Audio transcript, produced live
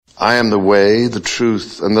I am the way, the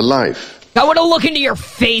truth, and the life. I want to look into your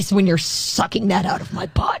face when you're sucking that out of my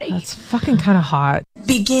body. That's fucking kind of hot.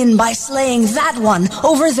 Begin by slaying that one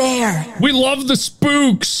over there. We love the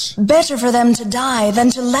spooks. Better for them to die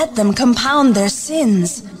than to let them compound their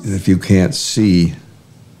sins. And if you can't see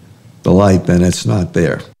the light, then it's not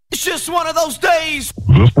there. It's just one of those days.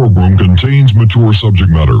 This program contains mature subject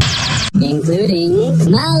matter, including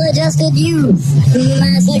maladjusted youth,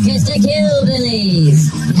 masochistic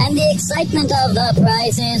hillbillies, and the excitement of The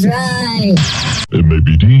Price is Right. It may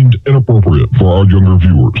be deemed inappropriate for our younger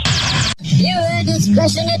viewers. Viewer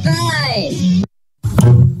discretion advised.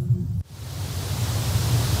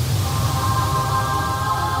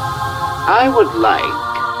 I would like,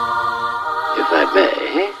 if I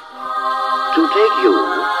may, to take you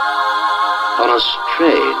on a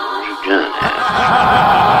strange journey.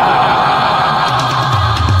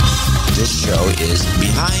 This show is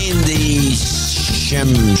behind the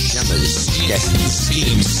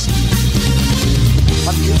schemes.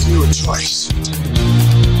 I'm giving you a choice.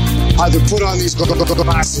 Either put on these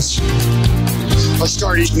glasses or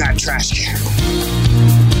start eating that trash can.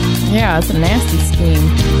 Yeah, it's a nasty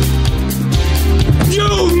scheme.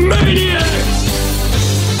 You maniacs!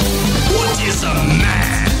 What is a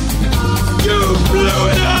man? You blew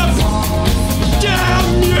it up!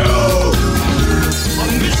 Damn you! A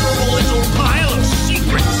miserable little pile of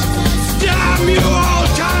secrets! Damn you all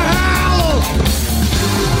to hell!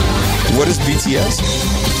 What is BTS?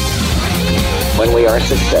 When we are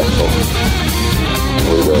successful, and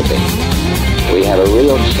we will be, we have a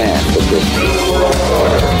real chance at this.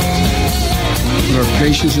 Your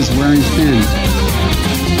patience is wearing thin.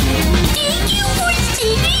 Thank you for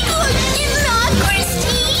saving us, Democracy!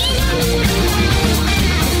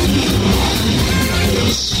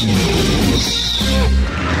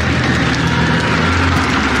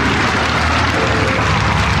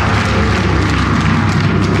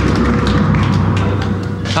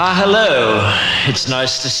 Hello. It's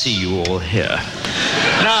nice to see you all here.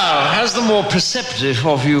 Now, as the more perceptive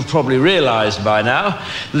of you have probably realized by now,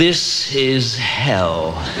 this is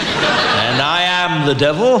hell. And I am the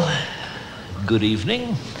devil. Good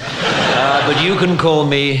evening. But you can call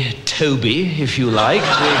me Toby, if you like.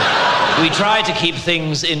 We try to keep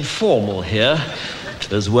things informal here,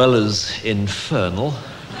 as well as infernal.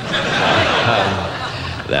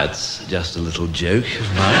 That's just a little joke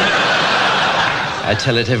of mine. I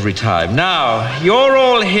tell it every time. Now, you're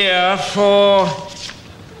all here for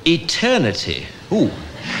eternity. Ooh,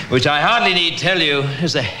 which I hardly need tell you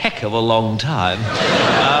is a heck of a long time.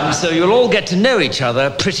 So you'll all get to know each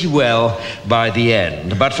other pretty well by the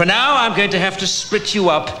end. But for now, I'm going to have to split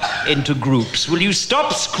you up into groups. Will you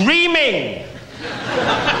stop screaming?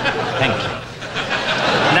 Thank you.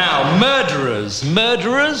 Now, murderers.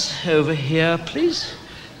 Murderers, over here, please.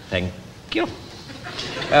 Thank you.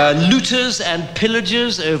 Looters and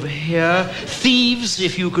pillagers over here. Thieves,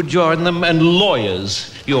 if you could join them. And lawyers.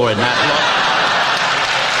 You're in that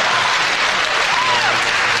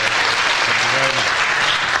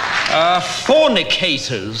lot.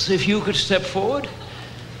 Fornicators, if you could step forward.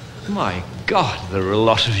 My God, there are a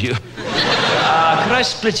lot of you. Could I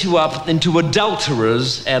split you up into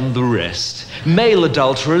adulterers and the rest? Male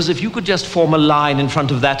adulterers, if you could just form a line in front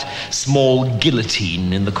of that small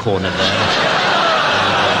guillotine in the corner there.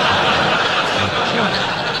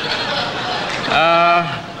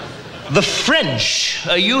 The French,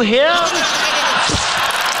 are you here?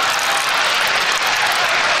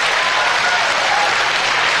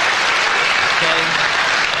 Okay.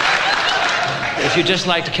 If you'd just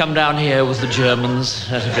like to come down here with the Germans,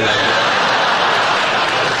 that'd be lovely.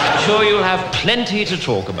 I'm sure you'll have plenty to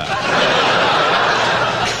talk about.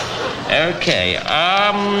 Okay,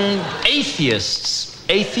 atheists.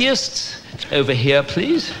 Atheists, over here,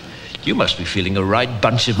 please. You must be feeling a right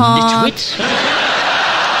bunch of nitwits.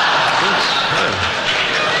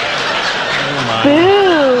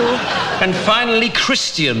 Boo! And finally,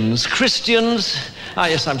 Christians. Christians. Ah,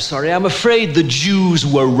 yes, I'm sorry. I'm afraid the Jews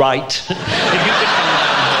were right. If you could come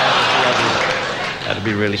down here, that'd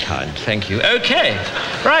be really kind. Thank you. Okay.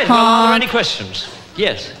 Right. Well, are there any questions?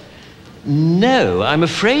 Yes. No, I'm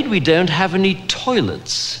afraid we don't have any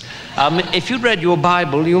toilets. If you'd read your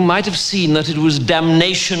Bible, you might have seen that it was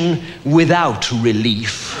damnation without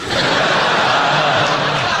relief.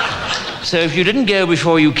 So if you didn't go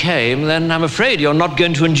before you came, then I'm afraid you're not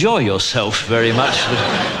going to enjoy yourself very much.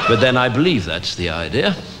 But then I believe that's the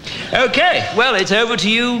idea. Okay, well, it's over to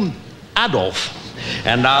you, Adolf.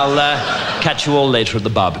 And I'll catch you all later at the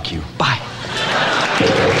barbecue. Bye.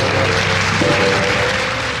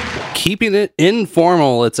 keeping it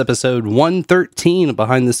informal. It's episode 113 of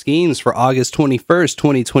Behind the Schemes for August 21st,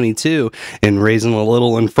 2022. And raising a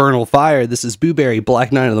little infernal fire, this is Booberry,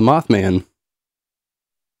 Black Knight of the Mothman.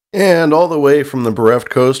 And all the way from the bereft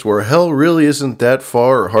coast where hell really isn't that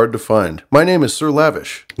far or hard to find. My name is Sir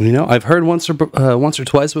Lavish. You know, I've heard once or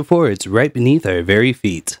twice before, it's right beneath our very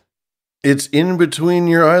feet. It's in between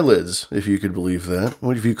your eyelids, if you could believe that.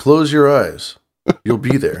 What if you close your eyes? You'll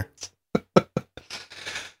be there.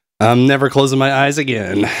 I'm never closing my eyes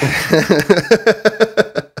again.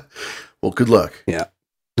 Well, good luck. Yeah.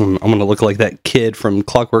 I'm going to look like that kid from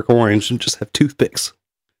Clockwork Orange and just have toothpicks.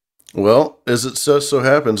 Well, as it so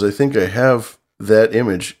happens, I think I have that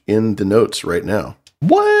image in the notes right now.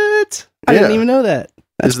 What? I didn't even know that.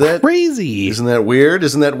 That's crazy. Isn't that weird?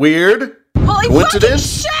 Isn't that weird? Holy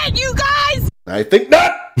Coincidence? fucking shit, you guys! I think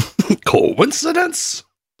not. Coincidence?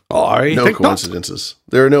 No coincidences.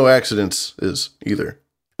 There are no accidents either.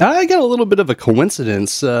 I got a little bit of a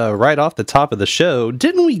coincidence right off the top of the show.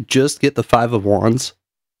 Didn't we just get the Five of Wands?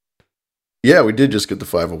 Yeah, we did just get the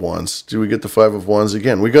Five of Wands. Do we get the Five of Wands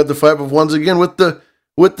again? We got the Five of Wands again with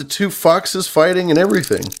the two foxes fighting and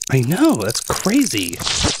everything. I know, that's crazy.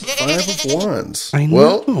 Five of Wands. I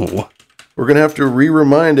know. Well, we're going to have to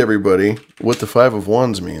remind everybody what the Five of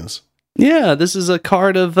Wands means. Yeah, this is a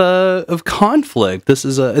card of conflict. This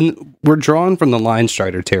is and we're drawing from the Line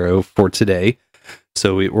Strider Tarot for today.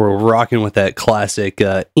 So we're rocking with that classic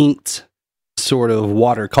inked sort of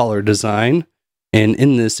watercolor design. And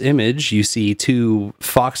in this image, you see two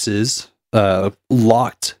foxes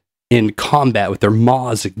locked in combat with their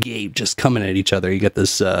maws agape, just coming at each other. You get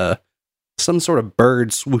this some sort of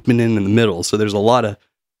bird swooping in the middle. So there's a lot of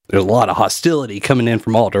hostility coming in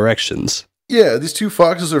from all directions. Yeah, these two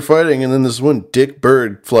foxes are fighting, and then this one dick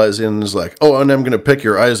bird flies in and is like, "Oh, and I'm going to pick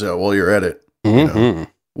your eyes out while you're at it." Mm-hmm. You know?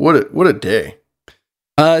 What a day.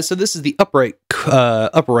 So this is the upright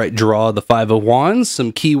draw, the Five of Wands.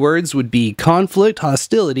 Some keywords would be conflict,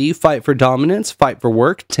 hostility, fight for dominance, fight for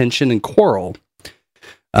work, tension, and quarrel.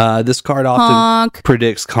 This card often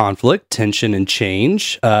predicts conflict, tension, and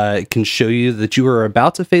change. It can show you that you are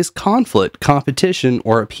about to face conflict, competition,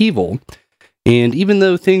 or upheaval. And even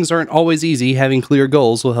though things aren't always easy, having clear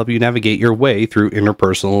goals will help you navigate your way through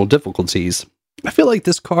interpersonal difficulties. I feel like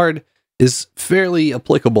this card is fairly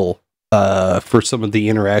applicable for some of the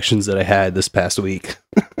interactions that I had this past week.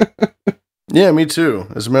 Yeah, me too.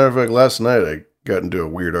 As a matter of fact, last night I got into a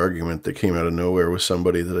weird argument that came out of nowhere with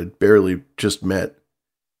somebody that I'd barely just met.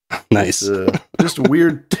 Nice. Just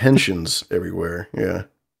weird tensions everywhere. Yeah.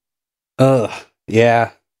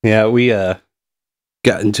 Yeah. We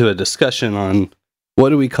got into a discussion on what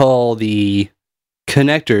do we call the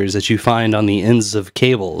connectors that you find on the ends of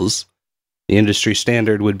cables. The industry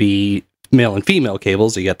standard would be male and female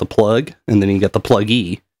cables. You got the plug, and then you got the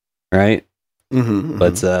plug-E, right? Mm-hmm.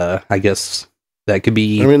 But I guess that could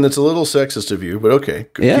be. I mean, that's a little sexist of you, but okay,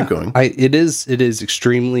 keep going. It is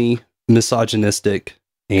extremely misogynistic.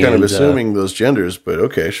 And, kind of assuming those genders, but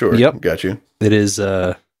okay, sure. Yep, got you. It is.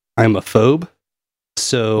 I'm a phobe.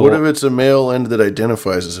 So what if it's a male end that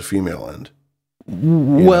identifies as a female end?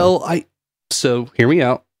 Well, so hear me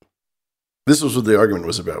out. This was what the argument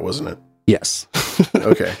was about, wasn't it? Yes.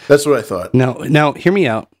 Okay, that's what I thought. Now, hear me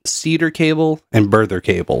out. Cedar cable and birther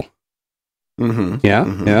cable. Mm-hmm. Yeah,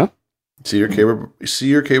 mm-hmm. Yeah. Cedar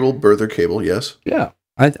cable, birther cable. Yes. Yeah,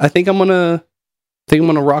 I think I'm gonna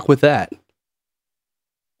rock with that.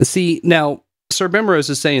 See, now Sir Bemrose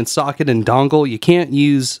is saying socket and dongle. You can't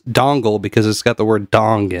use dongle because it's got the word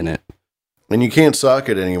dong in it, and you can't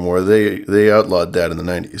socket anymore. They outlawed that in the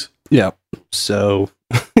 90s. Yeah. So,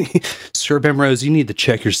 Sir Bemrose, you need to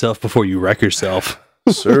check yourself before you wreck yourself.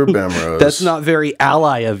 Sir Bemrose. That's not very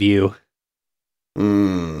ally of you.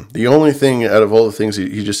 The only thing out of all the things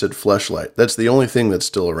he just said, fleshlight. That's the only thing that's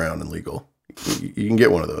still around and legal. You can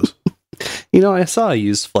get one of those. You know, I saw a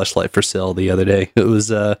used fleshlight for sale the other day. It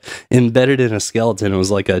was embedded in a skeleton. It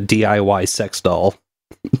was like a DIY sex doll.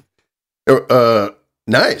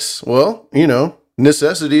 Nice. Well, you know,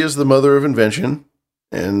 necessity is the mother of invention,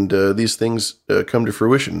 and these things come to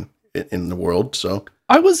fruition in the world. So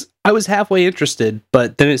I was halfway interested,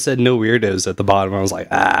 but then it said no weirdos at the bottom. I was like,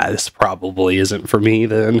 this probably isn't for me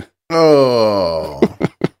then. Oh,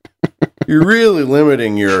 you're really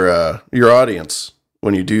limiting your audience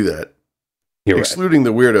when you do that. You're excluding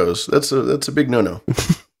the weirdos. That's a big no-no.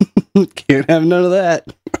 Can't have none of that.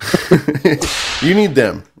 You need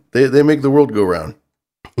them. They make the world go round.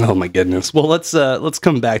 Oh my goodness. Well, let's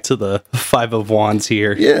come back to the Five of Wands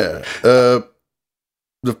here. Yeah. Go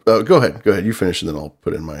ahead. You finish, and then I'll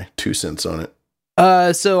put in my 2 cents on it.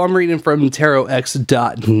 So I'm reading from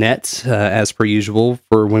tarotx.net, as per usual,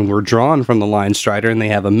 for when we're drawn from the Line Strider, and they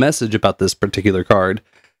have a message about this particular card.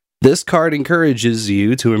 This card encourages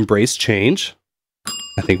you to embrace change.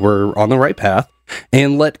 I think we're on the right path.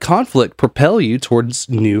 And let conflict propel you towards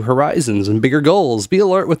new horizons and bigger goals. Be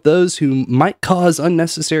alert with those who might cause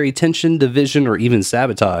unnecessary tension, division, or even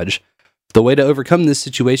sabotage. The way to overcome this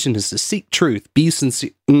situation is to seek truth. Be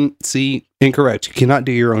sincere. See, incorrect. You cannot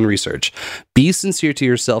do your own research. Be sincere to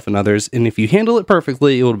yourself and others, and if you handle it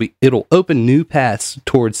perfectly, it'll open new paths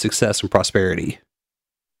towards success and prosperity.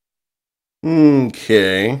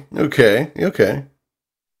 Okay.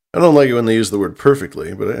 I don't like it when they use the word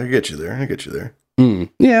perfectly, but I get you there.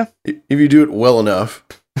 Yeah. If you do it well enough.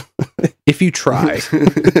 If you try.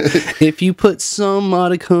 If you put some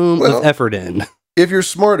modicum of effort in. If you're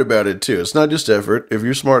smart about it, too. It's not just effort. If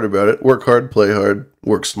you're smart about it, work hard, play hard,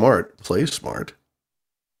 work smart, play smart.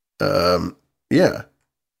 Yeah.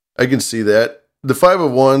 I can see that. The Five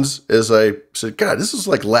of Wands, as I said, God, this is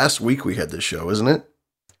like last week we had this show, isn't it?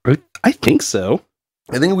 I think so.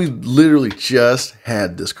 I think we literally just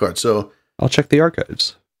had this card. So I'll check the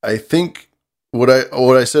archives. I think what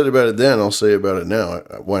I said about it then, I'll say about it now.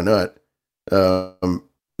 Why not?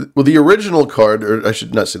 Well, the original card, or I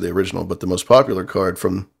should not say the original, but the most popular card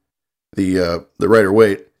from the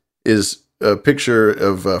Rider-Waite is a picture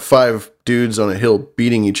of 5 dudes on a hill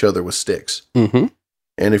beating each other with sticks. Mm-hmm.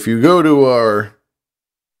 And if you go to our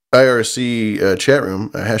IRC chat room,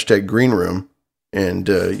 hashtag green room, and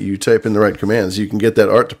you type in the right commands, you can get that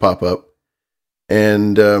art to pop up.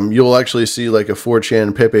 And you'll actually see like a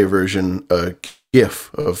 4chan Pepe version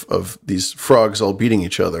GIF of these frogs all beating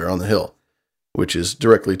each other on the hill, which is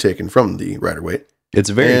directly taken from the Rider-Waite. It's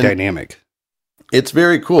very dynamic. It's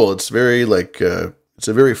very cool. It's very it's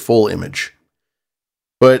a very full image.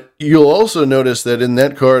 But you'll also notice that in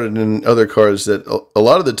that card and in other cards that a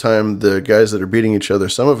lot of the time the guys that are beating each other,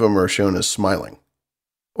 some of them are shown as smiling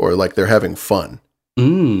or like they're having fun.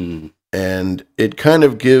 And it kind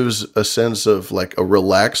of gives a sense of like a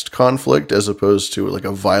relaxed conflict as opposed to like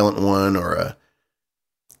a violent one or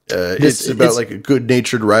it's about like a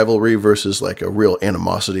good-natured rivalry versus like a real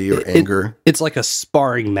animosity or anger. It's like a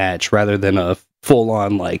sparring match rather than a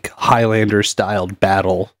full-on like Highlander-styled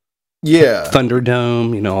battle. Yeah.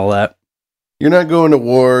 Thunderdome, all that. You're not going to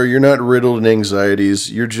war. You're not riddled in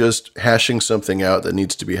anxieties. You're just hashing something out that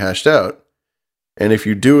needs to be hashed out. And if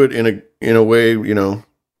you do it in a way,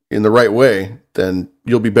 in the right way, then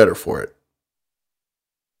you'll be better for it.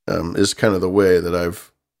 Is kind of the way that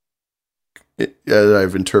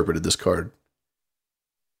I've interpreted this card.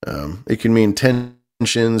 It can mean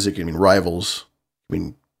tensions, it can mean rivals, it can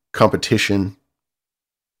mean competition,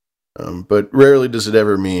 but rarely does it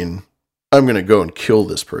ever mean I'm going to go and kill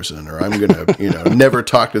this person, or I'm going to never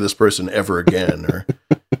talk to this person ever again, or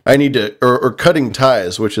I need to, or cutting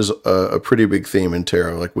ties, which is a pretty big theme in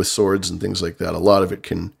tarot, like with swords and things like that. A lot of it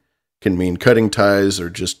can mean cutting ties or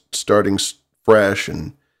just starting fresh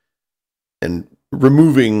and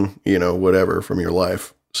removing, whatever from your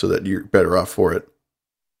life so that you're better off for it.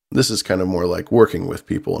 This is kind of more like working with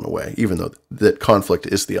people in a way, even though that conflict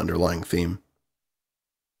is the underlying theme.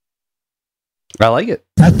 I like it.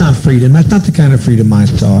 That's not freedom. That's not the kind of freedom I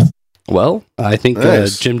saw. Well, I think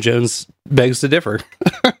Nice. Jim Jones begs to differ.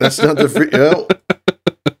 That's not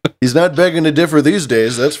he's not begging to differ these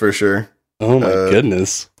days, that's for sure. Oh my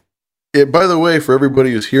goodness. By the way, for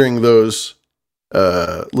everybody who's hearing those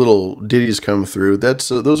little ditties come through,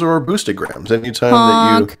 those are our boostograms. Anytime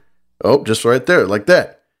that you, just right there, like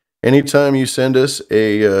that. Anytime you send us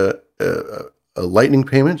a lightning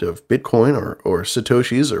payment of Bitcoin or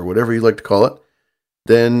Satoshis or whatever you like to call it,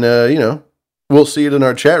 then we'll see it in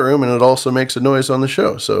our chat room, and it also makes a noise on the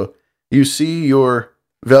show. So you see your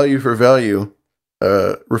value for value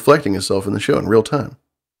reflecting itself in the show in real time.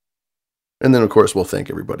 And then, of course, we'll thank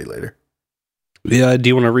everybody later. Yeah, do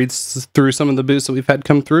you want to read through some of the boosts that we've had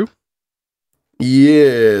come through?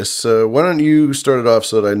 Yes. Why don't you start it off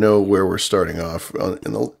so that I know where we're starting off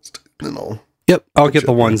in the list? Yep, I'll get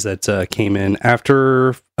the ones that came in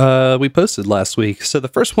after we posted last week. So the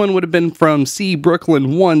first one would have been from C.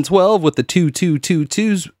 Brooklyn 112 with the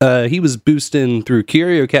 2222s. He was boosting through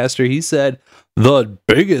CurioCaster. He said, the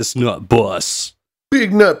biggest nut bust.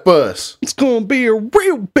 Big nut bust. It's going to be a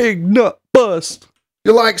real big nut bust.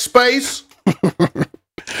 You like space?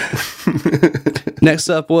 Next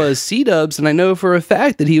up was C-Dubs, and I know for a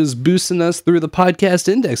fact that he was boosting us through the podcast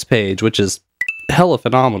index page, which is hella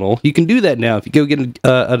phenomenal. You can do that now. If you go get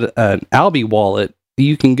an Albi wallet,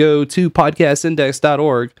 you can go to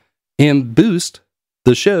podcastindex.org and boost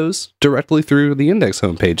the shows directly through the index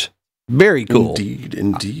homepage. Very cool.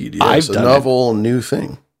 Indeed. I've Yes, a done novel, new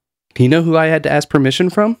thing. You know who I had to ask permission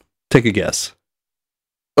from? Take a guess.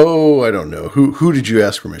 Oh, I don't know. Who did you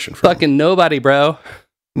ask permission from? Fucking nobody, bro.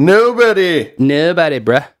 Nobody,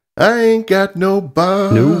 bruh. I ain't got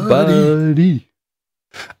nobody. Nobody.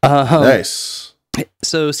 Nice.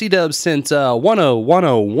 So C-Dub sent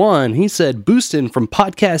 10101. He said, boostin' from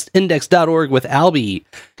podcastindex.org with Albie.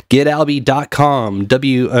 GetAlbie.com.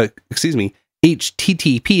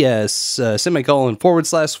 HTTPS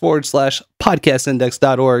 //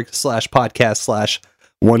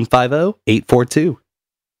 podcastindex.org/podcast/150-842.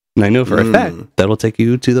 And I know for a fact that'll take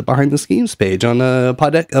you to the Behind the Schemes page on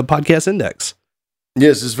Podcast Index.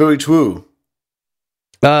 Yes, it's very true.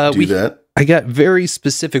 Do that. I got very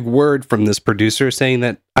specific word from this producer saying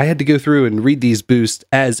that I had to go through and read these boosts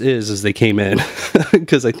as they came in,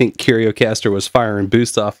 because I think CurioCaster was firing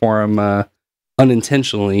boosts off for him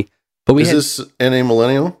unintentionally. But is this NA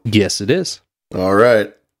Millennial? Yes, it is. All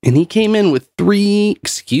right. And he came in with 4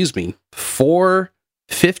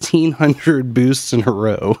 1,500 boosts in a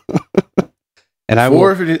row. And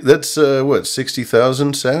that's what,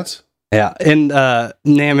 60,000 sats? Yeah, and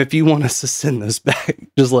Nam, if you want us to send this back,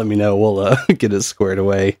 just let me know. We'll get it squared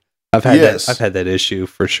away. I've had that issue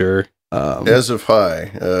for sure. As of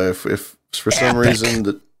high, if for some reason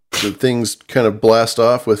the things kind of blast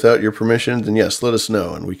off without your permission, then yes, let us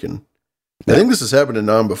know and we can. I think this has happened to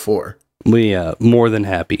Nam before. We more than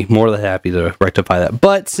happy to rectify that.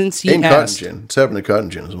 But since he asked, Cotton Gin, it's happened to Cotton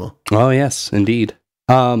Gin as well. Oh yes, indeed.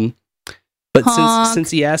 But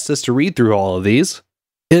since he asked us to read through all of these.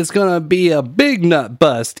 It's gonna be a big nut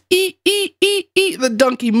bust. Eat, the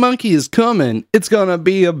donkey monkey is coming. It's gonna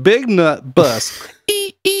be a big nut bust.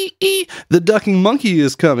 Eat, the ducking monkey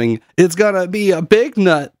is coming. It's gonna be a big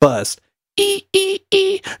nut bust. Eat,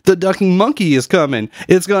 the ducking monkey is coming.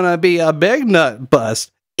 It's gonna be a big nut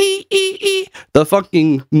bust. Eat, the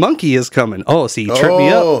fucking monkey is coming. Oh, see, he tripped me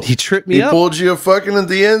up. He tripped me up. He pulled you a fucking at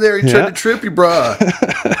the end there. He tried to trip you, brah.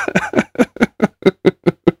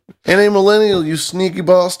 NA Millennial, you sneaky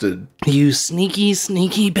bastard. You sneaky,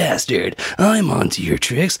 sneaky bastard. I'm onto your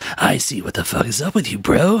tricks. I see what the fuck is up with you,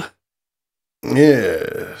 bro.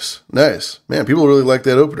 Yes. Nice. Man, people really liked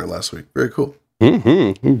that opener last week. Very cool.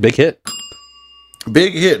 Mm-hmm. Big hit.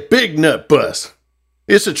 Big hit. Big nut bust.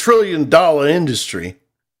 It's $1 trillion industry.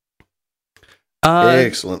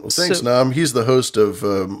 Excellent. Well, thanks, Nam. He's the host of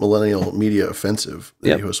Millennial Media Offensive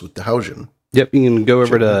that he hosts with DeHaugen. Yep, you can go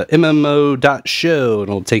over to mmo.show and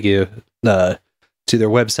it'll take you to their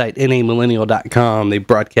website, namillennial.com. They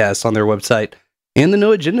broadcast on their website and the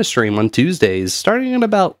No Agenda stream on Tuesdays, starting at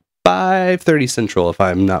about 5:30 Central, if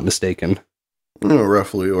I'm not mistaken.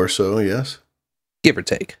 Roughly or so, yes. Give or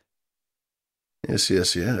take. Yes.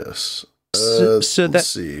 So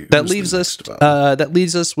that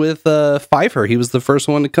leaves us with Pfeiffer. He was the first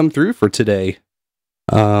one to come through for today.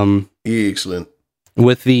 Excellent.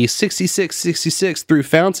 With the 6666 through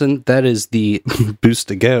Fountain, that is the boost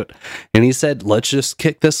to goat. And he said, let's just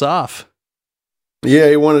kick this off. Yeah,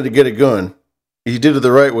 he wanted to get it going. He did it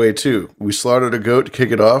the right way, too. We slaughtered a goat to kick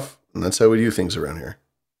it off, and that's how we do things around here.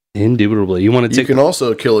 Indubitably. You can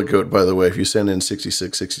also kill a goat, by the way, if you send in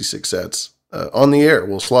 6666 sets. On the air,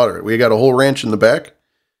 we'll slaughter it. We got a whole ranch in the back,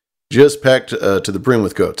 just packed to the brim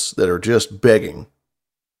with goats that are just begging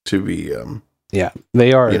to be... yeah,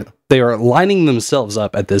 they are... They are lining themselves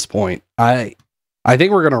up at this point. I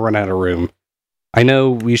think we're going to run out of room. I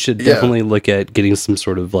know we should definitely look at getting some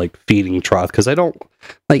sort of like feeding trough, because I don't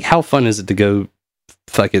like, how fun is it to go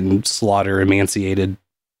fucking slaughter emaciated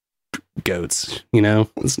goats? You know,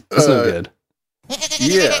 it's no good.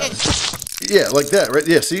 Yeah, like that, right?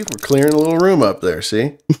 Yeah, see, we're clearing a little room up there.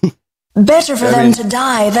 See, better for them to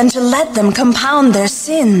die than to let them compound their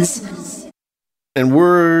sins. And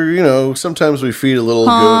we're, sometimes we feed a little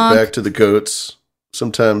goat back to the goats.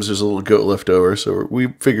 Sometimes there's a little goat left over, so we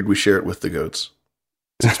figured we share it with the goats.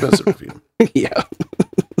 It's expensive to feed them. Yeah.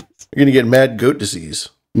 You're going to get mad goat disease.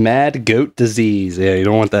 Mad goat disease. Yeah, you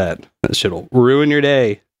don't want that. That shit will ruin your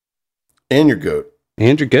day. And your goat.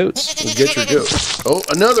 And your goats. We'll get your goat. Oh,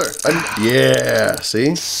 another. Yeah,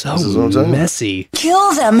 see? So messy.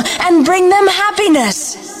 Kill them and bring them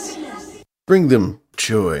happiness. Bring them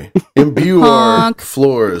joy. Imbue our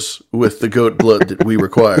floors with the goat blood that we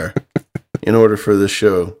require in order for this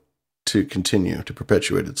show to continue to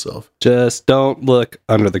perpetuate itself. Just don't look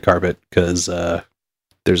under the carpet, because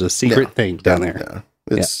there's a secret thing down there.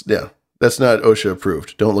 That's not OSHA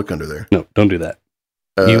approved. Don't look under there. No, don't do that.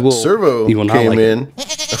 Servo came in.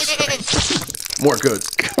 More goats.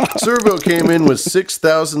 Servo came in with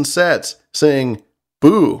 6,000 sats saying,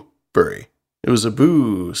 boo, Burry. It was a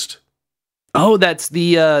boost. Oh, that's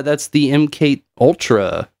the MK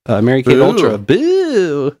Ultra, Mary Kate Boo. Ultra.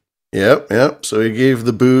 Boo. Yep. So he gave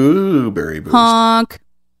the blueberry boost. Honk.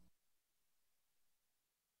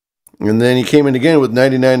 And then he came in again with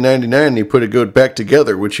 $99.99 and he put a goat back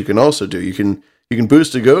together, which you can also do. You can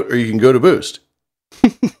boost a goat or you can go to boost.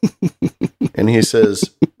 And he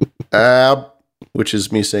says, which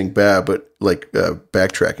is me saying ba, but like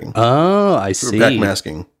backtracking. Oh, I see.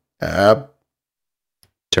 Backmasking.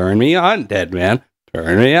 Turn me on, dead man.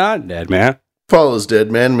 Turn me on, dead man. Follows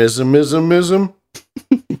dead man. Mism.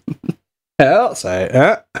 Hell,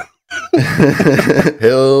 say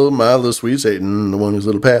Hell, my little sweet Satan, the one who's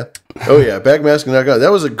little path. Oh yeah, backmasking.com.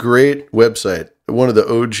 That was a great website. One of the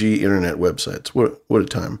OG internet websites. What a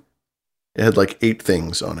time. It had like 8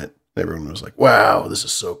 things on it. Everyone was like, wow, this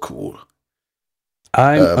is so cool.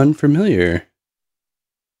 I'm unfamiliar.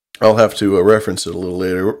 I'll have to reference it a little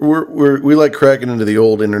later. We like cracking into the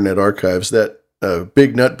old internet archives. That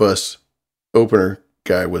Big Nut Bus opener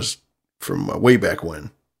guy was from way back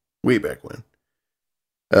when.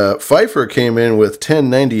 Pfeiffer came in with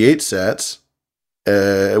 1098 sats,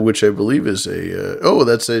 which I believe is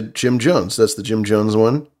that's a Jim Jones. That's the Jim Jones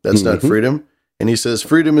one. That's not Freedom. And he says,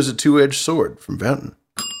 freedom is a two-edged sword from Fountain.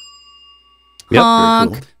 Yep.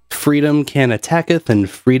 Honk. Cool. Freedom can attacketh and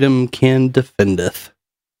freedom can defendeth.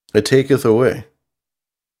 It taketh away.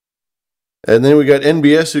 And then we got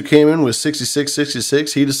NBS who came in with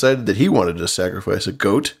 6666. He decided that he wanted to sacrifice a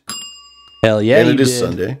goat. Hell yeah, and it you is did.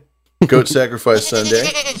 Sunday. Goat Sacrifice Sunday.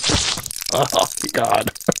 Oh, God.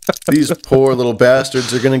 These poor little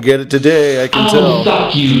bastards are going to get it today, I can tell.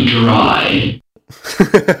 Suck you dry.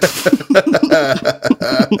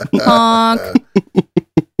 Honk.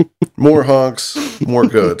 More honks, more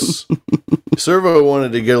goats. Servo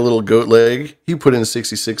wanted to get a little goat leg. He put in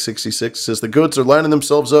 6666. Says the goats are lining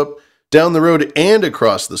themselves up down the road and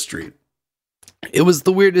across the street. It was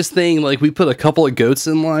the weirdest thing. Like, we put a couple of goats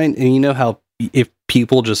in line, and you know how if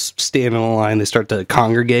people just stand in a line, they start to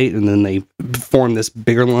congregate, and then they form this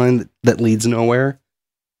bigger line that leads nowhere?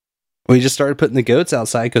 We just started putting the goats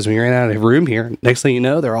outside because we ran out of room here. Next thing you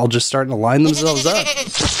know, they're all just starting to line themselves up.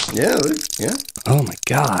 Yeah. Oh my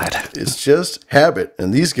God. It's just habit.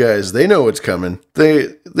 And these guys, they know what's coming.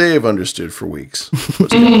 They have understood for weeks.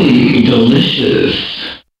 Delicious.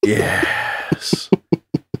 Yes.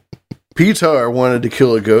 Petar wanted to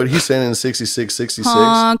kill a goat. He sent in 6666.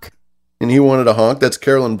 Honk. And he wanted a honk. That's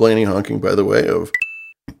Carolyn Blaney honking, by the way, of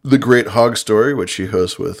The Great Hog Story, which she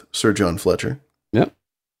hosts with Sir John Fletcher. Yep.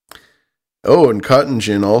 Oh, and Cotton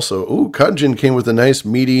Gin also. Oh, Cotton Gin came with a nice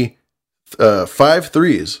meaty 5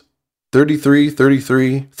 3s. 33,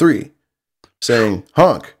 33, 3. Saying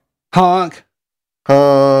honk. Honk.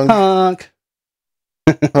 Honk. Honk.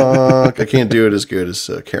 Honk. I can't do it as good as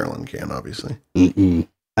Carolyn can, obviously. Mm-mm.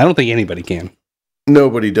 I don't think anybody can.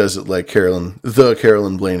 Nobody does it like Carolyn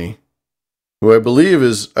Blaney, who I believe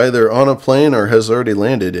is either on a plane or has already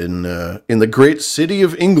landed in the great city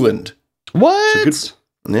of England. What?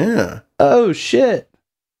 Yeah. Oh, shit.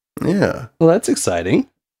 Yeah. Well, that's exciting.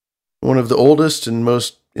 One of the oldest and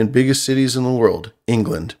biggest cities in the world,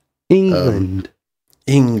 England. England.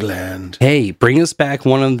 Hey, bring us back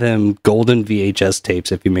one of them golden VHS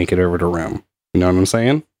tapes if you make it over to Rome. You know what I'm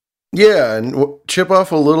saying? Yeah, and chip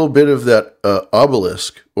off a little bit of that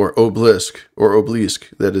obelisk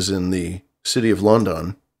that is in the city of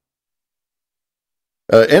London.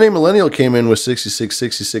 NA Millennial came in with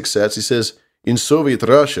 6666 sats. He says, in Soviet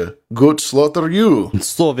Russia, goat slaughter you. In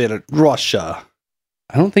Soviet Russia.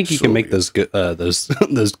 I don't think you can make those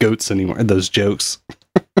those goats anymore. Those jokes.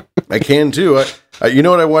 I can too. You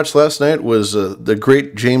know what I watched last night was the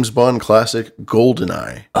great James Bond classic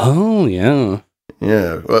GoldenEye. Oh yeah,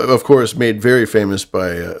 yeah. Of course, made very famous by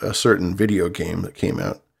a certain video game that came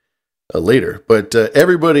out later. But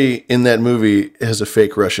everybody in that movie has a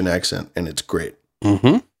fake Russian accent, and it's great.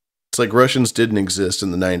 Mm-hmm. It's like Russians didn't exist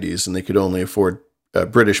in the 90s, and they could only afford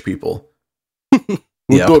British people who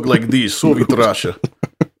talk like this, Soviet Russia.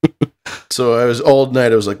 So I was all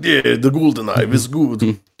night. I was like, "Yeah, the GoldenEye is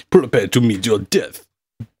good. Prepare to meet your death.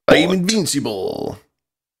 I am invincible."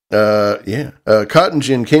 Cotton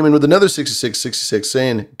Gin came in with another 6666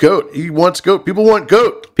 saying, "Goat. He wants goat. People want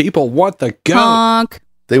goat. People want the goat. Honk.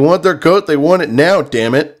 They want their goat. They want it now.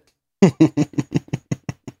 Damn it."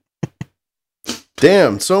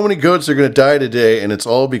 Damn, so many goats are going to die today, and it's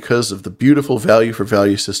all because of the beautiful value for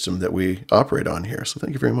value system that we operate on here. So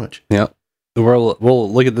thank you very much. Yep.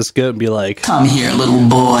 We'll look at this goat and be like, "Come here, little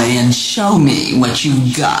boy, and show me what you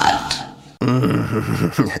got."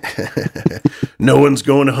 No one's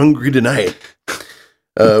going hungry tonight.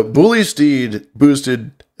 Bully Steed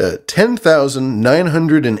boosted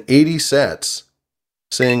 10,980 sats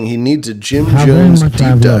saying he needs a Jim How Jones very much deep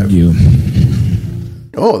I love dive. you.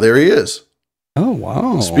 Oh, there he is. Oh,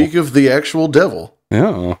 wow. Speak of the actual devil.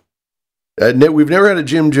 Yeah. We've never had a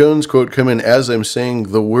Jim Jones quote come in as I'm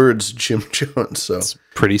saying the words Jim Jones, so It's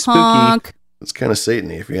pretty spooky. Honk. it's kind of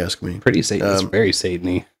Satan-y, if you ask me. Pretty Satan. It's very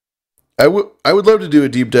Satan-y. I would love to do a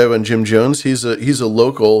deep dive on Jim Jones. He's a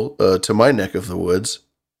local to my neck of the woods,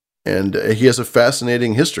 and he has a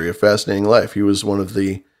fascinating history, a fascinating life. He was one of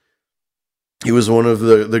the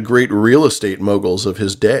great real estate moguls of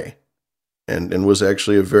his day, and was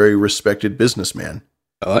actually a very respected businessman.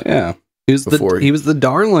 Oh yeah, he was the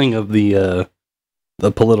darling of the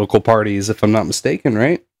political parties, if I'm not mistaken,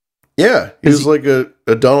 right? Yeah, he was like a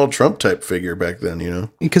Donald Trump type figure back then, you know?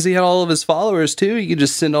 Because he had all of his followers too. You could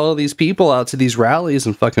just send all of these people out to these rallies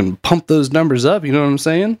and fucking pump those numbers up. You know what I'm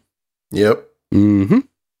saying? Yep. Mm-hmm.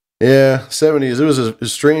 Yeah, 70s. It was a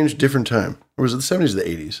strange, different time. Or was it the 70s or the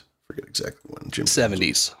 80s? I forget exactly when. Jim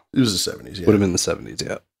 70s. It was the 70s, yeah. Would have been the 70s,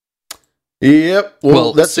 yeah. Yep.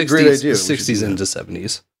 Well, that's 60s, a great idea. 60s into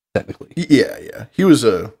 70s, technically. Yeah. He was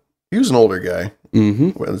an older guy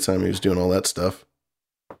Mm-hmm. at the time he was doing all that stuff.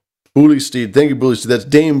 Bully Steed. Thank you, Bully Steed. That's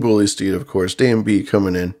Dame Bully Steed, of course. Dame B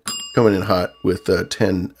coming in hot with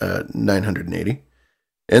 10,980.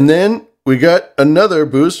 And then we got another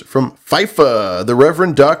boost from FIFA, the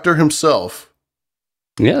Reverend Doctor himself.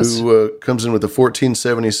 Yes. Who comes in with a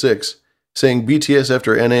 1476, saying BTS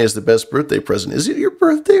after NA is the best birthday present. Is it your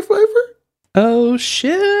birthday, Pfeiffer? Oh,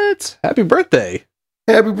 shit. Happy birthday.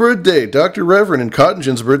 Happy birthday. Dr. Reverend and Cotton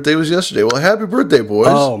Gin's birthday was yesterday. Well, happy birthday, boys.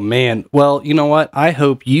 Oh, man. Well, you know what? I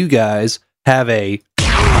hope you guys have a...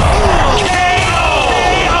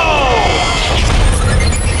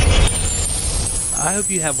 I hope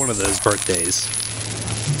you have one of those birthdays.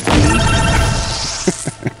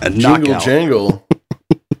 A Jingle knockout. jangle.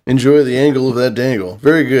 Enjoy the angle of that dangle.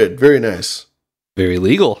 Very good. Very nice. Very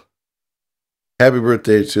legal. Happy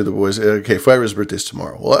birthday to the boys. Okay, Pfeiffer's birthday's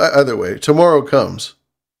tomorrow. Well, either way, tomorrow comes.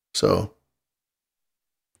 So,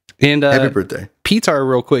 And happy birthday. Petar,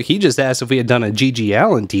 real quick, he just asked if we had done a G.G.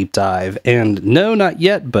 Allen deep dive, and no, not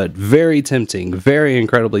yet, but very tempting, very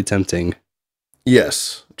incredibly tempting.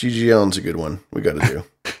 Yes, G.G. Allen's a good one. We got to do.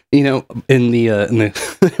 You know, in the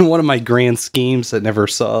in one of my grand schemes that never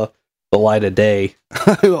saw the light of day,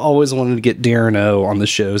 I always wanted to get Darren O on the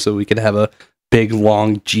show so we could have a big,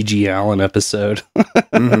 long G.G. Allen episode.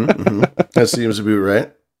 That seems to be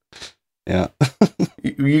right. Yeah.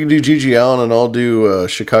 You can do G.G. Allen, and I'll do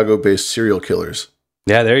Chicago-based serial killers.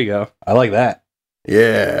 Yeah, there you go. I like that.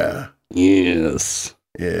 Yeah. Yes.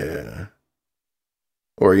 Yeah.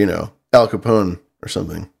 Or, Al Capone or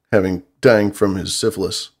something, dying from his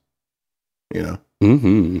syphilis,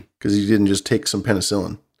 Mm-hmm. because he didn't just take some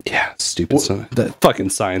penicillin. Yeah, stupid. That fucking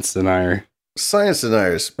science denier. Science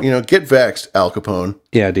deniers, get vaxxed, Al Capone.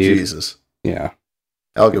 Yeah, dude. Jesus. Yeah.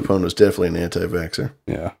 Al Capone was definitely an anti-vaxxer.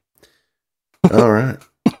 Yeah. All right.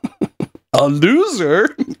 A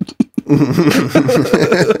loser.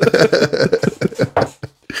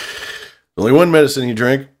 Only one medicine you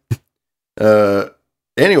drink.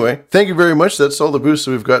 Anyway, thank you very much. That's all the boosts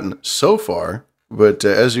that we've gotten so far. But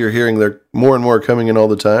as you're hearing, there are more and more coming in all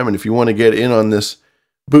the time. And if you want to get in on this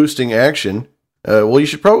boosting action, well, you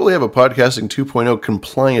should probably have a Podcasting 2.0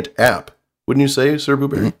 compliant app. Wouldn't you say, Sir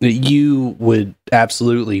Booberry? You would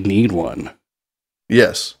absolutely need one.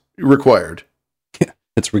 Yes, required.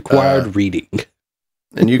 It's required reading.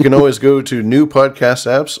 And you can always go to new podcast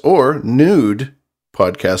apps or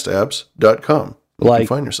nudepodcastapps.com. You can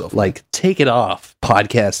find yourself. Like, take it off,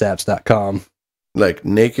 podcastapps.com. Like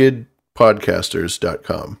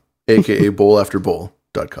nakedpodcasters.com, aka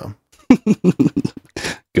bowlafterbowl.com.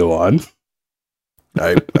 Go on.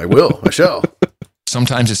 I will. I shall.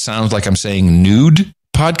 Sometimes it sounds like I'm saying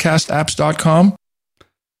nudepodcastapps.com.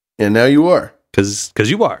 And now you are.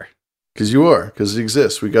 Because you are. Because you are. Because it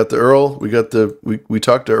exists. We got the Earl. We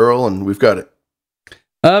talked to Earl, and we've got it.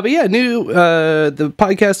 But yeah, the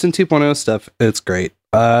Podcasting 2.0 stuff, it's great.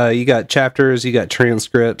 You got chapters, you got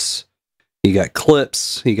transcripts, you got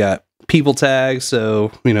clips, you got people tags.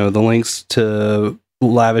 So, the links to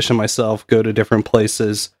Lavish and myself go to different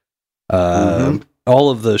places. All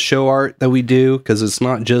of the show art that we do, because it's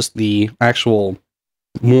not just the actual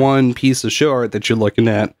one piece of show art that you're looking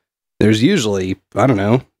at. There's usually, I don't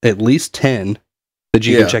know, at least 10 that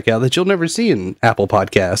you can check out that you'll never see in Apple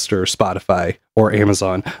Podcast or Spotify or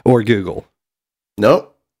Amazon or Google. No,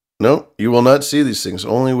 you will not see these things.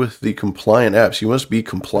 Only with the compliant apps. You must be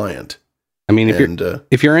compliant. I mean,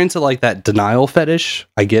 if you're into like that denial fetish,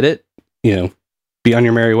 I get it. Be on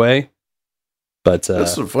your merry way. But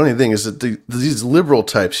that's the funny thing is that these liberal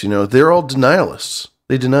types, they're all denialists.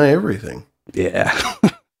 They deny everything. Yeah.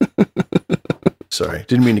 Sorry,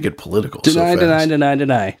 didn't mean to get political. Deny. I deny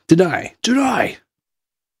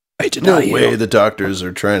No you. way the doctors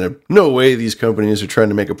are trying to. No way these companies are trying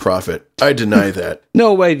to make a profit. I deny that.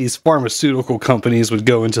 No way these pharmaceutical companies would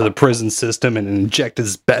go into the prison system and inject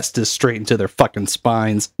asbestos straight into their fucking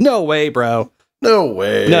spines. No way, bro. No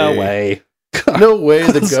way. No way. No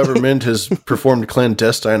way the government has performed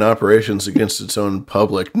clandestine operations against its own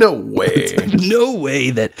public. No way. No way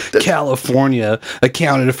that California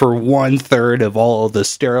accounted for 1/3 of all of the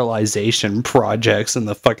sterilization projects in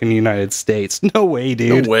the fucking United States. No way,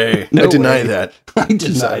 dude. No way. No I deny way. that. I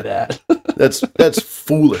deny that. That's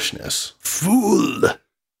foolishness. Fool.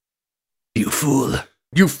 You fool.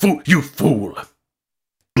 You fool. You fool.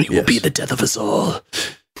 You will be the death of us all.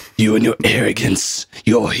 You and your arrogance,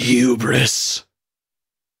 your hubris.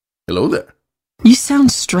 Hello there. You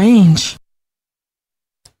sound strange.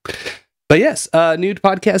 But yes,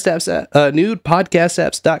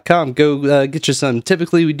 nudepodcastapps.com. Go get you some.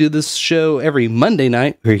 Typically, we do this show every Monday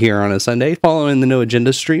night. We're here on a Sunday, following the No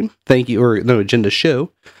Agenda stream. Thank you, or No Agenda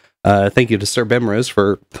show. Thank you to Sir Bemrose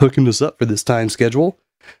for hooking us up for this time schedule.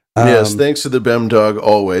 Yes, thanks to the Bem Dog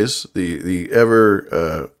always, the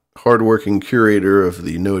ever hardworking curator of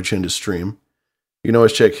the No Agenda stream. You can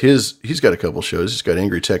always check he's got a couple shows. He's got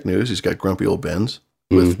Angry Tech News. He's got Grumpy Old Ben's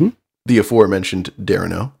with the aforementioned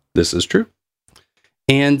Darren-O. This is true.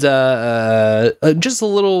 And just a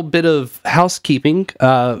little bit of housekeeping.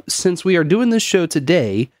 Since we are doing this show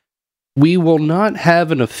today, we will not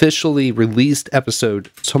have an officially released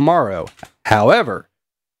episode tomorrow. However,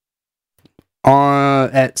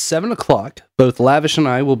 at 7 o'clock, both Lavish and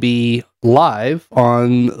I will be live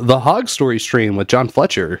on the Hog Story stream with John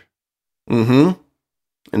Fletcher. Mm-hmm.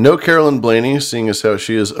 And no Carolyn Blaney, seeing as how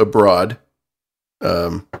she is abroad.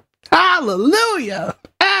 Hallelujah!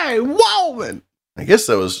 Hey, woman! I guess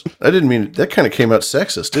that kind of came out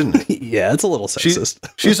sexist, didn't it? Yeah, it's a little sexist.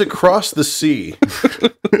 She's across the sea.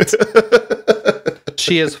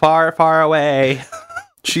 She is far, far away.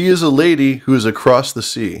 She is a lady who is across the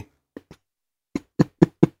sea.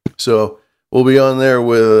 So we'll be on there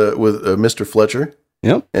with Mr. Fletcher.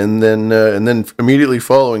 Yep. And then immediately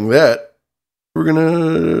following that, we're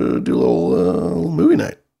gonna do a little movie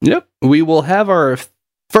night. Yep. We will have our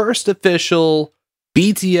first official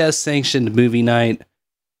BTS sanctioned movie night.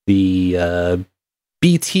 The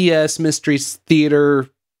BTS Mysteries Theater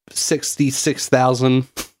 66,000.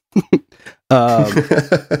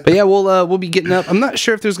 But yeah, we'll be getting up. I'm not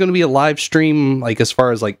sure if there's going to be a live stream, like as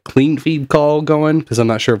far as like clean feed call going, because I'm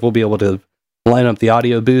not sure if we'll be able to line up the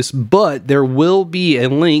audio boost, but there will be a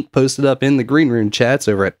link posted up in the green room chats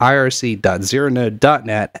over at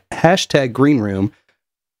irc.zeronode.net #greenroom.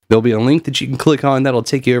 There'll be a link that you can click on that'll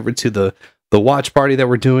take you over to the watch party that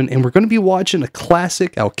we're doing, and we're going to be watching a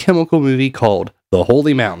classic alchemical movie called The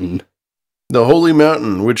Holy Mountain. The Holy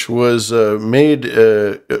Mountain, which was made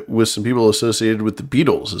with some people associated with the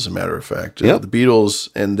Beatles, as a matter of fact. Yep. The Beatles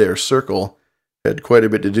and their circle had quite a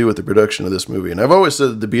bit to do with the production of this movie. And I've always said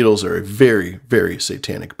that the Beatles are a very, very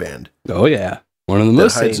satanic band. Oh, yeah. One of the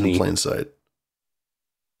most that hides satanic. in plain sight.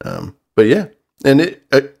 But yeah. And it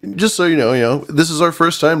just so you know, this is our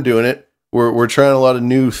first time doing it. We're trying a lot of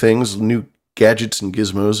new things, new gadgets and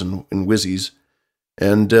gizmos and whizzies.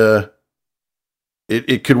 And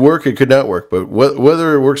it could work, it could not work. But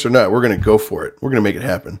whether it works or not, we're going to go for it. We're going to make it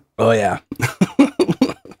happen. Oh, yeah.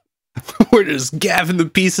 We're just gaffing the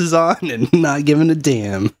pieces on and not giving a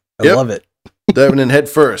damn. I love it. Diving in head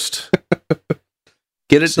first.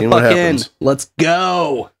 Get it the fuck in. Let's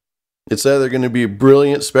go. It's either going to be a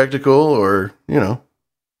brilliant spectacle or,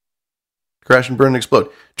 crash and burn and explode.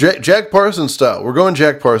 Jack Parsons style. We're going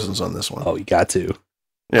Jack Parsons on this one. Oh, you got to.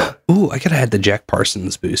 Yeah. Ooh, I could have had the Jack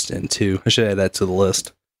Parsons boost in too. I should add that to the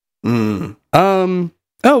list.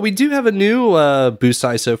 Oh, we do have a new boost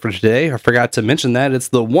ISO for today. I forgot to mention that. It's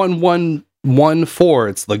the 1114.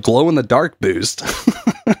 It's the glow in the dark boost.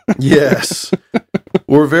 Yes.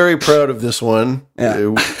 We're very proud of this one.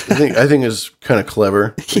 Yeah. I think it's kind of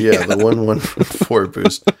clever. Yeah, the 1114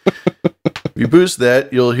 boost. If you boost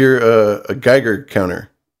that, you'll hear a Geiger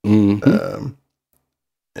counter. Mm-hmm.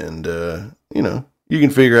 You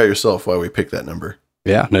can figure out yourself why we picked that number.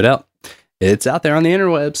 Yeah, no doubt. It's out there on the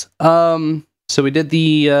interwebs. So we did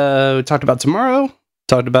we talked about tomorrow,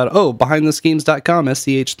 talked about, behindtheschemes.com,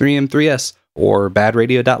 SCH3M3S, or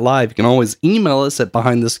badradio.live. You can always email us at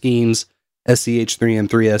behindtheschemes,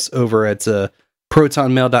 SCH3M3S, over at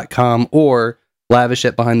protonmail.com, or lavish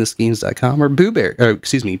at behindtheschemes.com, or boo at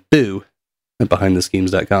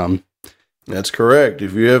behindtheschemes.com. That's correct.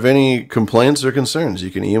 If you have any complaints or concerns, you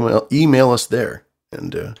can email us there,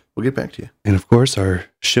 and we'll get back to you. And of course, our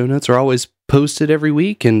show notes are always posted every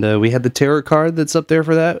week, and we had the tarot card that's up there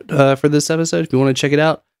for that for this episode. If you want to check it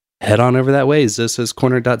out, head on over that way,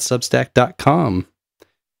 zososcorner.substack.com.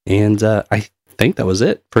 And I think that was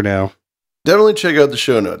it for now. Definitely check out the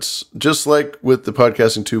show notes. Just like with the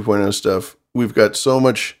Podcasting 2.0 stuff, we've got so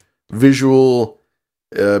much visual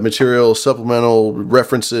material, supplemental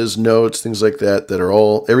references, notes, things like that, that are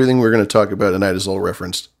all, everything we're going to talk about tonight is all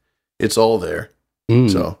referenced. It's all there.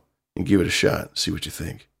 So you can give it a shot, see what you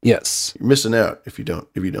think. Yes. You're missing out if you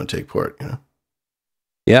don't take part,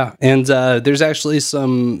 Yeah. And there's actually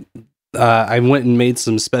some, I went and made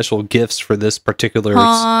some special gifts for this particular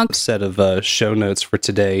set of show notes for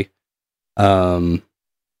today. Cause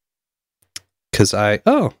I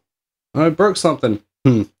broke something.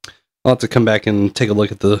 I'll have to come back and take a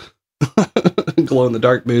look at the glow in the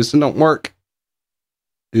dark boost. It don't work.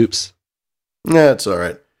 Oops. Yeah, it's all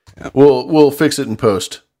right. Yeah. We'll fix it in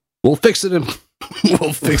post. We'll fix it in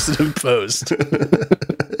post.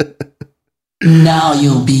 Now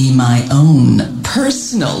you'll be my own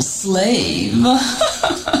personal slave.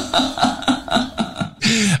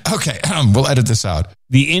 Okay, we'll edit this out.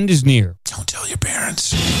 The end is near. Don't tell your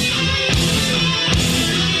parents.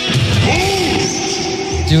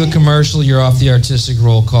 Do a commercial, you're off the artistic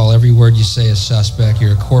roll call. Every word you say is suspect.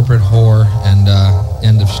 You're a corporate whore, and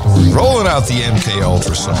end of story. Rolling out the MK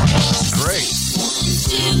Ultra song. Great.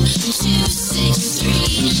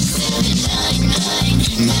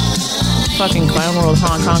 Fucking Clown World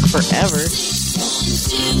Hong Kong forever.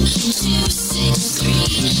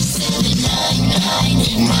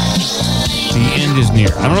 The end is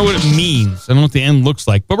near. I don't know what it means. I don't know what the end looks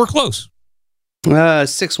like, but we're close.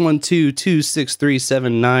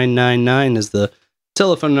 612-263-7999 is the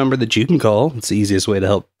telephone number that you can call. It's the easiest way to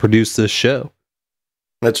help produce this show.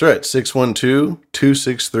 That's right.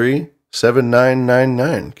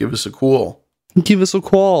 612-263-7999. Give us a call. Give us a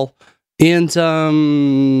call. And,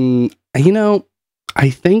 I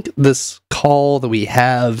think this call that we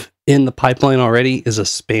have in the pipeline already is a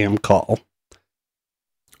spam call.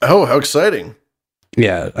 Oh, how exciting.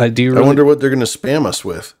 Yeah. I wonder what they're going to spam us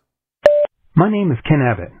with. My name is Ken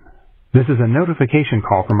Abbott. This is a notification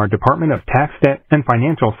call from our Department of Tax, Debt, and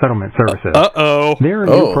Financial Settlement Services. Uh-oh. There are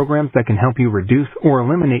new programs that can help you reduce or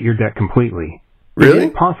eliminate your debt completely. Really? It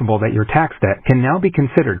is possible that your tax debt can now be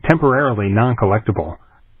considered temporarily non-collectible.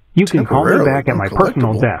 You can call me back at my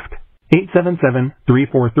personal desk,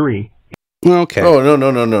 877-343. Okay. Oh,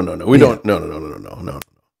 no. We don't. No.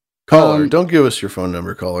 Caller, don't give us your phone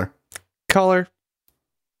number, caller. Caller,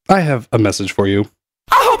 I have a message for you.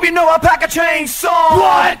 I hope you know I pack a chainsaw.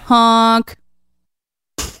 What? Honk.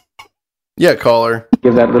 Yeah, caller.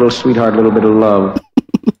 Give that little sweetheart a little bit of love.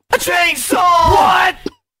 A chainsaw. What?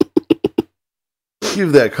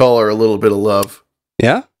 Give that caller a little bit of love.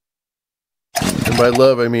 Yeah? And by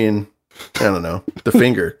love, I mean, I don't know, the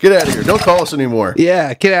finger. Get out of here. Don't call us anymore.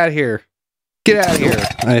 Yeah, get out of here. Get out of here.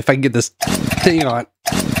 If I can get this thing on.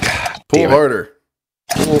 Pull harder.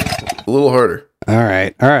 Pull a little harder. All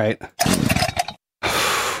right.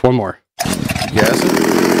 One more. Yes.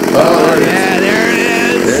 Oh, there it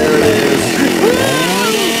is. There it is.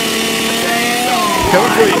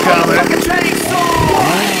 Coming for you, Comet.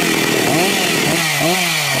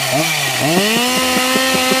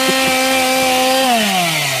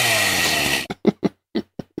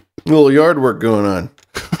 A little yard work going on.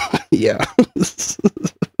 Yeah.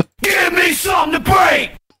 Give me something to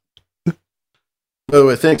break. By the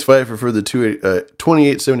way, thanks, Pfeiffer, for the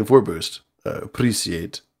 2874 boost.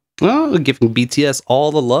 Appreciate. Oh, giving BTS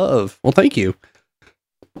all the love. Well, thank you.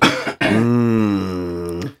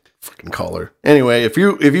 Fucking caller. Anyway, if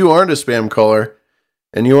you aren't a spam caller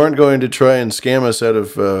and you aren't going to try and scam us out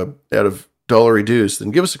of dollar reduce,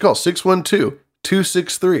 then give us a call.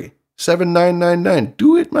 612-263-7999.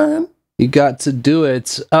 Do it, man. You got to do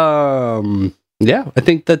it. Yeah, I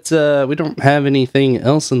think that we don't have anything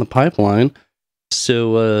else in the pipeline.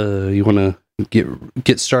 So you want to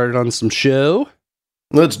get started on some show?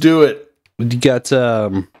 Let's do it. You got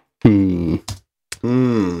got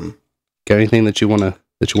anything that you want to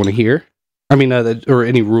hear? I mean, or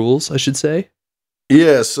any rules, I should say.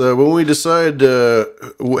 Yes. When we decide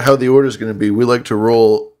how the order is going to be, we like to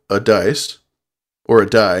roll a dice or a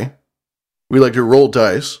die. We like to roll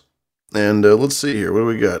dice, and let's see here. What do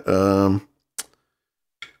we got?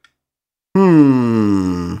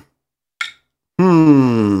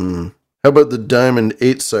 How about the diamond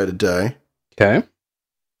 8-sided die? Okay.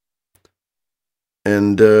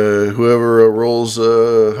 And whoever rolls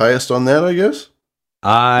highest on that, I guess.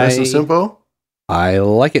 Nice and simple. I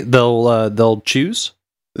like it. They'll choose.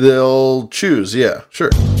 They'll choose. Yeah, sure.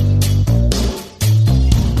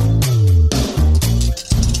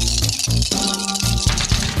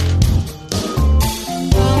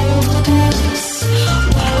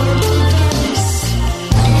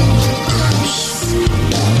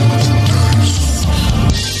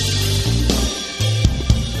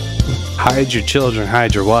 Hide your children,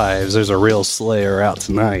 hide your wives. There's a real slayer out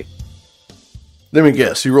tonight. Let me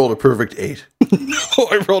guess. You rolled a perfect 8. No,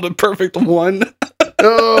 I rolled a perfect 1.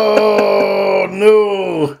 Oh,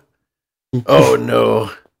 no. Oh,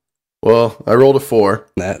 no. Well, I rolled a 4.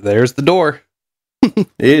 There's the door.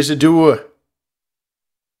 Here's the door.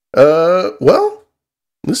 Well,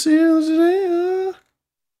 let's see. I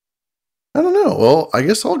don't know. Well, I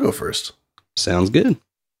guess I'll go first. Sounds good.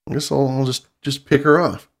 I guess I'll just pick her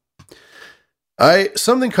off.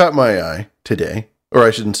 Something caught my eye today, or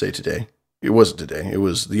I shouldn't say today. It wasn't today. It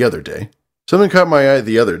was the other day. Something caught my eye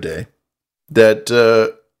the other day that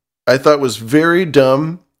I thought was very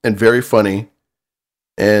dumb and very funny,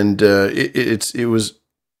 and it was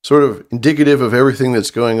sort of indicative of everything that's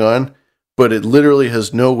going on, but it literally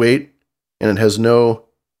has no weight and it has no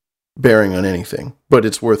bearing on anything. But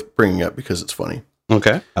it's worth bringing up because it's funny.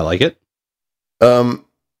 Okay, I like it.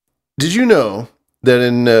 Did you know that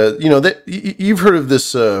in that you've heard of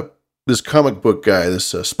this this comic book guy, this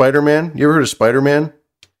Spider-Man? You ever heard of Spider-Man?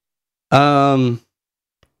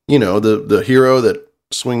 You know, the hero that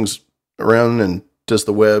swings around and does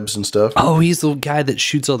the webs and stuff. Oh, he's the guy that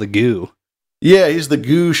shoots all the goo. Yeah, he's the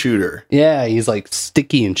goo shooter. Yeah, he's like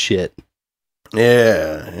sticky and shit.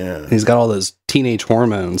 Yeah. He's got all those teenage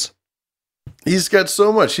hormones. He's got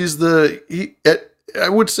so much. I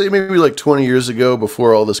would say maybe like 20 years ago,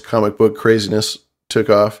 before all this comic book craziness took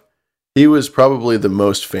off, he was probably the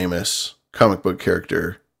most famous comic book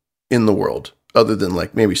character in the world, other than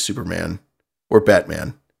like maybe Superman or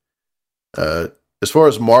Batman. As far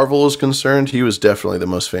as Marvel is concerned, he was definitely the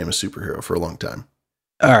most famous superhero for a long time.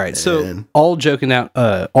 All right, so all joking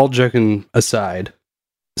aside,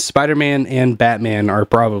 Spider-Man and Batman are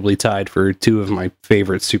probably tied for 2 of my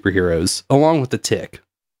favorite superheroes, along with the Tick.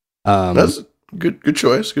 That's good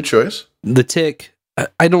choice. Good choice. The Tick,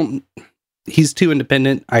 he's too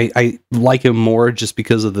independent. I like him more just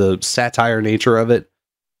because of the satire nature of it.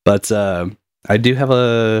 But I do have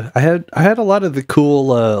I had a lot of the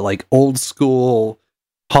cool like old school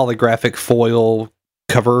holographic foil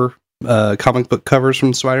cover comic book covers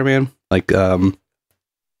from Spider-Man, like a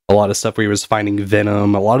lot of stuff where he was finding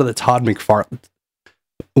Venom, a lot of the Todd McFarlane.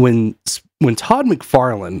 When Todd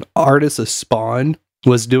McFarlane, artist of Spawn,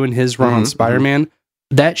 was doing his run on Spider-Man,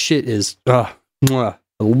 that shit is I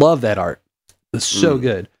love that art. It's so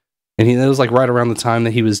good. And it was like right around the time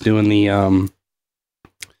that he was doing the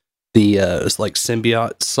it's like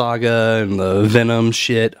Symbiote Saga and the Venom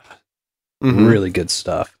shit. Really good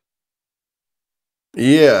stuff.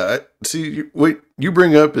 Yeah, see, what you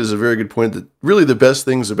bring up is a very good point. That really the best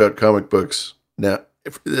things about comic books now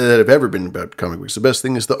that have ever been about comic books, the best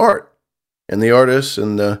thing is the art and the artists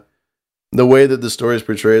and the way that the story is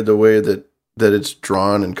portrayed, the way that it's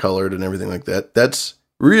drawn and colored and everything like that. That's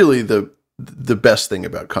really the best thing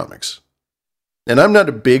about comics. And I'm not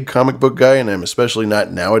a big comic book guy, and I'm especially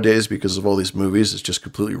not nowadays because of all these movies. It's just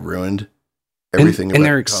completely ruined everything. And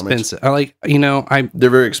they're expensive. They're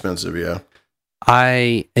very expensive. Yeah.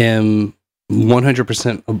 I am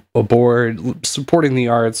 100% aboard supporting the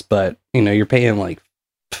arts, but you're paying like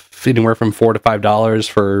anywhere from $4 to $5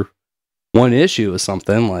 for one issue of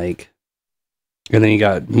something, like, and then you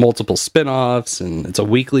got multiple spin-offs and it's a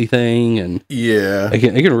weekly thing, and yeah, it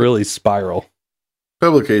can really spiral.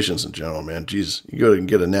 Publications in general, man. Jeez, you go and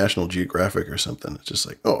get a National Geographic or something. It's just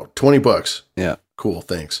like, oh, $20. Yeah. Cool.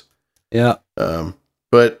 Thanks. Yeah.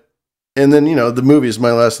 And then, the movies,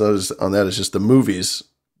 my last thought on that is just the movies.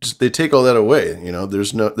 They take all that away.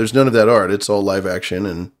 There's none of that art. It's all live action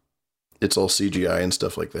and it's all CGI and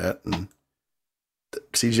stuff like that. And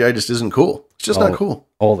CGI just isn't cool. It's just not cool.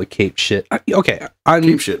 All the cape shit.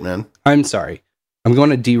 Cape shit, man. I'm sorry. I'm going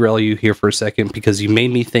to derail you here for a second because you made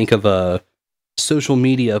me think of a social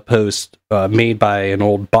media post made by an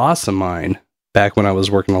old boss of mine back when I was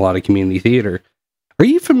working a lot of community theater. Are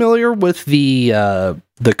you familiar with the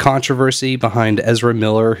controversy behind Ezra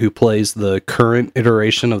Miller, who plays the current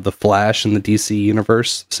iteration of the Flash in the DC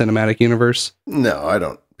universe, cinematic universe? No, I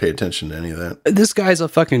don't pay attention to any of that. This guy's a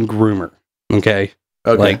fucking groomer. Okay.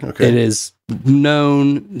 It is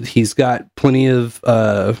known. He's got plenty of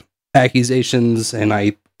accusations, and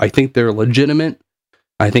I think they're legitimate.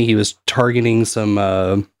 I think he was targeting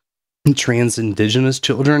some trans indigenous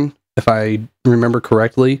children, if I remember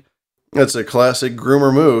correctly. That's a classic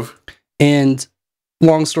groomer move. And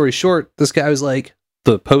long story short, this guy was like,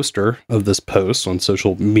 the poster of this post on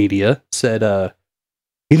social media said,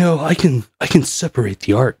 you know, I can separate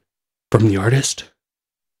the art from the artist.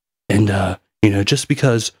 And, you know, just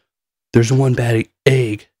because there's one bad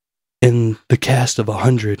egg in the cast of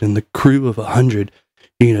 100 and the crew of 100,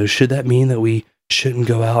 you know, should that mean that we shouldn't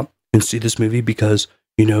go out and see this movie because,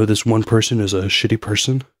 you know, this one person is a shitty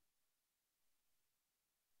person?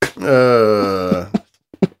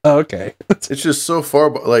 Okay. It's just so far.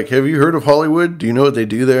 Like, have you heard of Hollywood? Do you know what they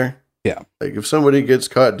do there? Yeah. Like, if somebody gets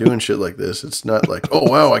caught doing shit like this, it's not like, oh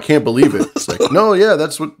wow, I can't believe it. It's like, no, yeah,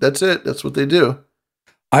 that's it. That's what they do.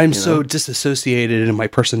 I'm so disassociated in my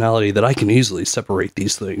personality that I can easily separate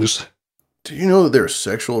these things. Do you know that there are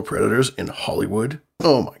sexual predators in Hollywood?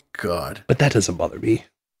 Oh my god. But that doesn't bother me.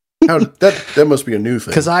 How that must be a new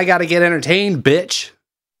thing. Because I gotta get entertained, bitch.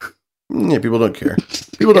 Yeah, people don't care.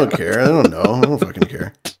 People don't care. I don't know. I don't fucking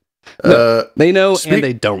care. No, they know and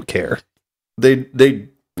they don't care.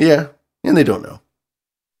 Yeah, and they don't know.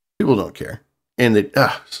 People don't care. And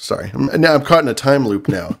sorry. I'm caught in a time loop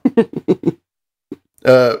now.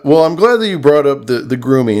 Well, I'm glad that you brought up the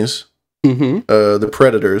groomies, the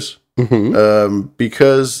predators,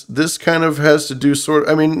 because this kind of has to do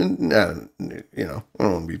I mean, you know, I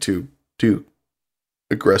don't want to be too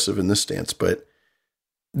aggressive in this stance, but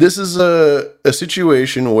this is a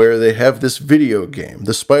situation where they have this video game,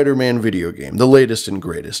 the Spider-Man video game, the latest and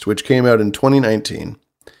greatest, which came out in 2019.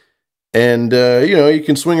 And, you know, you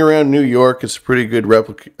can swing around New York. It's a pretty good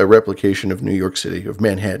replication of New York City, of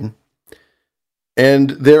Manhattan.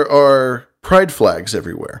 And there are pride flags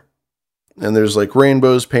everywhere. And there's like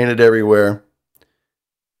rainbows painted everywhere.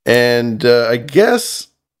 And I guess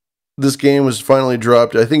this game was finally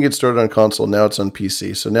dropped. I think it started on console. Now it's on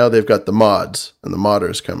PC. So now they've got the mods and the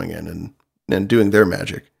modders coming in and doing their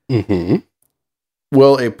magic. Mm-hmm.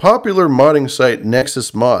 Well, a popular modding site,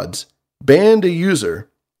 Nexus Mods, banned a user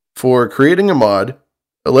for creating a mod,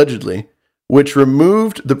 allegedly, which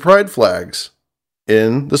removed the pride flags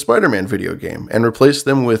in the Spider-Man video game and replaced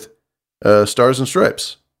them with stars and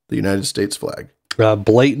stripes, the United States flag.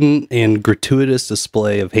 Blatant and gratuitous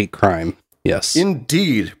display of hate crime. Yes.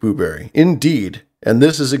 Indeed, Booberry. Indeed. And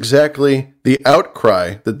this is exactly the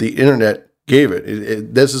outcry that the internet gave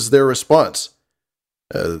it. This is their response.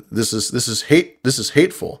 This is hate. This is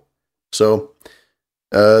hateful. So,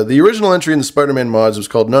 the original entry in the Spider-Man mods was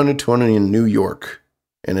called Nonutonian New York,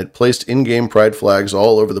 and it placed in-game pride flags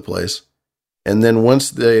all over the place. And then once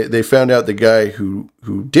they found out the guy who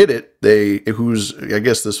did it, I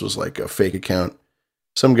guess this was like a fake account,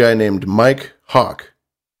 some guy named Mike Hawk.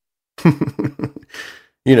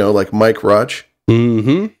 You know, like Mike Roach.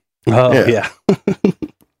 Mm-hmm. Oh, yeah.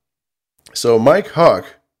 So Mike Hawk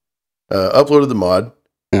uploaded the mod.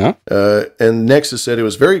 Yeah. And Nexus said it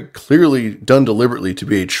was very clearly done deliberately to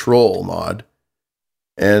be a troll mod.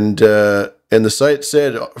 And the site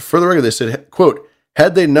said, for the record, they said, quote,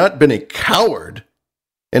 had they not been a coward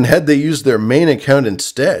and had they used their main account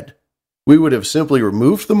instead, we would have simply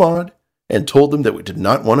removed the mod and told them that we did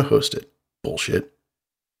not want to host it. Bullshit.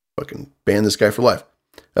 Fucking ban this guy for life.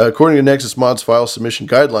 According to Nexus Mods file submission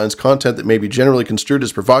guidelines, content that may be generally construed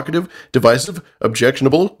as provocative, divisive,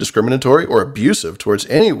 objectionable, discriminatory, or abusive towards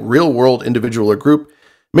any real-world individual or group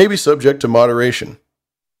may be subject to moderation.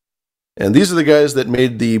 And these are the guys that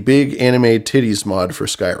made the big anime titties mod for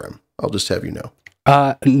Skyrim. I'll just have you know.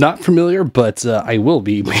 Not familiar, but I will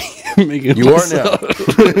be making. You are now.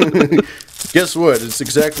 Guess what? It's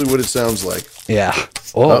exactly what it sounds like. Yeah.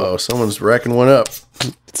 Oh, someone's racking one up.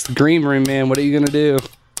 It's the green room, man. What are you gonna do?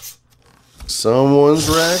 Someone's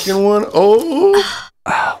racking one. Oh,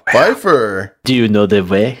 Pfeiffer. Do you know the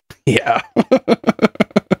way? Yeah. A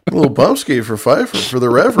little bumpski for Pfeiffer, for the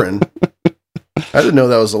Reverend. I didn't know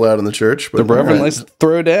that was allowed in the church. But the Reverend likes to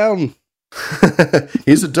throw down.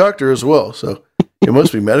 He's a doctor as well, so it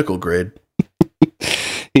must be medical grade.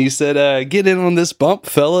 He said, get in on this bump,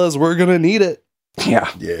 fellas. We're going to need it. Yeah.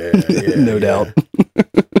 No doubt.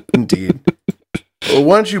 Indeed. Well,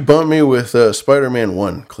 why don't you bump me with Spider-Man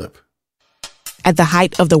 1 clip? At the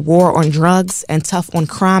height of the war on drugs and tough on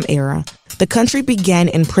crime era, the country began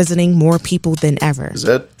imprisoning more people than ever. Is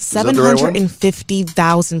that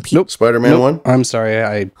 750,000 people. Nope. Spider-Man 1? I'm sorry.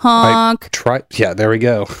 I tried. Yeah, there we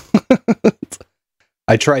go.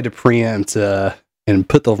 I tried to preempt and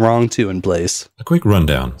put the wrong two in place. A quick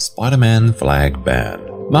rundown. Spider-Man flag ban.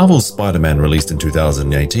 Marvel's Spider-Man, released in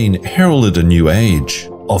 2018, heralded a new age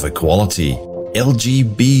of equality.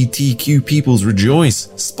 LGBTQ peoples rejoice.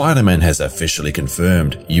 Spider-Man has officially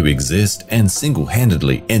confirmed you exist and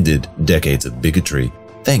single-handedly ended decades of bigotry.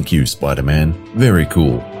 Thank you, Spider-Man. Very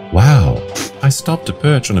cool. Wow. I stopped to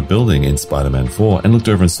perch on a building in Spider-Man 4 and looked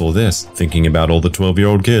over and saw this, thinking about all the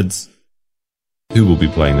 12-year-old kids who will be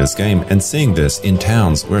playing this game and seeing this in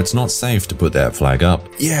towns where it's not safe to put that flag up.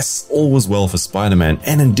 Yes, all was well for Spider-Man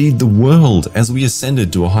and indeed the world as we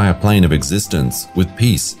ascended to a higher plane of existence with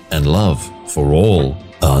peace and love for all.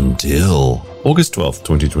 Until August 12th,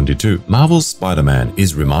 2022, Marvel's Spider-Man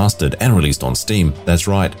is remastered and released on Steam. That's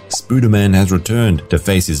right, Spooderman has returned to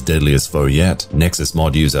face his deadliest foe yet, Nexus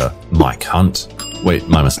mod user Mike Hunt. Wait,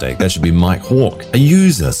 my mistake, that should be Mike Hawk. A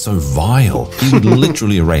user so vile, he would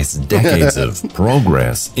literally erase decades of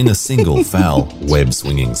progress in a single foul,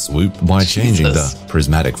 web-swinging swoop by changing the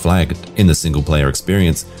prismatic flag in the single-player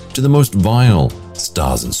experience to the most vile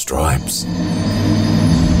stars and stripes.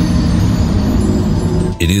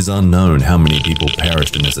 It is unknown how many people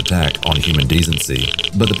perished in this attack on human decency,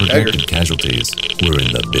 but the projected casualties were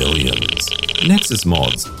in the billions. Nexus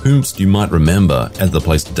Mods, whomst you might remember as the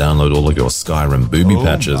place to download all of your Skyrim booby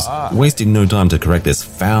patches, wasting no time to correct this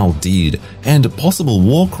foul deed and possible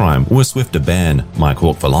war crime, were swift to ban Mike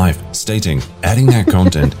Hawk for life, stating, adding that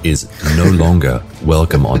content is no longer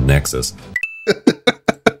welcome on Nexus.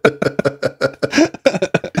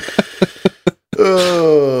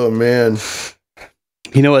 Oh, man.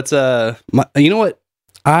 You know what's you know what?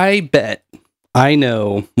 I bet I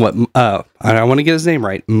know what I want to get his name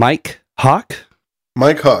right. Mike Hawk?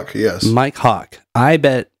 Mike Hawk, yes. Mike Hawk. I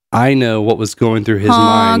bet I know what was going through his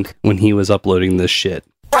mind when he was uploading this shit.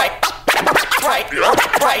 Right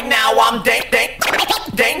now I'm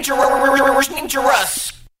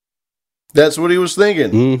dangerous. That's what he was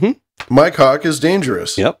thinking. Mm-hmm. Mike Hawk is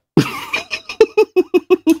dangerous. Yep.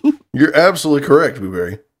 You're absolutely correct,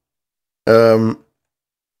 Blueberry.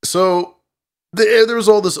 So there was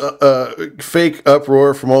all this fake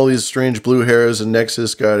uproar from all these strange blue hairs, and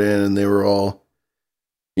Nexus got in, and they were all,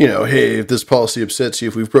 you know, hey, if this policy upsets you,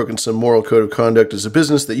 if we've broken some moral code of conduct as a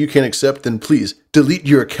business that you can't accept, then please delete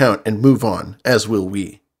your account and move on, as will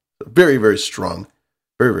we. Very, very strong.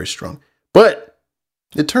 Very, very strong. But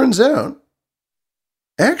it turns out,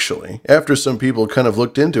 actually, after some people kind of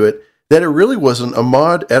looked into it, that it really wasn't a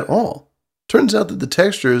mod at all. Turns out that the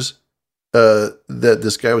textures that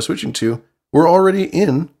this guy was switching to were already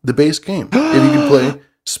in the base game. If you could play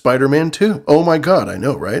Spider-Man 2. Oh my god, I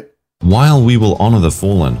know, right? While we will honor the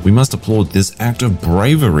fallen, we must applaud this act of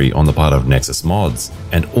bravery on the part of Nexus Mods,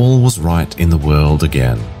 and all was right in the world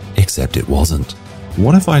again. Except it wasn't.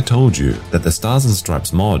 What if I told you that the Stars and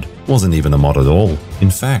Stripes mod wasn't even a mod at all? In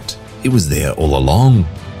fact, it was there all along.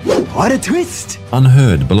 What a twist!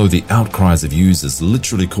 Unheard below the outcries of users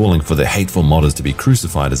literally calling for the hateful modders to be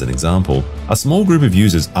crucified as an example, a small group of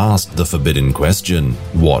users asked the forbidden question,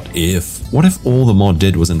 what if? What if all the mod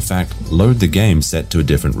did was in fact load the game set to a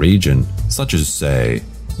different region, such as, say,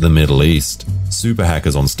 the Middle East? Super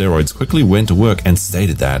hackers on steroids quickly went to work and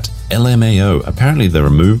stated that LMAO, apparently the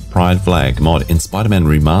Remove Pride Flag mod in Spider-Man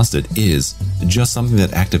Remastered, is just something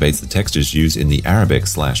that activates the textures used in the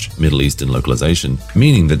Arabic/Middle Eastern localization,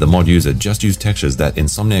 meaning that the mod user just used textures that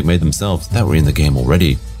Insomniac made themselves that were in the game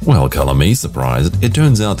already. Well, color me surprised. It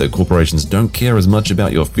turns out that corporations don't care as much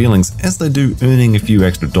about your feelings as they do earning a few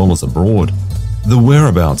extra dollars abroad. The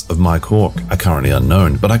whereabouts of Mike Hawk are currently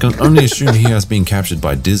unknown, but I can only assume he has been captured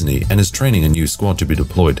by Disney and is training a new squad to be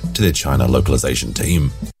deployed to their China localization team.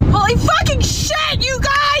 Holy fucking shit, you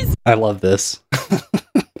guys! I love this.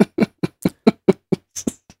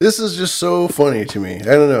 This is just so funny to me. I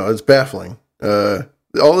don't know. It's baffling.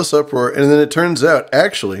 All this uproar, and then it turns out,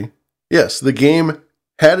 actually, yes, the game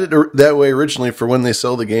had it that way originally for when they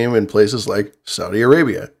sell the game in places like Saudi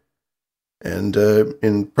Arabia. And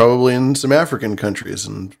probably in some African countries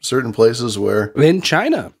and certain places where... In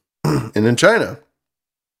China. And in China,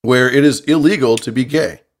 where it is illegal to be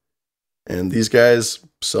gay. And these guys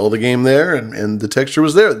sell the game there, and the texture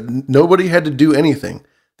was there. Nobody had to do anything.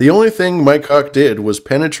 The only thing Mike Hawk did was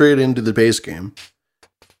penetrate into the base game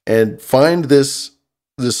and find this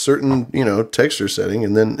certain, texture setting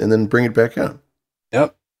and then bring it back out.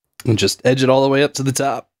 Yep. And just edge it all the way up to the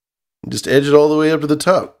top. Just edge it all the way up to the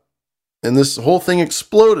top. And this whole thing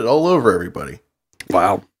exploded all over everybody.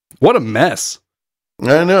 Wow. What a mess.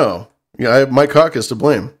 I know. Yeah, Mike Hawk is to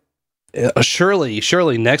blame. Surely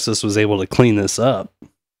Nexus was able to clean this up.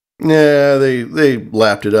 Yeah, they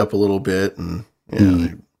lapped it up a little bit, and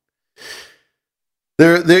they're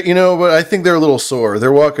but I think they're a little sore.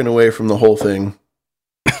 They're walking away from the whole thing.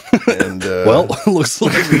 And well, looks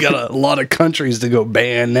like we got a lot of countries to go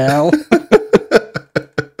ban now.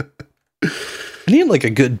 I need like a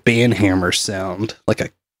good band hammer sound, like a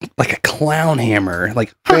clown hammer,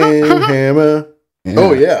 like band hammer.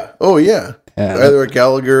 Yeah. Oh yeah. Either a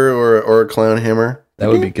Gallagher or a clown hammer. That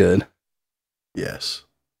would be good. Yes.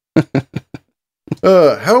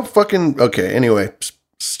 How fucking okay. Anyway,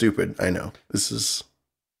 stupid. I know this is,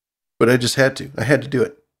 but I just had to. I had to do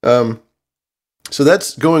it. So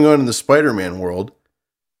that's going on in the Spider-Man world.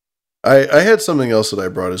 I had something else that I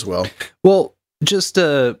brought as well. Well, just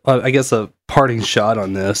I guess a parting shot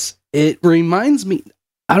on this. It reminds me.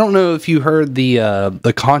 I don't know if you heard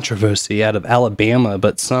the controversy out of Alabama,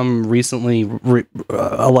 but some recently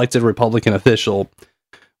elected Republican official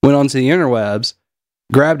went onto the interwebs,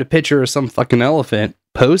 grabbed a picture of some fucking elephant,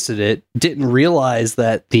 posted it, didn't realize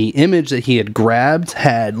that the image that he had grabbed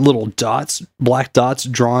had little dots, black dots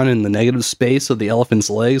drawn in the negative space of the elephant's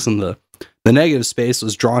legs, and the negative space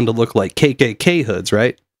was drawn to look like KKK hoods,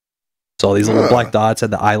 right? So all these little black dots had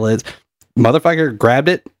the eyelids. Motherfucker grabbed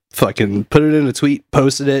it, fucking put it in a tweet,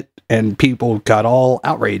 posted it, and people got all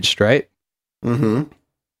outraged, right? Mm-hmm.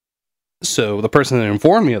 So the person that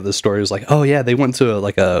informed me of this story was like, "Oh yeah, they went to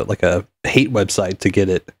a hate website to get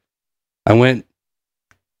it." I went.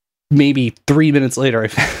 Maybe 3 minutes later, I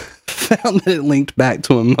found that it linked back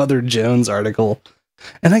to a Mother Jones article,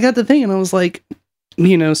 and I got to thinking, I was like,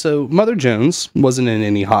 so Mother Jones wasn't in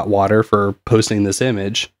any hot water for posting this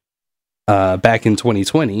image back in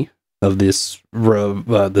 2020 of this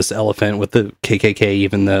elephant with the KKK,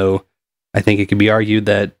 even though I think it could be argued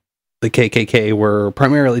that the KKK were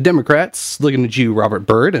primarily Democrats, looking at you, Robert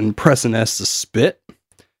Byrd, and pressing us to spit.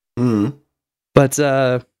 Mm. But,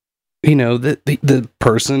 the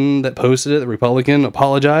person that posted it, the Republican,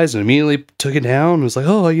 apologized and immediately took it down and was like,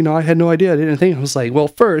 oh, I had no idea. I didn't think. I was like, well,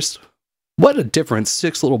 first, what a difference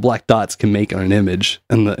 6 little black dots can make on an image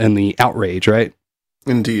and the outrage, right?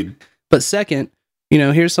 Indeed. But second,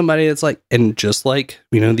 here's somebody that's like, and just like,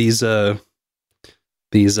 these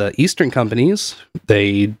Eastern companies,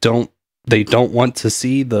 they don't want to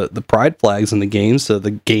see the pride flags in the game. So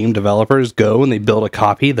the game developers go and they build a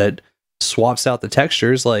copy that swaps out the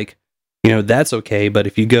textures. Like, that's okay. But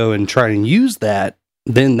if you go and try and use that,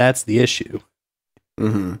 then that's the issue.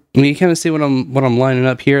 Mm-hmm. You kind of see what I'm lining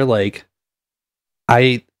up here. Like,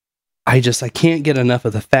 I can't get enough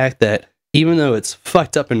of the fact that even though it's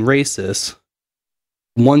fucked up and racist,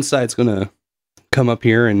 one side's going to come up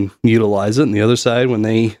here and utilize it, and the other side, when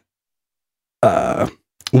they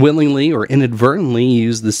willingly or inadvertently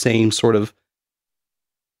use the same sort of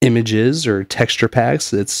images or texture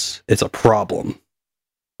packs, it's a problem.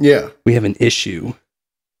 Yeah. We have an issue.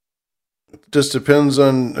 It just depends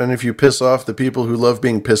on if you piss off the people who love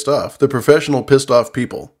being pissed off. The professional pissed off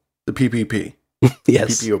people. The PPP.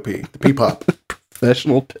 Yes. PPOP. The P-pop.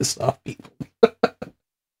 Professional pissed off people.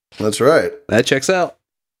 That's right. That checks out.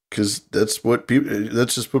 Because that's just what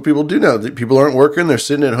people do now. People aren't working. They're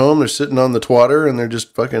sitting at home. They're sitting on the twatter, and they're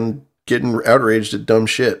just fucking getting outraged at dumb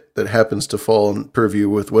shit that happens to fall in purview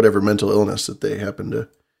with whatever mental illness that they happen to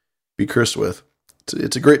be cursed with.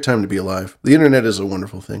 It's a great time to be alive. The internet is a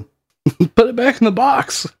wonderful thing. Put it back in the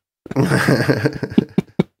box.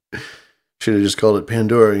 Should have just called it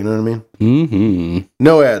Pandora, you know what I mean? Mm-hmm.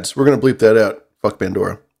 No ads. We're going to bleep that out. Fuck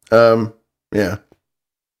Pandora. Yeah.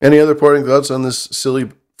 Any other parting thoughts on this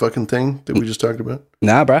silly fucking thing that we just talked about?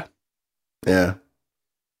 Nah, bruh. Yeah.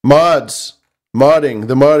 Mods. Modding.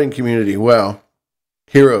 The modding community. Wow.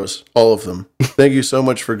 Heroes. All of them. Thank you so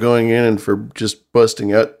much for going in and for just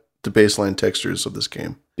busting out the baseline textures of this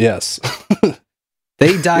game. Yes.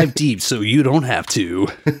 They dive deep so you don't have to.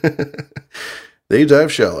 They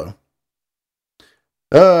dive shallow.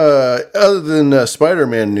 Other than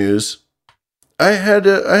Spider-Man news, I had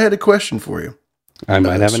a question for you. I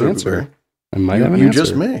might have an answer. I might have an answer. You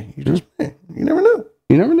just may. You just may. You never know.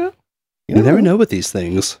 You never know. You never know with these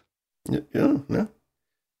things. No.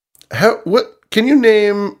 What can you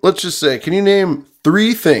name? Let's just say, can you name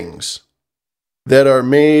 3 things that are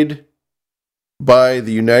made by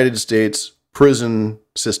the United States prison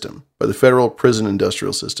system, by the federal prison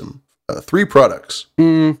industrial system? 3 products.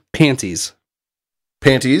 Panties.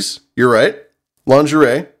 Panties. You're right.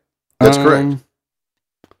 Lingerie. That's correct.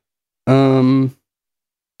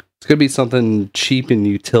 It's gonna be something cheap and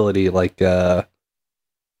utility, like there's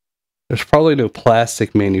probably no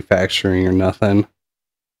plastic manufacturing or nothing.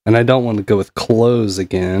 And I don't want to go with clothes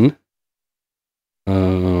again.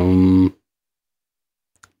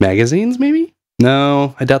 Magazines, maybe?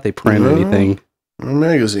 No, I doubt they print anything.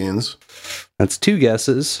 Magazines. That's 2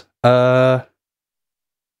 guesses.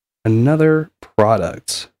 Another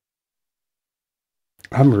product.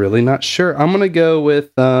 I'm really not sure. I'm gonna go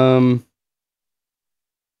with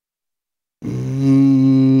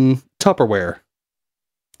Tupperware.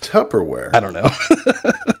 Tupperware. I don't know.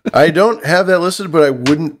 I don't have that listed, but I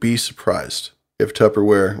wouldn't be surprised if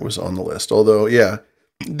Tupperware was on the list. Although, yeah,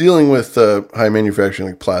 Dealing with high manufacturing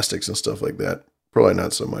like plastics and stuff like that, probably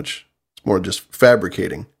not so much. It's more just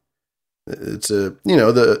fabricating. It's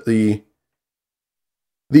the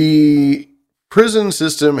prison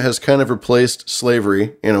system has kind of replaced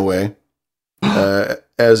slavery in a way,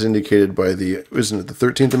 as indicated by isn't it the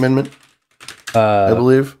 13th Amendment? I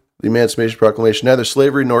believe the Emancipation Proclamation. Neither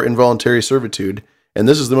slavery nor involuntary servitude, and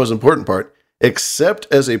this is the most important part, except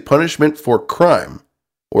as a punishment for crime,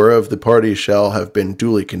 whereof the party shall have been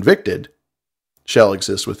duly convicted, shall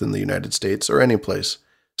exist within the United States or any place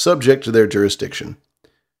subject to their jurisdiction.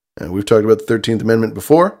 We've talked about the 13th Amendment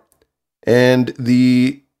before, and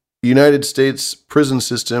the United States prison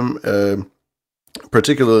system,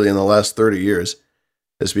 particularly in the last 30 years,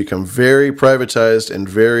 has become very privatized and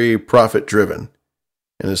very profit-driven.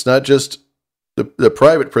 And it's not just the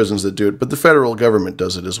private prisons that do it, but the federal government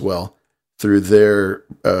does it as well through through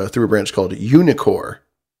a branch called Unicor,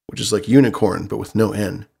 which is like unicorn but with no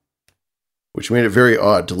N, which made it very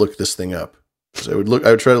odd to look this thing up. So I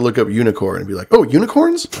would try to look up Unicor and be like, oh,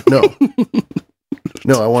 unicorns? No.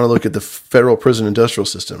 No, I want to look at the federal prison industrial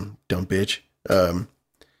system, dumb bitch.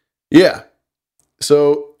 Yeah.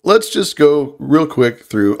 So let's just go real quick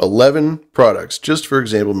through 11 products, just for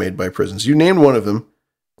example, made by prisons. You named one of them,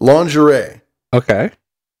 lingerie. Okay.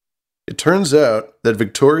 It turns out that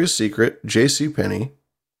Victoria's Secret, JCPenney,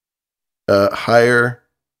 hire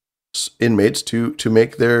inmates to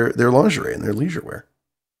make their lingerie and their leisure wear.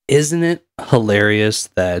 Isn't it hilarious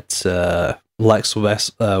that Lex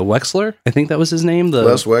Wexler, I think that was his name.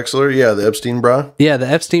 Les Wexler, yeah, the Epstein bra. Yeah, the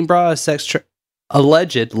Epstein bra,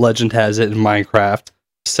 alleged, legend has it in Minecraft,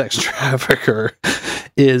 sex trafficker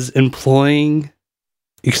is employing,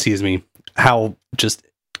 how just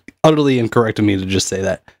utterly incorrect of me to just say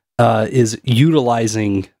that, is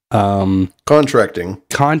utilizing contracting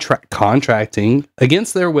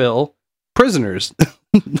against their will prisoners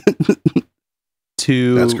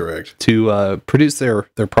That's correct. To produce their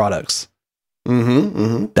products.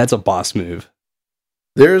 That's a boss move.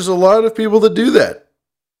 There's a lot of people that do that.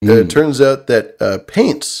 It turns out that a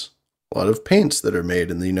lot of paints that are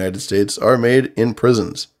made in the United States are made in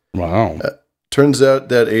prisons. Wow. Turns out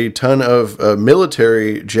that a ton of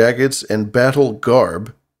military jackets and battle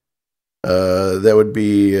garb, that would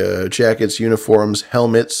be jackets, uniforms,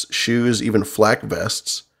 helmets, shoes, even flak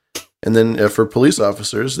vests. And then for police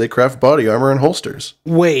officers, they craft body armor and holsters.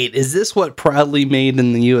 Wait, is this what proudly made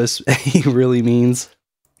in the USA really means?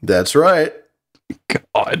 That's right.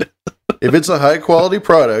 God. If it's a high quality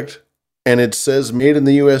product and it says made in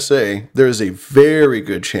the USA, there is a very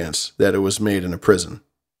good chance that it was made in a prison.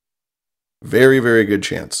 Very, very good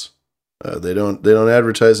chance. They don't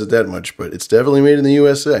advertise it that much, but it's definitely made in the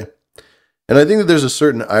USA. And I think that there's a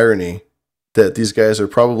certain irony that these guys are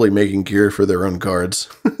probably making gear for their own guards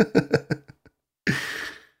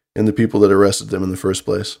and the people that arrested them in the first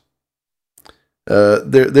place.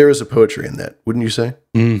 There is a poetry in that, wouldn't you say?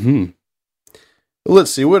 Mm-hmm.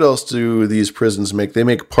 Let's see, what else do these prisons make? They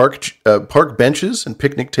make park benches and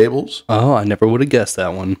picnic tables. Oh, I never would have guessed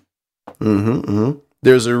that one.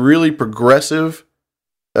 There's a really progressive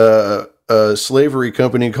slavery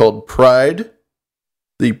company called Pride,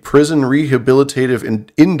 the Prison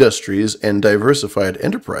Rehabilitative Industries and Diversified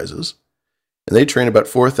Enterprises. And they train about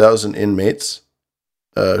 4,000 inmates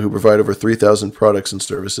who provide over 3,000 products and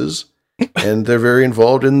services. And they're very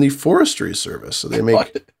involved in the forestry service. So they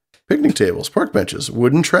make picnic tables, park benches,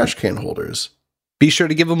 wooden trash can holders. Be sure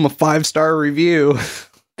to give them a 5-star review.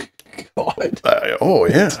 God. Oh,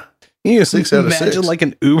 yeah. You 6 out of 6. Imagine like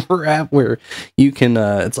an Uber app where you can,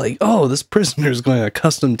 it's like, oh, this prisoner is going to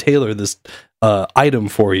custom tailor this item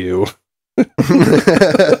for you.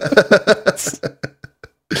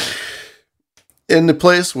 In the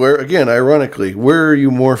place where, again, ironically, where are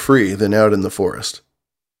you more free than out in the forest?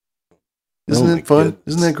 Isn't it fun? Goodness.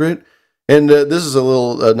 Isn't that great? And this is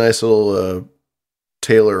a nice little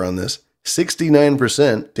tailor on this.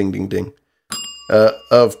 69%, ding, ding, ding,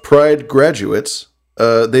 of Pride graduates,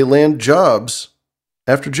 they land jobs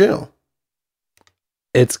after jail.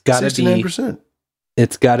 It's got to be 69%.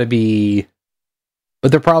 It's got to be,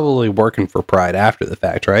 but they're probably working for Pride after the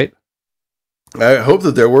fact, right? I hope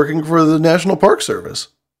that they're working for the National Park Service.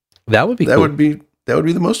 That would be cool. That would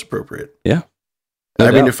be the most appropriate. Yeah. I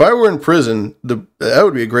mean, if I were in prison, that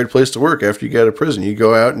would be a great place to work after you get out of prison. You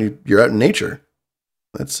go out and you're out in nature.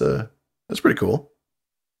 That's pretty cool.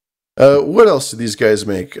 What else do these guys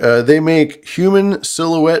make? They make human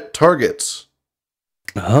silhouette targets.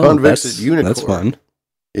 Oh, Convicts at Unicor. That's fun.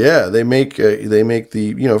 Yeah, they make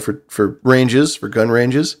the for ranges, for gun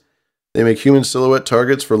ranges. They make human silhouette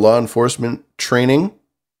targets for law enforcement training,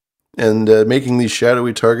 and making these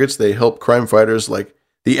shadowy targets, they help crime fighters like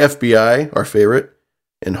the FBI, our favorite,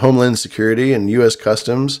 and Homeland Security and U.S.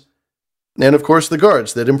 Customs, and of course the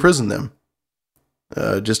guards that imprison them.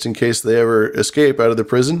 Just in case they ever escape out of the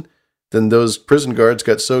prison, then those prison guards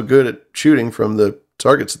got so good at shooting from the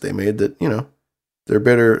targets that they made that, you know, they're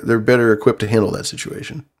better equipped to handle that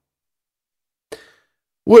situation.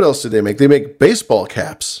 What else do they make? They make baseball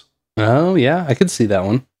caps. Oh, yeah, I could see that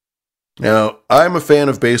one. Now, I'm a fan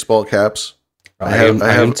of baseball caps. I have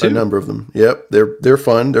a number of them. Yep, they're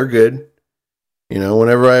fun. They're good. You know,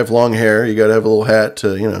 whenever I have long hair, you got to have a little hat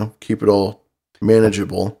to, you know, keep it all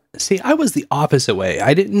manageable. See, I was the opposite way.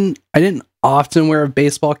 I didn't often wear a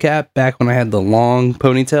baseball cap back when I had the long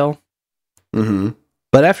ponytail. Mm-hmm.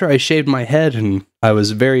 But after I shaved my head, and I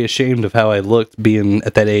was very ashamed of how I looked being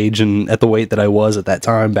at that age and at the weight that I was at that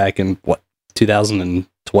time back in,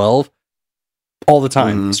 2012? All the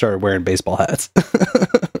time started wearing baseball hats.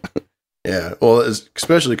 Yeah, well, it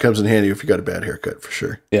especially comes in handy if you got a bad haircut, for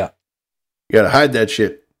sure. Yeah. You got to hide that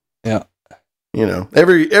shit. Yeah. You know,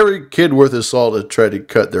 every kid worth his salt had tried to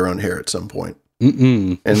cut their own hair at some point.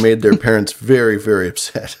 And made their parents very, very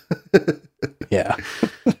upset. Yeah.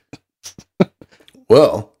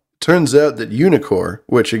 Well, turns out that Unicor,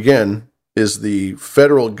 which again is the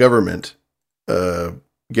federal government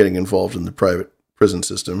getting involved in the private prison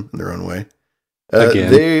system in their own way,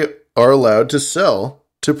 they are allowed to sell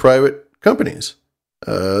to private companies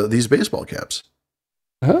these baseball caps.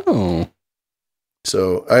 Oh.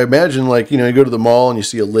 So I imagine, like, you know, you go to the mall and you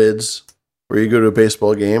see a Lids, or you go to a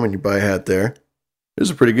baseball game and you buy a hat there.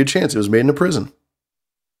 There's a pretty good chance it was made in a prison.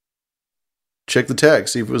 Check the tag,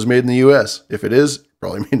 see if it was made in the U.S. If it is,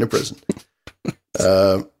 probably made in a prison.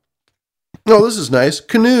 Oh, this is nice.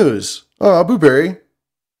 Canoes. Oh, Blueberry.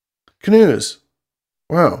 Canoes.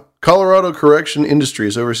 Wow. Colorado Correction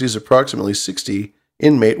Industries oversees approximately 60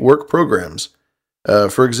 inmate work programs.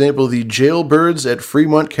 For example, the jailbirds at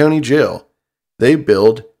Fremont County Jail. They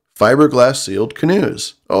build fiberglass sealed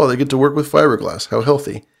canoes. Oh, they get to work with fiberglass. How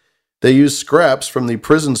healthy. They use scraps from the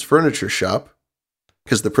prison's furniture shop,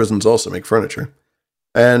 because the prisons also make furniture.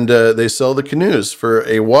 And they sell the canoes for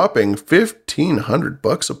a whopping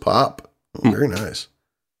 $1,500 a pop. Oh, very nice.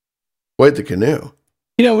 Quite the canoe.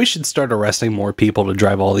 You know, we should start arresting more people to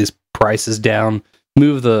drive all these prices down,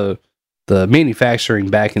 move the manufacturing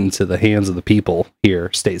back into the hands of the people here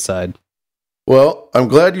stateside. Well, I'm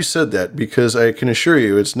glad you said that, because I can assure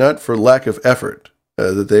you it's not for lack of effort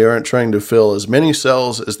that they aren't trying to fill as many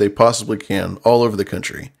cells as they possibly can all over the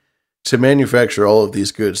country to manufacture all of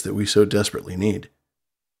these goods that we so desperately need.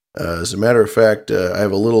 As a matter of fact, I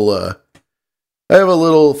have a little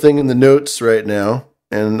thing in the notes right now,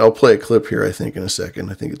 and I'll play a clip here, I think, in a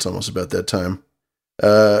second. I think it's almost about that time.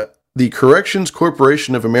 The Corrections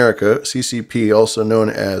Corporation of America, CCP, also known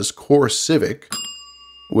as CoreCivic,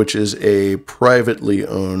 which is a privately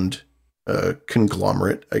owned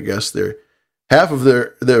conglomerate, I guess. Half of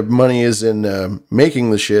their money is in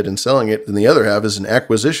making the shit and selling it, and the other half is in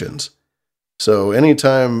acquisitions. So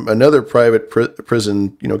anytime another private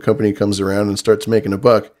prison, you know, company comes around and starts making a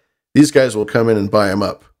buck, these guys will come in and buy them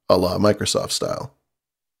up, a la Microsoft style.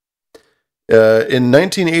 In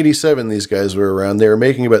 1987, these guys were around. They were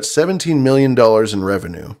making about $17 million in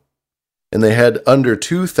revenue, and they had under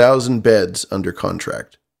 2,000 beds under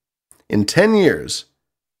contract. In 10 years,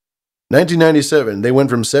 1997, they went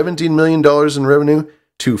from $17 million in revenue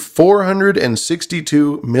to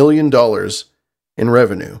 $462 million in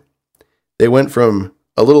revenue. They went from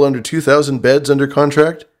a little under 2,000 beds under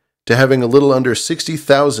contract to having a little under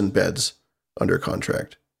 60,000 beds under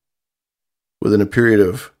contract within a period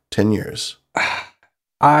of 10 years.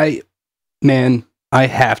 I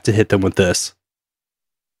have to hit them with this.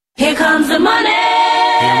 Here comes the money.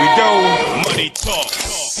 Here we go. Money talk.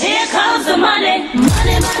 Here comes the money.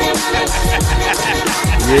 Money, money, money, money.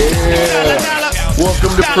 Yeah.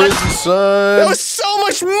 Welcome to prison, son. That was so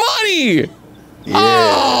much money. Yeah.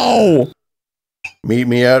 Oh. Meet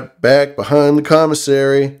me out back behind the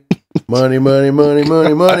commissary. Money, money, money,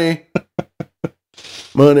 money, money.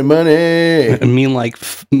 Money, money.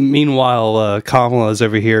 Meanwhile, Kamala's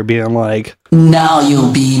over here being like, now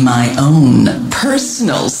you'll be my own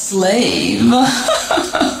personal slave.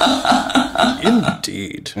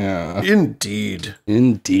 Indeed. Yeah.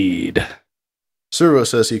 Indeed. Servo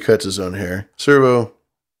says he cuts his own hair. Servo,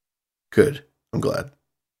 good. I'm glad.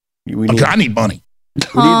 I need money.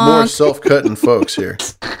 We need more self-cutting folks here.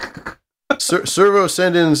 Servo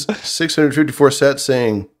sent in 654 sats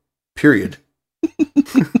saying, period.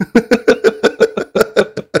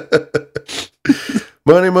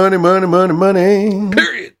 Money, money, money, money, money.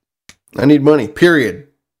 Period. I need money. Period.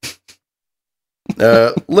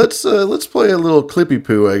 Let's play a little clippy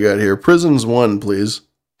poo I got here. Prisons 1, please.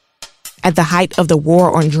 At the height of the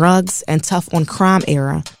war on drugs and tough on crime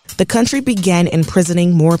era, the country began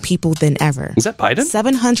imprisoning more people than ever. Is that Biden?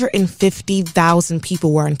 750,000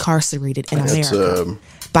 people were incarcerated in America.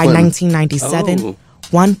 By Clinton. 1997,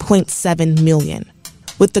 1.7 million.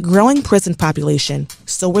 With the growing prison population,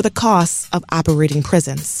 so were the costs of operating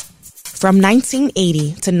prisons. From 1980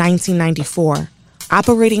 to 1994,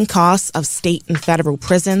 operating costs of state and federal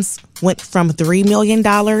prisons went from $3 million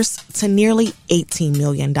to nearly $18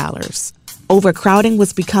 million. Overcrowding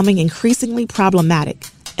was becoming increasingly problematic,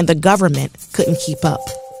 and the government couldn't keep up.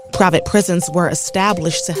 Private prisons were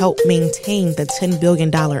established to help maintain the $10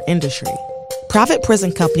 billion industry. Private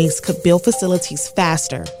prison companies could build facilities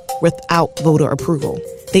faster without voter approval.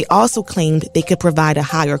 They also claimed they could provide a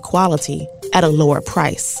higher quality at a lower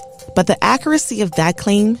price. But the accuracy of that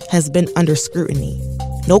claim has been under scrutiny.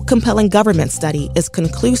 No compelling government study is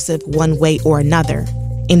conclusive one way or another.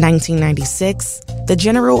 In 1996, the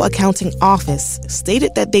General Accounting Office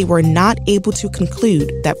stated that they were not able to conclude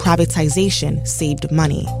that privatization saved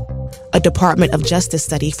money. A Department of Justice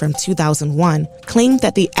study from 2001 claimed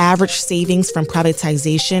that the average savings from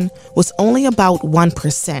privatization was only about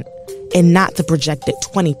 1% and not the projected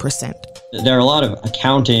 20%. There are a lot of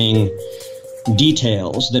accounting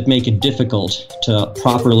details that make it difficult to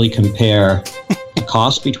properly compare the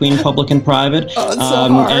cost between public and private.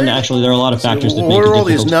 And actually, there are a lot of factors that make it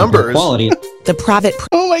difficult to compare quality. The private...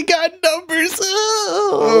 Oh my God, numbers!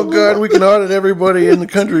 Oh God, we can audit everybody in the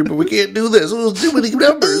country, but we can't do this. Oh, too many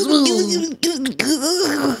numbers.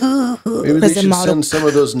 Maybe they should send some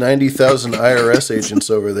of those 90,000 IRS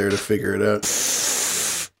agents over there to figure it out.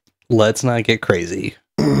 Let's not get crazy.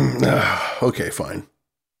 Okay, fine.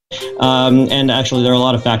 And actually, there are a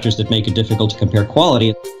lot of factors that make it difficult to compare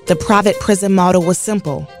quality. The private prison model was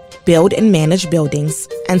simple. Build and manage buildings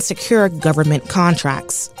and secure government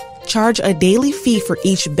contracts. Charge a daily fee for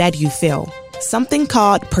each bed you fill, something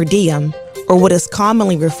called per diem, or what is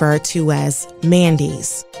commonly referred to as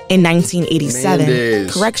mandates. In 1987,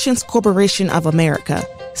 Mandates. Corrections Corporation of America,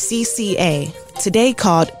 CCA, today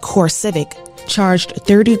called CoreCivic, charged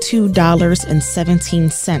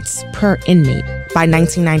 $32.17 per inmate. By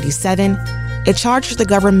 1997, it charged the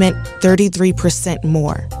government 33%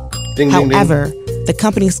 more. Ding, ding, However, the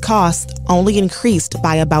company's cost only increased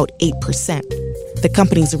by about 8%. The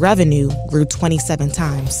company's revenue grew 27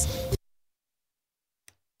 times.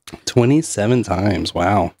 27 times,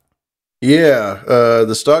 wow. Yeah,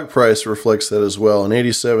 the stock price reflects that as well. In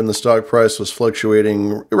 87, the stock price was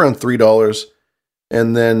fluctuating around $3.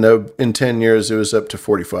 And then in 10 years, it was up to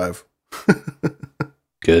 45.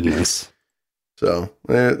 Goodness. So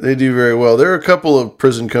they do very well. There are a couple of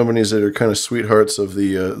prison companies that are kind of sweethearts of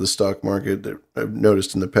the stock market that I've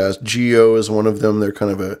noticed in the past. Geo is one of them. They're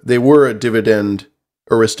kind of they were a dividend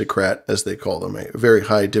aristocrat, as they call them, a very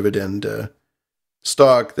high dividend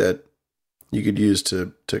stock that you could use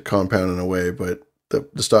to compound in a way. But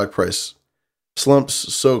the stock price slumps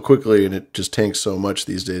so quickly and it just tanks so much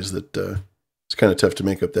these days that it's kind of tough to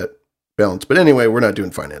make up that balance. But anyway, we're not doing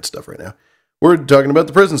finance stuff right now. We're talking about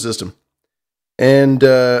the prison system. And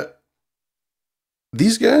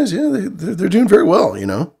these guys, yeah, they're doing very well, you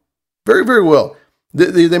know. Very, very well.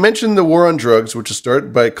 They mentioned the war on drugs, which was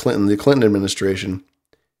started by Clinton, the Clinton administration.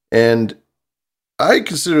 And I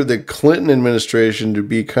consider the Clinton administration to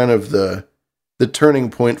be kind of the turning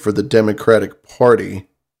point for the Democratic Party,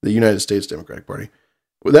 the United States Democratic Party.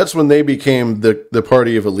 That's when they became the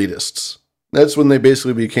party of elitists. That's when they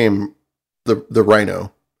basically became the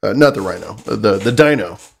rhino. Not the rhino, the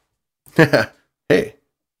dino. Hey,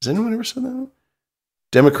 has anyone ever said that?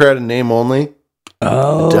 Democrat in name only?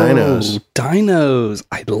 Oh, the dinos. Dinos.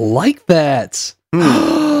 I like that. I'm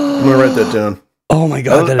going to write that down. Oh my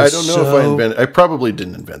God, I don't know if I invented it. I probably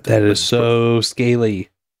didn't invent that. That is so scaly.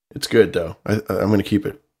 It's good, though. I'm going to keep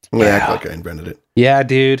it. I'm going to act like I invented it. Yeah,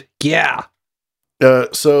 dude. Yeah.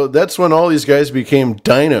 So that's when all these guys became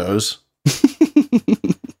dinos.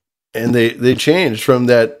 And they changed from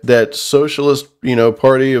that socialist,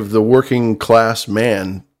 party of the working class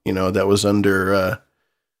man, that was under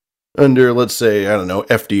let's say, I don't know,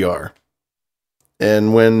 FDR.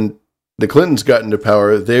 And when the Clintons got into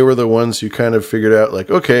power, they were the ones who kind of figured out, like,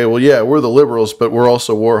 okay, well, yeah, we're the liberals, but we're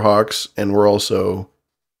also war hawks, and we're also,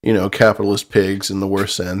 capitalist pigs in the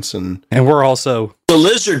worst sense, and we're also the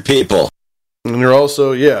lizard people. And they're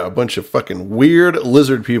also, a bunch of fucking weird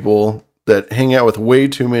lizard people that hang out with way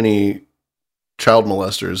too many child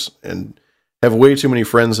molesters and have way too many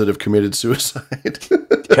friends that have committed suicide.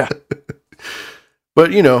 Yeah.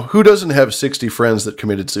 But, who doesn't have 60 friends that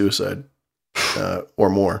committed suicide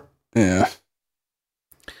or more? Yeah.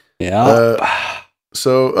 Yeah.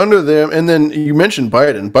 So under them, and then you mentioned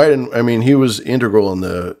Biden. Biden, I mean, he was integral in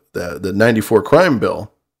the 94 crime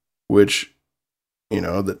bill, which,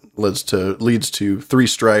 that leads to 3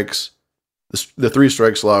 strikes. The 3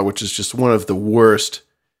 strikes law, which is just one of the worst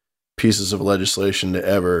pieces of legislation to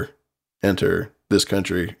ever enter this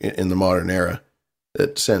country in the modern era,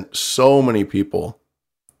 that sent so many people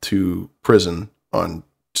to prison on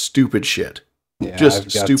stupid shit. Yeah, just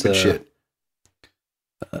stupid shit.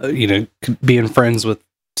 Being friends with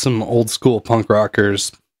some old school punk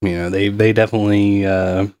rockers, they definitely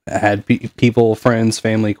had people, friends,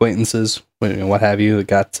 family, acquaintances, what have you, that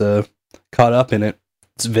got caught up in it.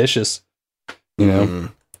 It's vicious, and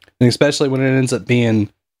especially when it ends up being,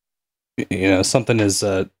 something as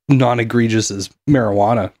non-egregious as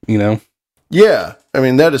marijuana. Yeah, I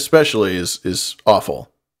mean that especially is awful.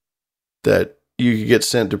 That you could get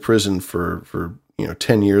sent to prison for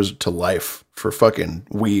 10 years to life for fucking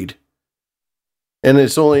weed. And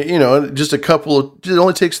it's only, just it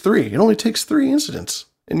only takes 3. It only takes 3 incidents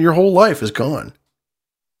and your whole life is gone.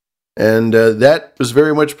 And that was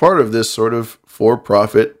very much part of this sort of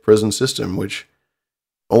for-profit prison system, which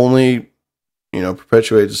only,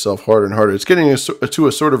 perpetuates itself harder and harder. It's getting to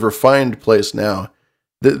a sort of refined place now.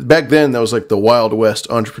 Back then, that was like the Wild West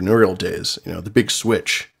entrepreneurial days, the big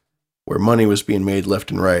switch where money was being made left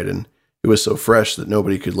and right. And it was so fresh that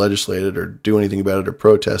nobody could legislate it or do anything about it or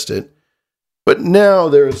protest it. But now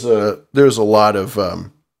there's a lot of,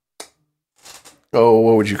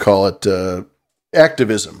 what would you call it?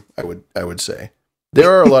 Activism, I would say. There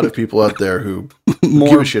are a lot of people out there who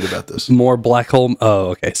give a shit about this. More black hole. Oh,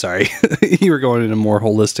 okay. Sorry. You were going in a more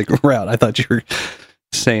holistic route. I thought you were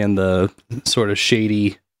saying the sort of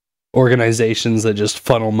shady organizations that just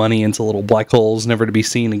funnel money into little black holes, never to be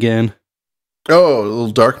seen again. Oh,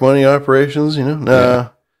 little dark money operations, Nah. Yeah.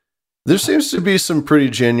 There seems to be some pretty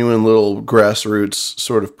genuine little grassroots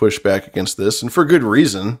sort of pushback against this, and for good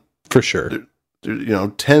reason. For sure.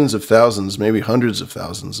 Tens of thousands, maybe hundreds of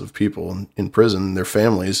thousands of people in prison, their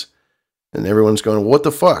families, and everyone's going, what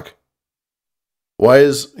the fuck? Why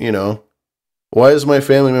is my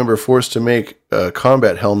family member forced to make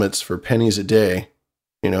combat helmets for pennies a day,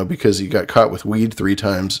 because he got caught with weed 3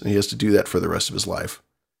 times, and he has to do that for the rest of his life.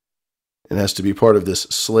 And has to be part of this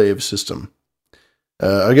slave system.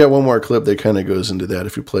 I got one more clip that kind of goes into that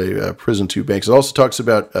if you play Prison to Banks. It also talks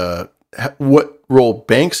about what role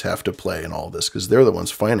banks have to play in all this, because they're the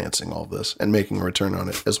ones financing all this and making a return on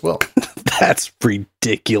it as well. That's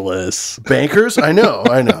ridiculous. Bankers? I know.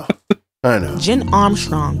 Jen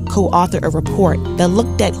Armstrong co-authored a report that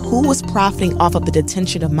looked at who was profiting off of the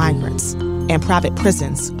detention of migrants, and private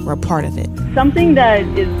prisons were a part of it. Something that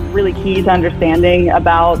is really key to understanding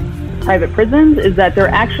about private prisons is that they're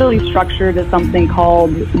actually structured as something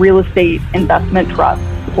called real estate investment trusts,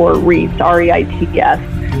 or REITs, R-E-I-T-S.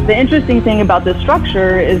 The interesting thing about this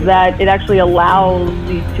structure is that it actually allows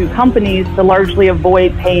these 2 companies to largely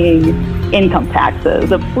avoid paying income taxes.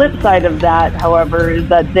 The flip side of that, however, is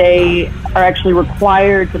that they are actually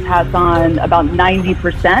required to pass on about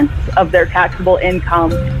 90% of their taxable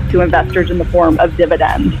income to investors in the form of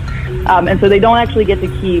dividends. And so they don't actually get to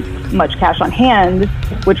keep much cash on hand,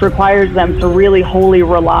 which requires them to really wholly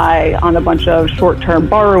rely on a bunch of short-term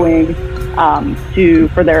borrowing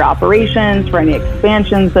for their operations, for any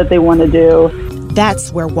expansions that they want to do.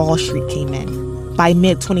 That's where Wall Street came in. By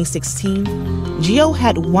mid-2016, GEO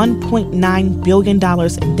had $1.9 billion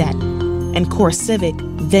in debt, and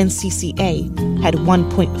CoreCivic, then CCA, had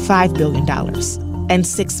 $1.5 billion, and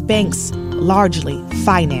 6 banks largely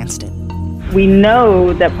financed it. We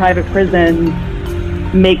know that private prisons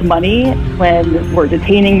make money when we're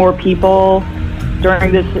detaining more people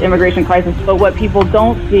during this immigration crisis, but what people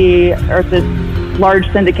don't see are this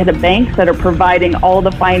large syndicate of banks that are providing all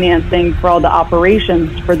the financing for all the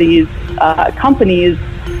operations for these companies,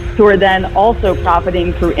 who are then also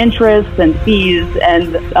profiting through interest and fees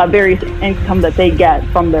and various income that they get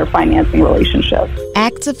from their financing relationship.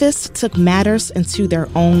 Activists took matters into their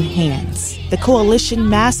own hands. The coalition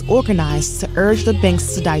mass organized to urge the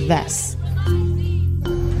banks to divest.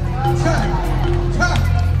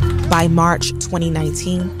 By March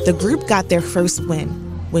 2019, the group got their first win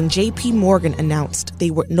when JP Morgan announced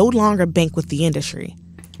they would no longer bank with the industry.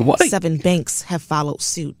 7 banks have followed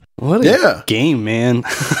suit. What a game, man.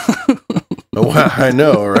 Wow, I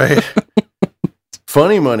know, right?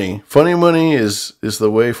 Funny money. Funny money is the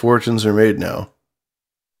way fortunes are made now.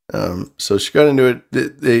 So she got into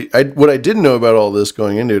it. What I didn't know about all this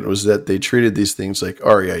going into it was that they treated these things like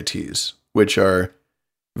REITs, which are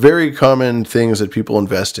very common things that people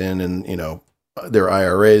invest in, and their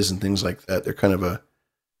IRAs and things like that. They're kind of a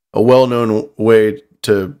well-known way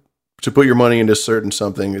to to put your money into certain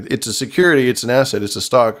something. It's a security, it's an asset, it's a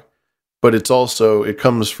stock, but it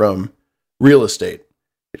comes from real estate.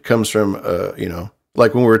 It comes from,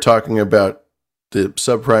 like when we were talking about the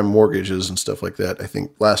subprime mortgages and stuff like that, I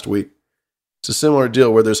think last week. It's a similar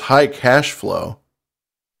deal where there's high cash flow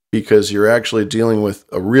because you're actually dealing with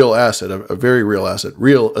a real asset, a very real asset,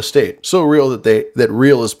 real estate. So real that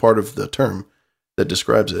real is part of the term that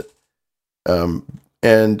describes it.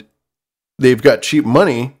 And they've got cheap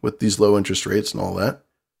money with these low interest rates and all that.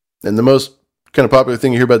 And the most kind of popular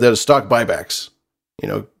thing you hear about that is stock buybacks.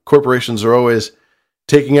 Corporations are always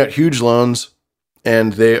taking out huge loans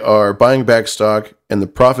and they are buying back stock, and the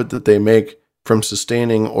profit that they make from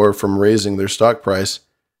sustaining or from raising their stock price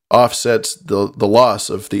offsets the loss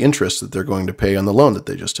of the interest that they're going to pay on the loan that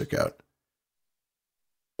they just took out.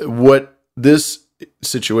 What this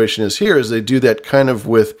situation is here is they do that kind of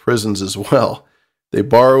with prisons as well. They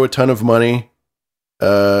borrow a ton of money,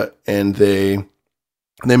 and they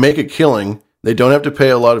make a killing. They don't have to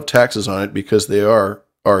pay a lot of taxes on it because they are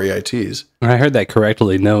REITs. I heard that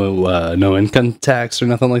correctly. No income tax or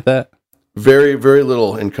nothing like that. Very, very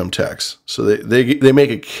little income tax. So they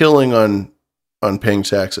make a killing on paying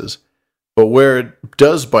taxes. But where it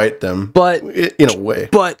does bite them, in a way.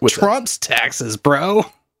 But Trump's taxes, bro.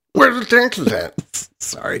 Where's the taxes at?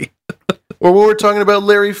 Sorry. Or when we were talking about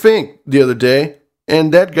Larry Fink the other day,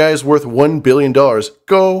 and that guy's worth $1 billion.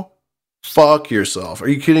 Go fuck yourself. Are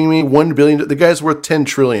you kidding me? $1 billion. The guy's worth $10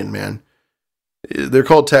 trillion, man. They're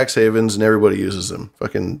called tax havens, and everybody uses them.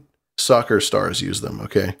 Fucking soccer stars use them.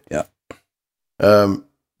 Okay. Yeah.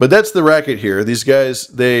 But that's the racket here. These guys,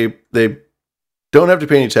 they don't have to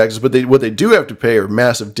pay any taxes, but what they do have to pay are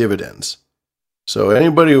massive dividends. So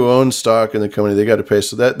anybody who owns stock in the company, they got to pay.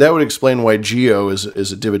 So that would explain why Geo is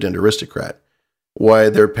a dividend aristocrat. Why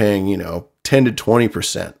they're paying 10 to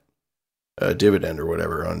 20% dividend or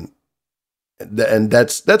whatever on. And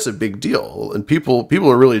that's a big deal, and people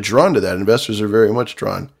are really drawn to that. Investors are very much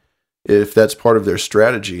drawn if that's part of their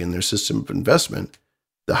strategy and their system of investment.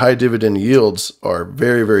 The high dividend yields are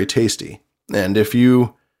very, very tasty, and if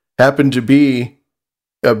you happen to be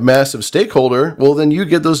a massive stakeholder, well, then you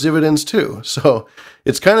get those dividends too. So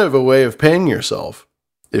it's kind of a way of paying yourself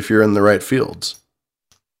if you're in the right fields,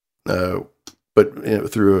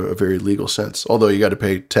 but through a very legal sense. Although you got to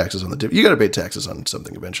pay taxes on you got to pay taxes on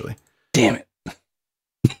something eventually. Damn it.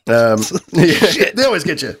 They always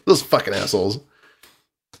get you, those fucking assholes.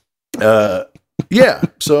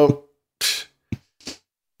 So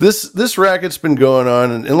this racket's been going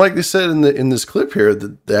on, and like they said in this clip here,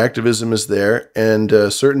 the activism is there, and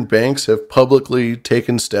certain banks have publicly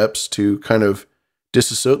taken steps to kind of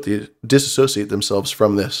disassociate themselves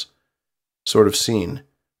from this sort of scene.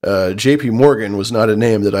 JP Morgan was not a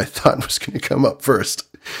name that I thought was going to come up first.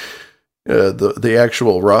 The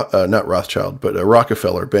actual not Rothschild, but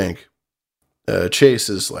Rockefeller Bank. Chase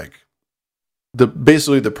is like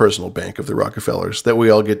basically the personal bank of the Rockefellers that we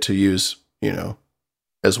all get to use,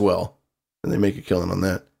 as well, and they make a killing on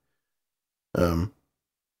that.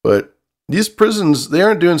 But these prisons, they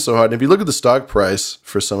aren't doing so hot. And if you look at the stock price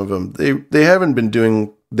for some of them, they haven't been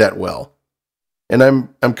doing that well. And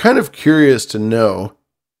I'm kind of curious to know,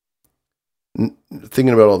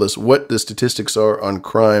 thinking about all this, what the statistics are on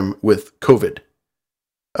crime with COVID.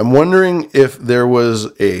 I'm wondering if there was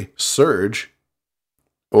a surge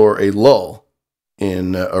or a lull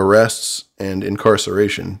in arrests and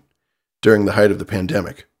incarceration during the height of the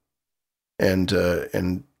pandemic, and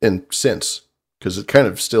since, because it kind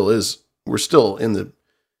of still is. We're still in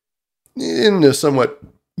the somewhat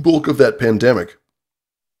bulk of that pandemic.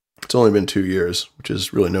 It's only been 2 years, which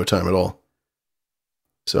is really no time at all.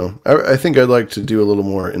 So I think I'd like to do a little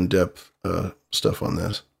more in-depth stuff on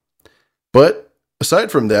this. But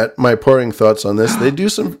aside from that, my parting thoughts on this,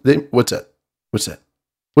 what's that? What's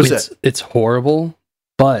that? It's horrible,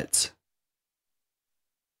 but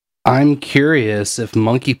I'm curious if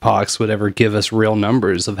monkeypox would ever give us real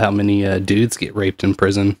numbers of how many dudes get raped in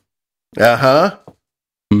prison. Uh-huh.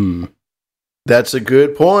 That's a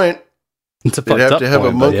good point. It's a They'd have to have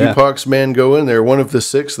a monkeypox man go in there, one of the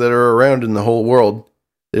 6 that are around in the whole world.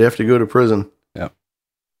 They'd have to go to prison. Yeah.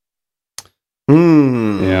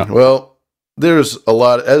 Yeah. Well, there's a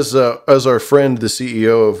lot, as our friend, the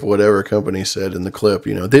CEO of whatever company, said in the clip,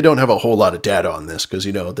 they don't have a whole lot of data on this because,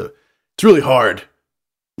 it's really hard.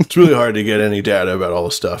 It's really hard to get any data about all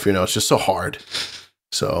this stuff. It's just so hard.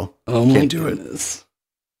 So can't do it.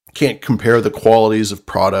 Can't compare the qualities of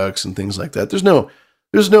products and things like that. There's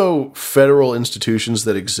no federal institutions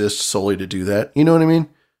that exist solely to do that. You know what I mean?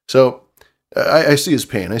 So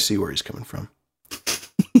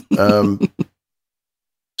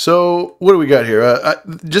So what do we got here?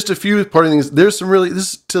 Just a few parting things. There's some really,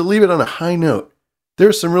 to leave it on a high note,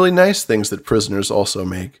 there's some really nice things that prisoners also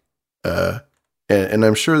make. And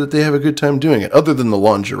I'm sure that they have a good time doing it, other than the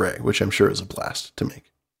lingerie, which I'm sure is a blast to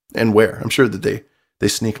make and wear. I'm sure that they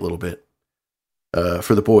sneak a little bit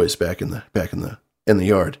for the boys back in the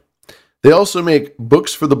yard. They also make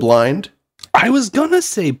books for the blind. I was gonna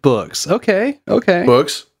say books. Okay.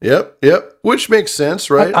 Books. Yep. Which makes sense,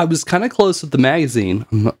 right? I was kind of close with the magazine.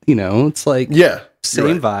 It's like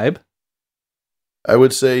same vibe. I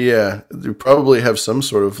would say, they probably have some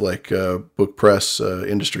sort of like book press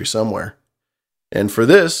industry somewhere. And for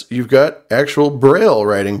this, you've got actual Braille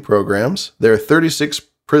writing programs. There are 36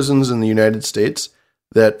 prisons in the United States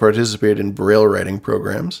that participate in Braille writing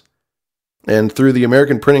programs. And through the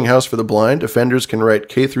American Printing House for the Blind, offenders can write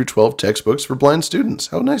K through 12 textbooks for blind students.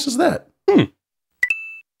 How nice is that?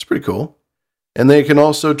 It's pretty cool. And they can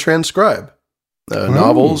also transcribe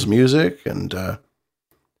novels, music, and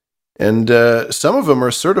some of them are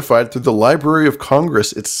certified through the Library of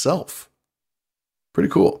Congress itself. Pretty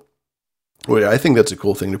cool. Well, I think that's a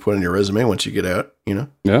cool thing to put on your resume once you get out, Yeah.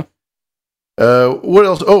 What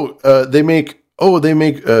else? They make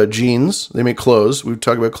jeans. They make clothes. We've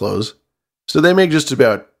talked about clothes. So they make just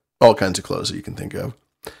about all kinds of clothes that you can think of.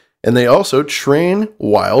 And they also train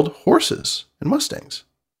wild horses and Mustangs.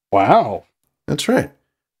 Wow. That's right.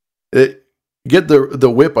 Get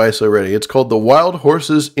the WHIP ISO ready. It's called the Wild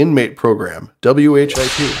Horses Inmate Program, WHIP.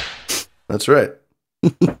 That's right.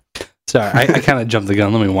 Sorry, I kind of jumped the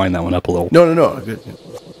gun. Let me wind that one up a little. No. Good.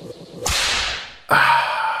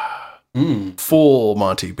 Full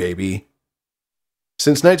Monty, baby.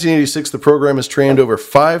 Since 1986, the program has trained over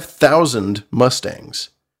 5,000 Mustangs.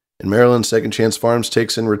 And Maryland Second Chance Farms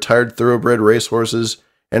takes in retired thoroughbred racehorses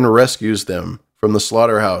and rescues them from the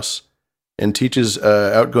slaughterhouse and teaches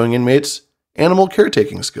outgoing inmates animal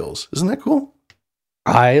caretaking skills. Isn't that cool?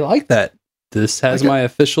 I like that. This has my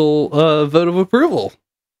official vote of approval.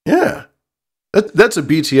 Yeah. That's a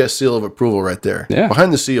BTS seal of approval right there. Yeah.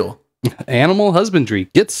 Behind the seal. Animal husbandry.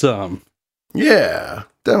 Get some. Yeah.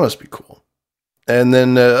 That must be cool. And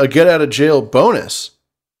then a get out of jail bonus.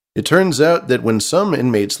 It turns out that when some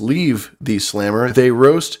inmates leave the slammer, they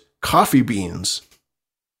roast coffee beans.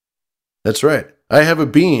 That's right. I Have a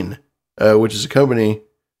Bean, which is a company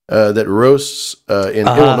that roasts in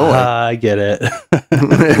Illinois. I get it.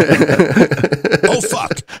 Oh,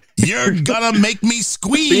 fuck. You're gonna make me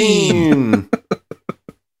squeam.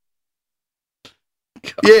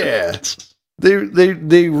 Yeah.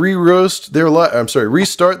 They re-roast their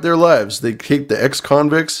restart their lives. They take the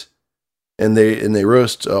ex-convicts and they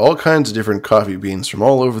roast all kinds of different coffee beans from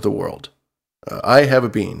all over the world. I Have a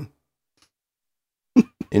Bean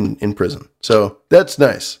in prison. So that's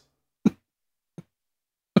nice.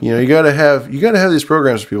 You gotta have these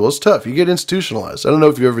programs for people. It's tough. You get institutionalized. I don't know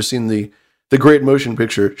if you've ever seen the great motion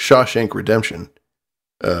picture Shawshank Redemption,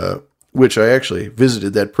 which I actually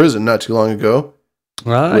visited that prison not too long ago.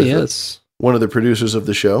 Yes. One of the producers of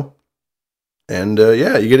the show. And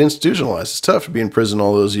you get institutionalized. It's tough to be in prison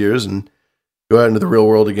all those years and go out into the real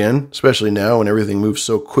world again, especially now when everything moves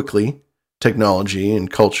so quickly, technology and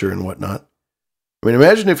culture and whatnot. I mean,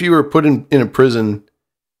 imagine if you were put in a prison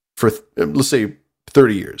for, let's say,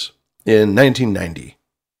 30 years in 1990.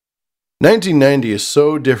 1990 is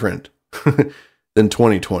so different than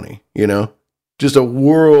 2020, Just a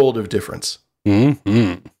world of difference.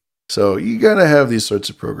 Mm-hmm. So you got to have these sorts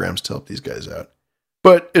of programs to help these guys out.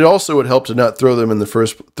 But it also would help to not throw them in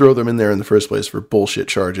there in the first place for bullshit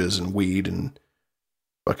charges and weed and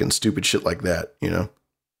fucking stupid shit like that,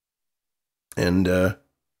 And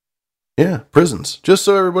prisons. Just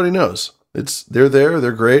so everybody knows, they're there.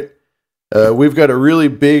 They're great. We've got a really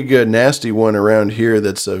big, nasty one around here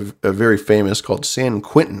that's a very famous called San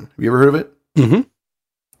Quentin. Have you ever heard of it? Mm-hmm.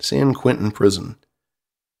 San Quentin Prison.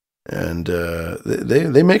 And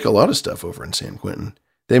they make a lot of stuff over in San Quentin.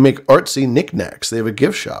 They make artsy knickknacks. They have a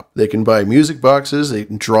gift shop. They can buy music boxes,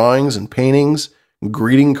 drawings and paintings,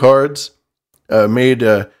 greeting cards made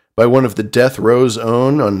by one of the death row's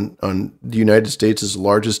own on the United States'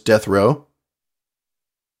 largest death row.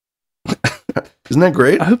 Isn't that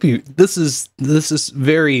great? I hope this is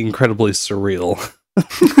very incredibly surreal.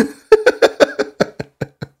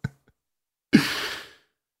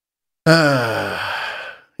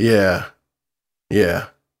 Yeah.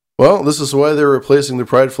 Well, this is why they're replacing the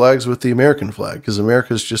pride flags with the American flag, because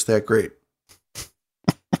America's just that great.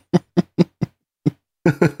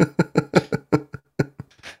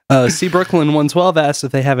 See Brooklyn 112 asks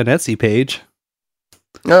if they have an Etsy page.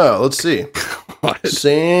 Oh, let's see.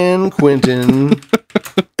 San Quentin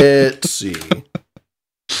Etsy.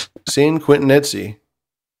 San Quentin Etsy.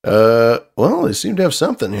 Well, they seem to have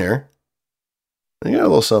something here. They got a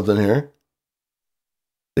little something here.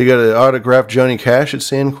 They got an autographed Johnny Cash at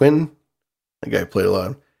San Quentin. That guy played a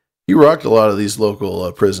lot. He rocked a lot of these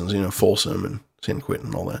local prisons, Folsom and San Quentin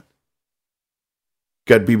and all that.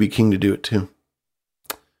 Got B.B. King to do it too.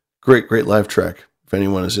 Great live track. If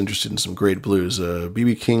anyone is interested in some great blues,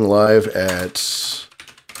 B.B. King live at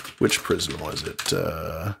which prison was it?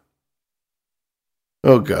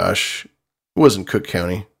 Oh gosh, it wasn't Cook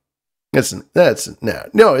County. Is it?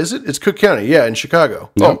 It's Cook County. Yeah, in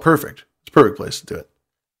Chicago. Yep. Oh, perfect. It's a perfect place to do it.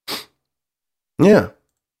 Yeah.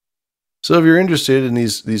 So if you're interested in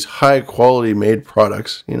these high quality made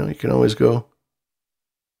products, you can always go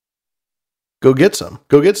get some.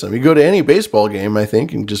 Go get some. You go to any baseball game, I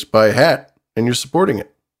think, and just buy a hat, and you're supporting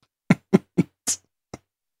it.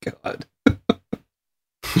 God.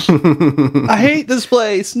 I hate this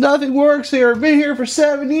place. Nothing works here. I've been here for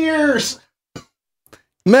 7 years.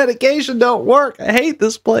 Medication don't work. I hate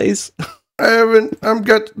this place. I've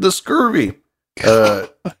got the scurvy.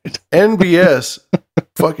 NBS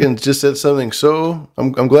fucking just said something so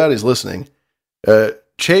I'm glad he's listening.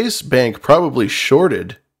 Chase Bank probably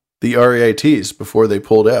shorted the REITs before they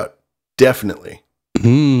pulled out. Definitely.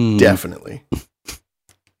 Definitely.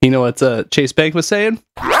 You know what Chase Bank was saying?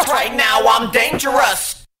 Right now I'm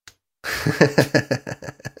dangerous.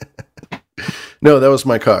 No, that was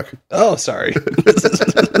my cock. Oh, sorry.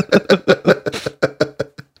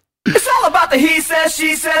 It's all about the he says,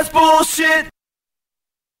 she says bullshit.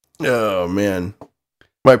 Oh man.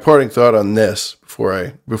 My parting thought on this before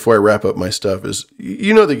I wrap up my stuff is,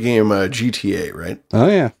 the game GTA, right? Oh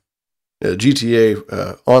yeah.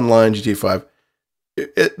 GTA online, GTA 5.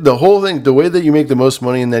 The whole thing, the way that you make the most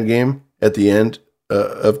money in that game at the end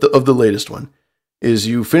of the latest one is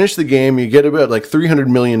you finish the game, you get about like $300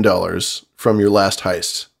 million from your last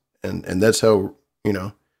heist. And that's how,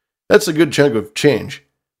 that's a good chunk of change.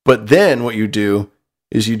 But then what you do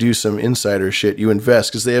is you do some insider shit. You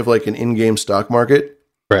invest because they have like an in-game stock market.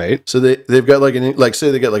 Right. So they've got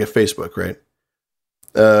say they got like a Facebook, right?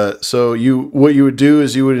 So what you would do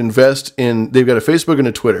is you would invest in, they've got a Facebook and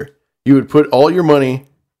a Twitter. You would put all your money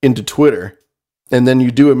into Twitter, and then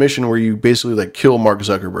you do a mission where you basically like kill Mark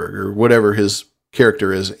Zuckerberg or whatever his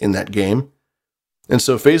character is in that game. And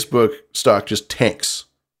so Facebook stock just tanks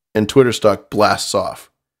and Twitter stock blasts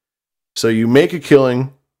off. So you make a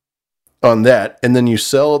killing on that, and then you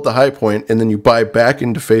sell at the high point, and then you buy back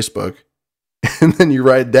into Facebook, and then you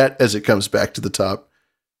ride that as it comes back to the top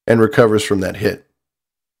and recovers from that hit.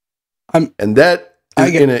 I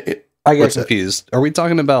get confused. Are we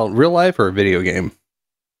talking about real life or a video game?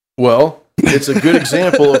 Well, it's a good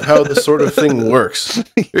example of how this sort of thing works.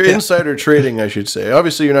 Insider trading, I should say.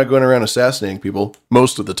 Obviously, you're not going around assassinating people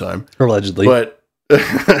most of the time. Allegedly. But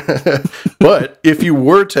if you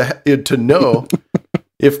were to know,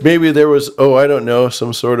 if maybe there was,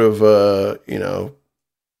 some sort of,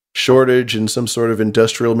 shortage in some sort of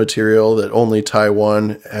industrial material that only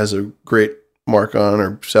Taiwan has a great mark on,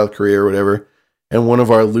 or South Korea or whatever, and one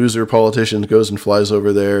of our loser politicians goes and flies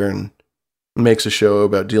over there and makes a show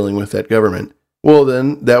about dealing with that government, well,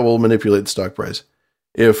 then that will manipulate the stock price.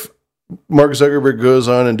 If Mark Zuckerberg goes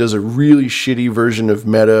on and does a really shitty version of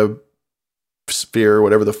Meta Sphere,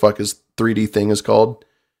 whatever the fuck his 3D thing is called,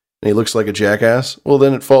 and he looks like a jackass, well,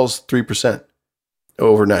 then it falls 3%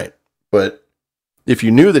 overnight. But if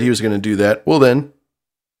you knew that he was going to do that, well, then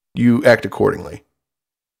you act accordingly.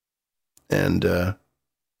 And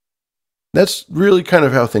that's really kind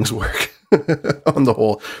of how things work on the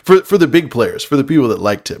whole. For the big players, for the people that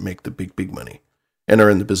like to make the big money and are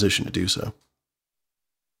in the position to do so.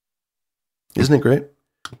 Isn't it great?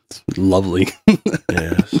 It's lovely.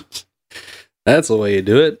 Yes. That's the way you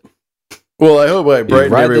do it. Well, I hope I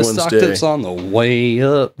brighten everyone's the stock day. tips on the way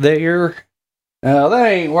up there. Oh, that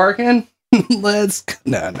ain't working. No,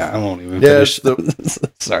 I won't even finish.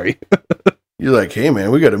 Sorry. You're like, hey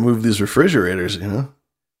man, we got to move these refrigerators, I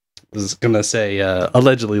was gonna say,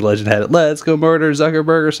 allegedly, legend had it. Let's go murder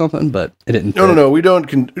Zuckerberg or something, but it didn't. No. We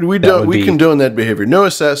condone that behavior. No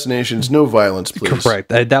assassinations, no violence, please. Correct.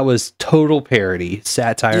 That was total parody,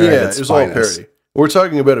 satire. Yeah, it was all parody. We're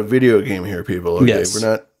talking about a video game here, people. Okay, yes. We're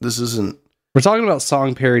not. This isn't. We're talking about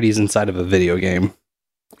song parodies inside of a video game.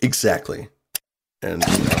 Exactly. And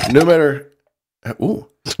no matter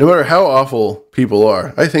how awful people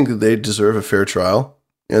are, I think that they deserve a fair trial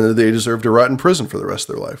and that they deserve to rot in prison for the rest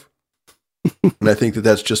of their life. And I think that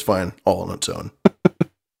that's just fine all on its own.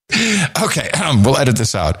 Okay, we'll edit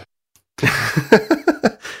this out.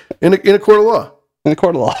 In a court of law. In a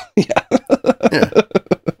court of law, yeah.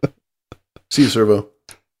 See you, Servo.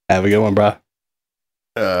 Have a good one, bro.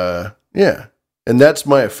 Yeah. And that's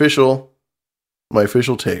my official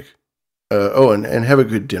take. And have a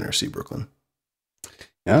good dinner, see Brooklyn.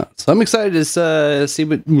 Yeah, so I'm excited to see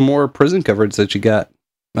what more prison coverage that you got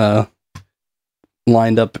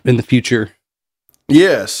lined up in the future.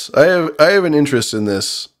 Yes, I have an interest in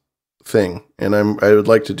this thing, and I would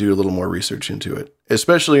like to do a little more research into it,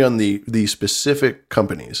 especially on the specific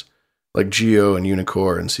companies like Geo and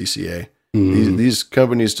Unicor and CCA. These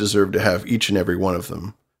companies deserve to have each and every one of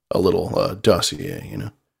them a little dossier, you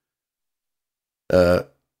know.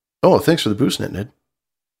 Thanks for the boost, Ned.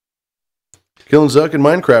 Killing Zuck in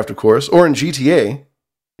Minecraft, of course, or in GTA.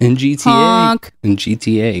 In GTA. Honk. In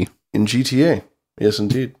GTA. In GTA. Yes,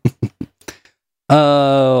 indeed.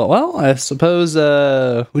 Well, I suppose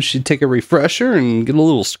we should take a refresher and get a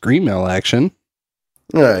little Screamo action.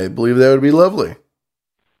 I believe that would be lovely.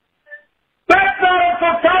 That's not a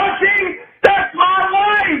fatality! That's my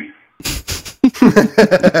life!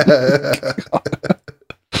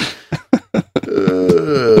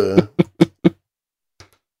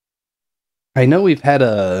 I know we've had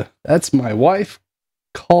that's my wife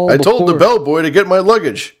call. I told the bellboy to get my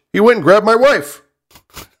luggage. He went and grabbed my wife.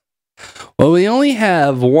 Well, we only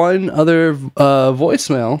have one other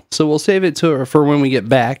voicemail, so we'll save it to her for when we get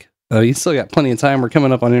back. You still got plenty of time. We're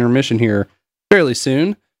coming up on intermission here fairly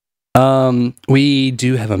soon. We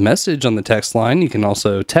do have a message on the text line. You can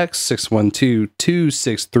also text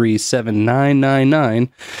 612-263-7999.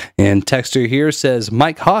 And texter here says,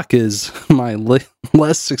 Mike Hawk is my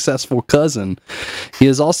less successful cousin. He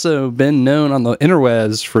has also been known on the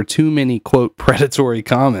interwebs for too many, quote, predatory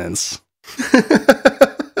comments.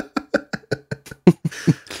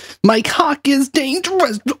 Mike Hawk is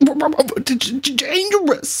dangerous.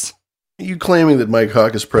 Dangerous. Are you claiming that Mike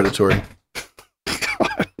Hawk is predatory?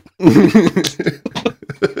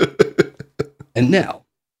 And now,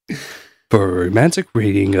 for a romantic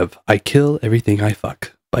reading of I Kill Everything I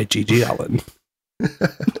Fuck by G.G. Allen.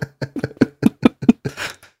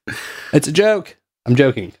 It's a joke. I'm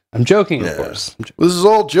joking. Of course. This is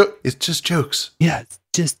all joke. It's just jokes. Yeah, it's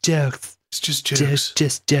just jokes. It's just jokes.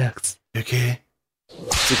 Just jokes. Okay.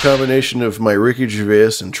 It's a combination of my Ricky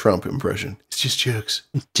Gervais and Trump impression. It's just jokes.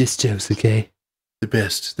 It's just jokes, okay? The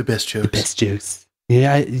best jokes. The best jokes.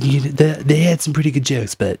 Yeah, they had some pretty good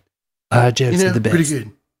jokes, but our jokes are the best. Pretty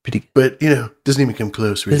good. But, doesn't even come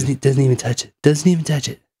close, really. Doesn't even touch it.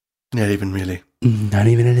 Not even really. Not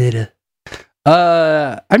even a little.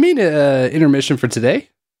 I made an intermission for today.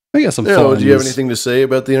 I got some fun. Do you have anything to say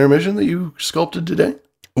about the intermission that you sculpted today?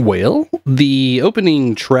 Well, the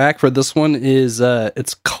opening track for this one is,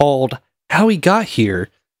 it's called How We Got Here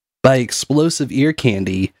by Explosive Ear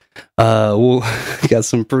Candy. We'll got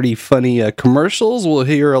some pretty funny commercials. We'll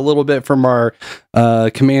hear a little bit from our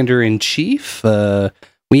Commander-in-Chief.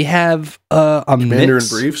 We have a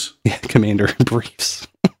Commander-in-Briefs? Yeah, Commander-in-Briefs.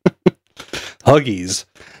 Huggies.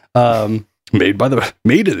 Made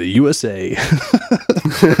in the USA.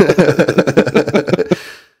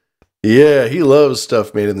 Yeah, he loves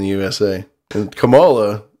stuff made in the USA. And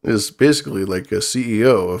Kamala is basically like a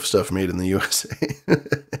CEO of stuff made in the USA.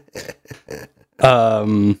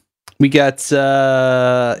 We got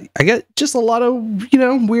I got just a lot of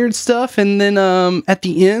weird stuff, and then at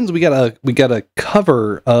the end we got a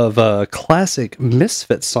cover of a classic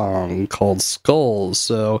Misfit song called Skulls.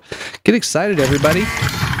 So get excited, everybody.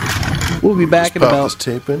 We'll be back in about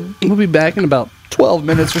 12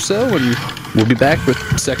 minutes or so, and we'll be back with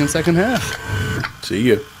second half. See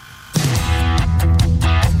you.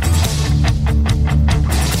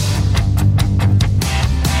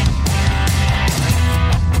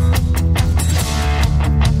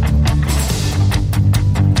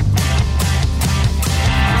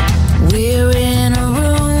 We're in a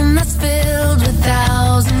room that's filled with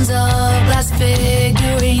thousands of glass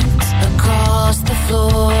figurines across the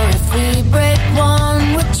floor. If we break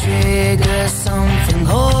one, we'll trigger something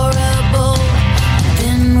horrible.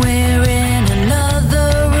 Then we're in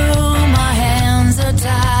another room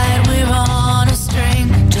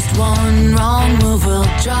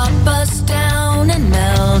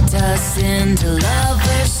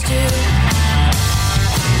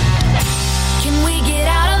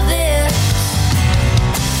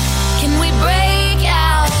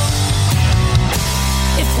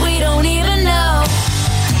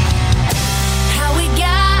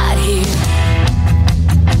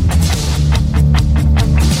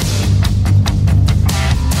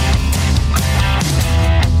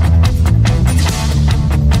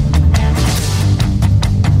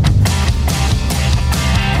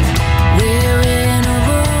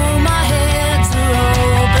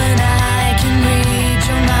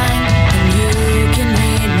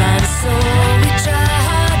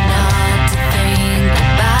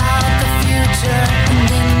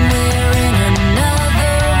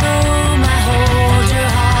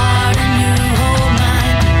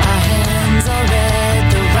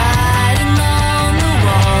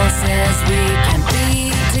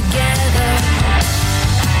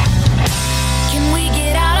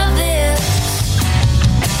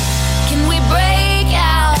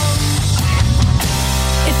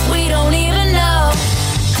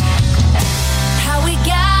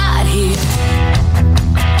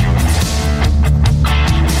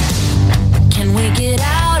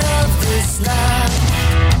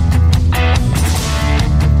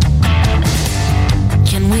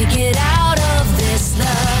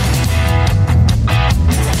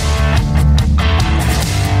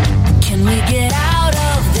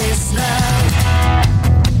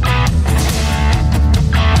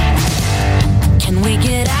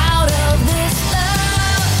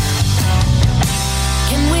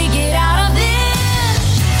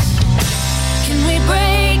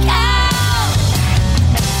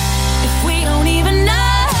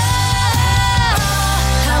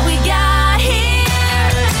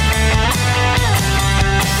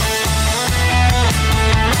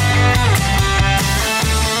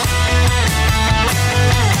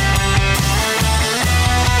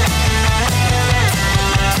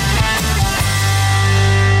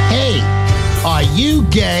you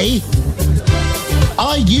gay?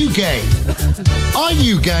 Are you gay? Are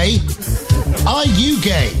you gay? Are you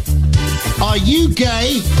gay? Are you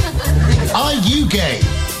gay? Are you gay?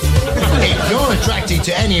 If you're attracted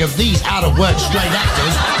to any of these out-of-work straight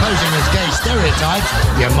actors posing as gay stereotypes,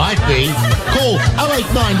 you might be. Call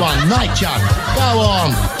 0891 Night Chuck. Go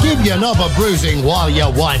on, give your knob a bruising while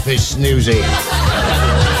your wife is snoozing.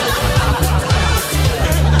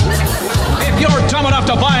 If you're dumb enough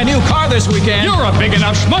to buy a new car this weekend, you're a big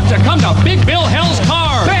enough schmuck to come to Big Bill Hell's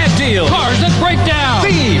Car. Bad deal. Cars that break down.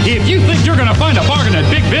 Thieves. If you think you're gonna find a bargain at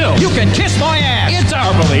Big Bill, you can kiss my ass. It's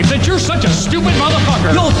our belief that you're such a stupid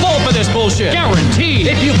motherfucker. You'll fall for this bullshit. Guaranteed.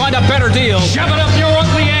 If you find a better deal, shove it up your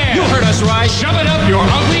ugly ass. You heard us right. Shove it up your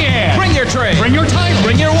ugly ass. Bring your tray. Bring your title.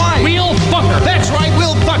 Bring your wife. We'll fuck her. That's right.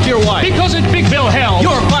 We'll fuck your wife. Because at Big Bill Hell,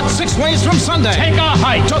 you're fucked 6 ways from Sunday. Take a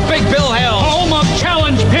hike to Big Bill Hell, home of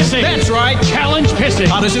challenge pissing. That's right. Challenge pissing.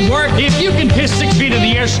 How does it work? If you can piss 6 feet in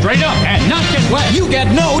the air straight up and not get wet, you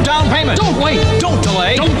get no down payment. Don't wait. Don't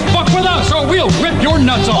delay. Don't fuck with us or we'll rip your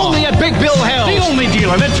nuts off. Only at Big Bill Hell, the only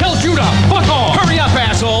dealer that tells you to fuck off. Hurry up,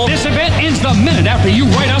 asshole. This event ends the minute after you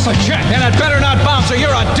write us a check. And it better not bounce or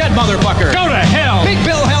you're a dead motherfucker. Go to hell. Big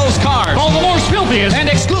Bill Hell's Cars. All the more filthiest and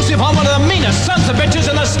exclusive home of the meanest sons of bitches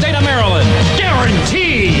in the state of Maryland.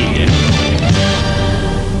 Guaranteed.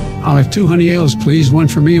 I'll have 2 honey ales, please. One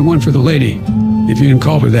for me and one for the lady. If you can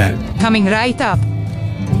call her that. Coming right up.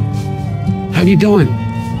 How you doing?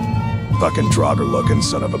 Fucking Trotter looking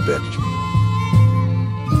son of a bitch.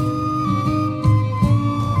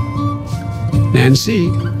 Nancy?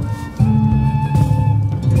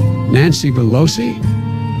 Nancy Pelosi?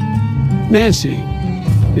 Nancy,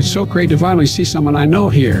 it's so great to finally see someone I know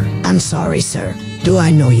here. I'm sorry, sir. Do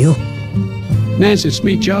I know you? Nancy, it's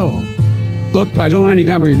me, Joe. Look, I don't have any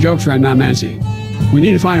time for your jokes right now, Nancy. We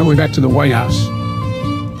need to find our way back to the White House.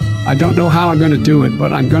 I don't know how I'm going to do it,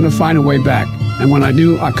 but I'm going to find a way back. And when I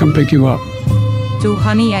do, I'll come pick you up. 2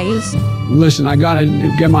 honey ales. Listen, I got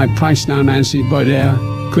to get my price now, Nancy, but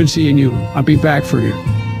good seeing you. I'll be back for you.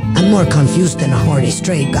 I'm more confused than a horny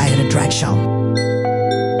straight guy at a drag show.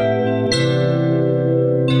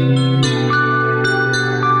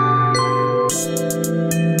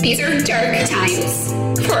 These are dark times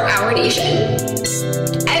for our nation.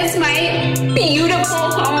 As my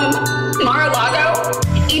beautiful home, Mar-a-Lago,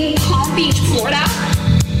 in Palm Beach, Florida,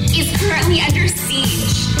 is currently under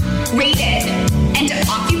siege, raided, and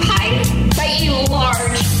occupied by a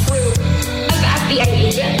large group of FBI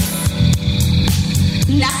agents.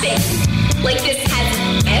 Nothing like this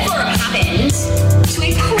has ever happened to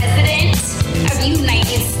a president of the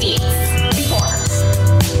United States before.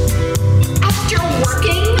 After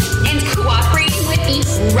working and cooperating with the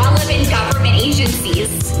relevant government agencies,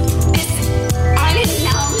 this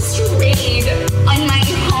unannounced raid on my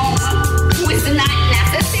home was not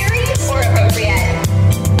necessary or appropriate.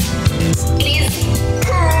 It is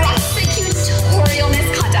prosecutorial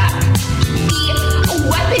misconduct, the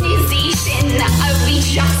weaponization of the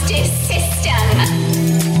justice system,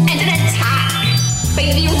 and an attack by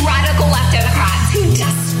the radical left Democrats who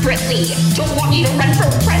desperately don't want you to run for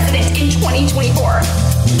president in 2024,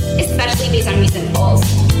 especially based on recent polls,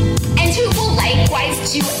 and who will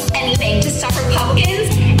likewise do anything to stop Republicans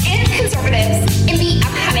and conservatives in the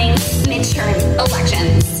upcoming midterm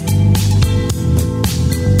elections.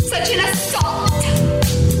 Such an assault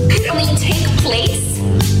could only take place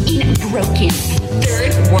in broken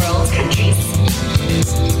third world countries.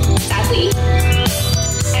 Sadly,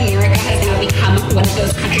 America has now become one of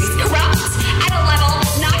those countries, corrupt at a level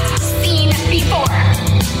not seen before.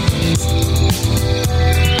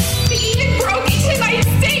 They even broke into my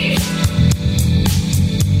safe.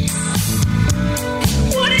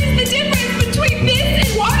 What is the difference between this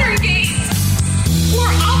and Watergate?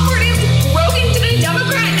 Where operatives broke into the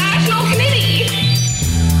Democrat National Committee.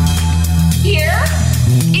 Here,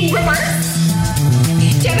 in reverse,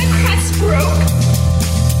 Democrats broke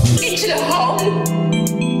into the home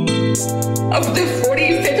of the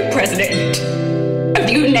 45th President of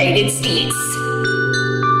the United States.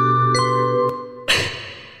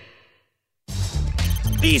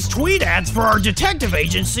 These tweet ads for our detective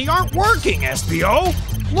agency aren't working, SPO.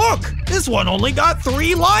 Look, this one only got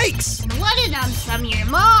 3 likes. What of them from your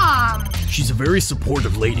mom? She's a very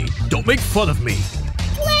supportive lady. Don't make fun of me.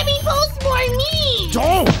 Let me post more memes.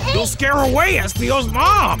 Don't! You'll scare away SPO's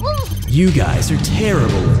mom. You guys are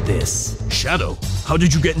terrible at this. Shadow, how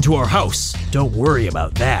did you get into our house? Don't worry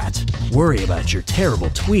about that. Worry about your terrible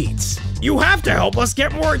tweets. You have to help us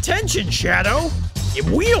get more attention, Shadow. If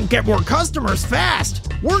we don't get more customers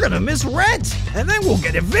fast, we're gonna miss rent, and then we'll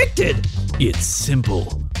get evicted. It's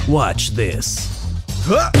simple. Watch this.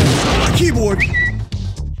 My keyboard.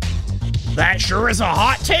 That sure is a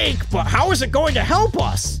hot take, but how is it going to help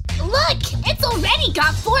us? Look, it's already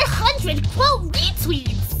got 400 quote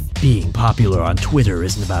retweets. Being popular on Twitter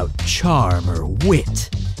isn't about charm or wit.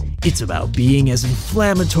 It's about being as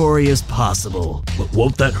inflammatory as possible. But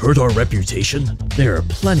won't that hurt our reputation? There are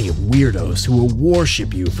plenty of weirdos who will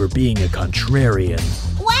worship you for being a contrarian.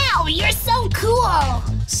 Wow, you're so cool.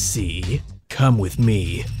 See? Come with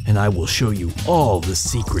me, and I will show you all the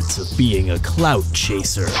secrets of being a clout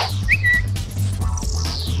chaser.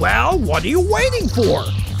 Well, what are you waiting for?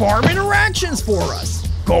 Farm interactions for us.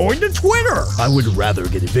 Go into Twitter. I would rather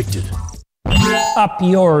get evicted. Up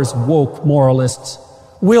yours, woke moralists.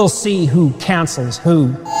 We'll see who cancels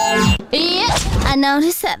who. Yeah, I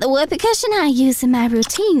noticed that the word percussion I use in my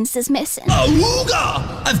routines is missing.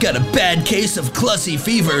 Awooga! I've got a bad case of clussy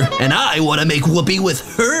fever, and I want to make Whoopi with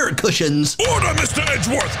her cushions. Order, Mr.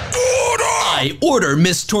 Edgeworth! Order! I order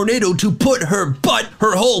Miss Tornado to put her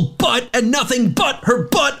whole butt, and nothing but her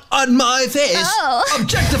butt on my face. Oh.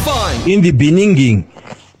 Objectifying. In the beninging.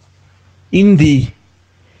 In the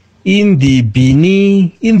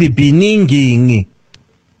beninging.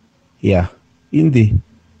 Yeah. In the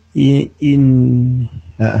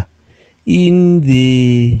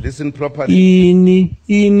Listen properly. In the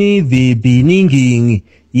beninging.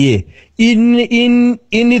 Yeah. In the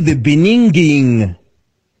beninging.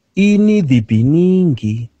 In the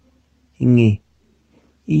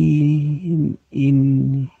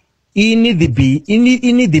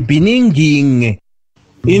beninging.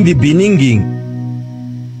 In the beninging.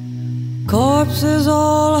 Corpses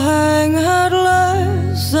all hang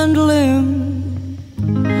headless and limp.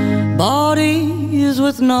 Bodies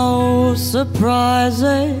with no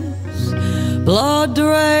surprises. Blood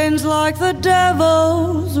drains like the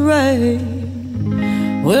devil's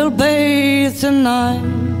rain. We'll bathe tonight.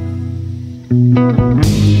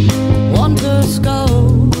 Want to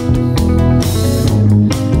scope.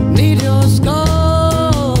 Need your scopes.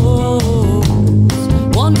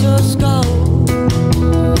 Want to scope.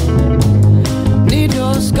 Need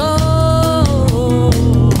your scope.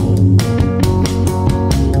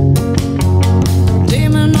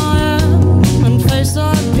 Demon I am, and face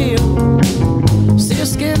I peel. See your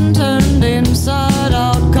skin turned inside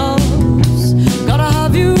out, 'cause gotta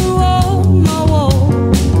have you on my wall.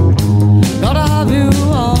 Gotta have you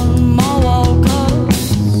on my wall,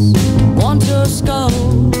 'cause want your scope.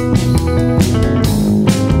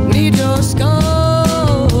 Need your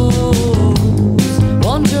scope.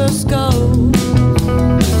 Want your scope.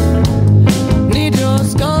 Need your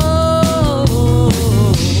scope.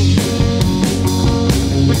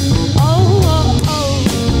 Oh, oh, oh.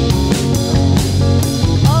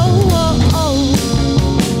 Oh, oh, oh.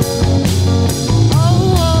 Oh,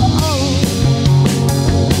 oh, oh.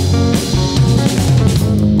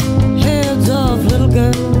 Heads of little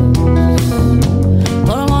girls,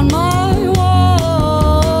 put 'em on my wall.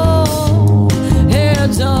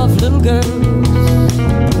 Heads of little girls,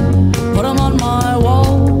 put 'em on my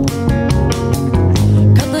wall.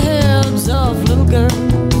 Cut the heads of little girls,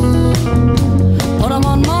 put 'em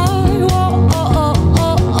on my wall.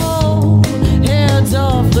 Heads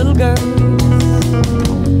of little girls,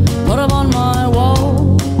 put 'em on my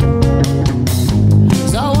wall.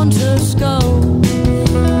 'Cause I want your scope.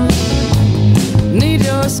 Need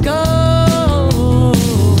your scope.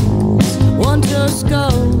 Want your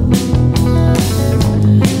scope.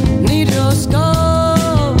 Need your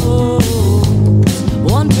scope.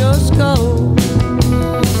 Want your scope.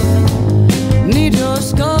 Need your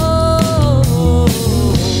scope.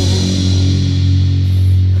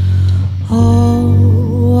 Oh,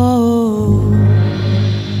 oh.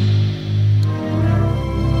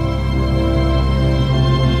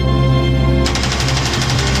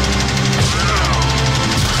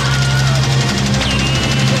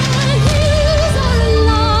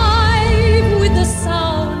 With the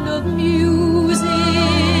sound of music.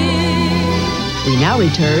 We now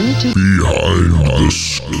return to Behind the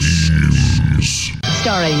Schemes.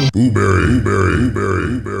 starring Booberry, and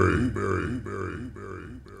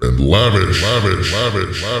lavish.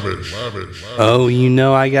 Oh, you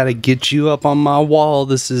know I gotta get you up on my wall.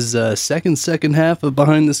 This is second half of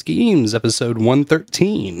Behind the Schemes, episode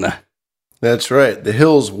 113. That's right. The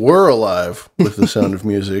Hills were alive with the sound of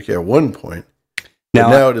music at one point.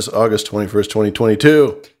 Now it is August 21st,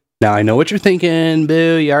 2022. Now I know what you're thinking,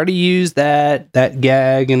 Boo. You already used that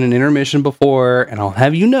gag in an intermission before, and I'll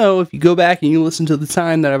have you know, if you go back and you listen to the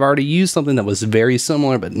time that I've already used something that was very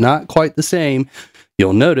similar but not quite the same,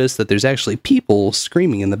 you'll notice that there's actually people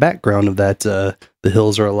screaming in the background of that The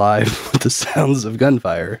Hills Are Alive with the sounds of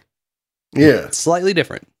gunfire. Yeah. It's slightly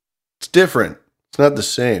different. It's different. It's not the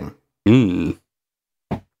same. Mm.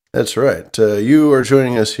 That's right. You are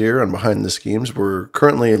joining us here on Behind the Schemes. We're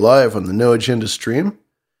currently live on the No Agenda stream.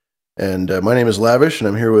 And my name is Lavish, and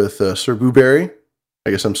I'm here with Sir Booberry. I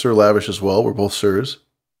guess I'm Sir Lavish as well. We're both Sirs.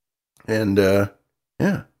 And,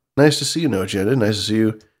 yeah, nice to see you, No Agenda. Nice to see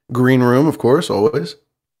you. Green Room, of course, always.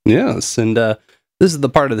 Yes, and this is the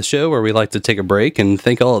part of the show where we like to take a break and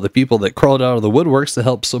thank all of the people that crawled out of the woodworks to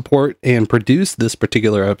help support and produce this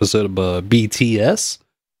particular episode of BTS.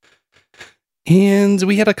 And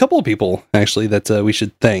we had a couple of people, actually, that we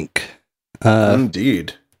should thank.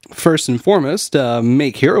 Indeed. First and foremost,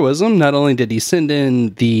 Make Heroism. Not only did he send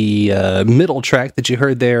in the middle track that you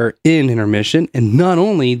heard there in intermission, and not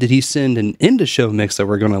only did he send an end-of-show mix that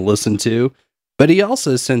we're going to listen to, but he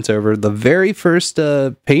also sent over the very first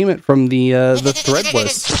payment from the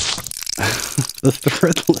Threadless, the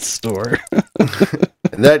Threadless store.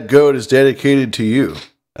 And that goat is dedicated to you.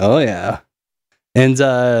 Oh, yeah. And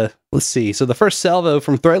let's see. So the first salvo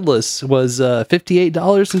from Threadless was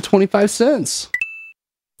 $58.25.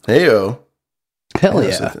 Heyo. Hell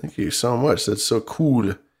yes, yeah. Thank you so much. That's so cool.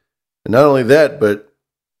 And not only that, but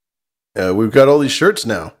we've got all these shirts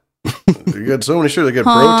now. We got so many shirts. I got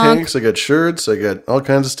bro tanks, I got shirts, I got all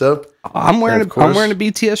kinds of stuff. I'm wearing a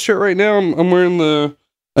BTS shirt right now. I'm wearing the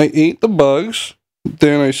I ate the bugs,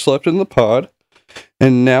 then I slept in the pod,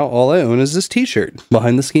 and now all I own is this t-shirt,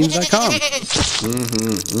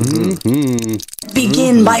 behindtheschemes.com.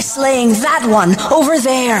 Begin by slaying that one over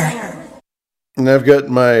there. And I've got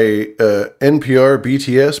my NPR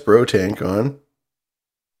BTS bro tank on,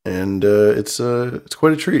 and it's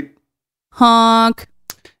quite a treat. Honk.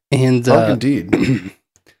 And indeed.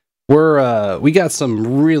 we got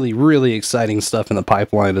some really, really exciting stuff in the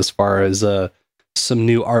pipeline as far as some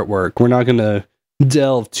new artwork. We're not going to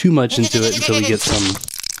delve too much into it until we get some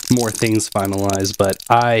more things finalized, but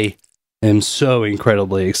I am so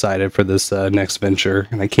incredibly excited for this next venture,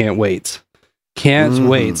 and I can't wait. Can't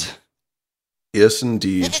wait. Yes,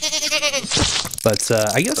 indeed. But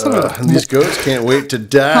I guess these goats can't wait to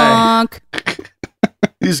die. Honk.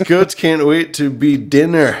 These goats can't wait to be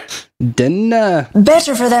dinner. Dinner.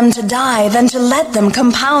 Better for them to die than to let them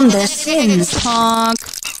compound their sins. Honk.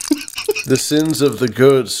 The sins of the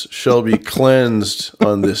goats shall be cleansed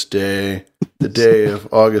on this day, the day of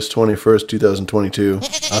August 21st, 2022.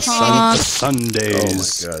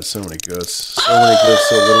 Sundays. Oh my god, so many goats. So many goats,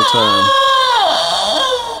 so little time.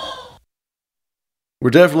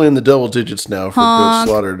 We're definitely in the double digits now for goats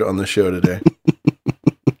slaughtered on the show today.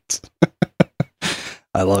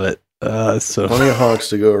 I love it. So plenty of honks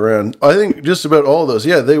to go around. I think just about all those.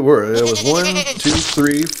 Yeah, they were. It was 1, 2,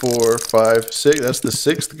 3, 4, 5, 6. That's the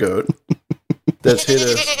 6th goat. That's hit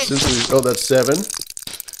us since we. Oh, that's 7.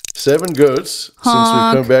 7 goats since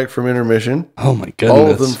we've come back from intermission. Oh my goodness!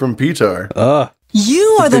 All of them from Petar.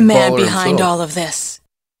 You are the man baller behind himself. all of this.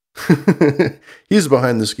 He's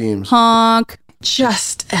behind the schemes. Honk.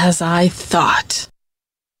 Just as I thought.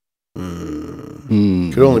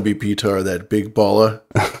 Could only be Petar, that big balla.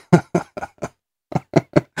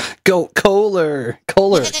 Goat Kohler. Yeah,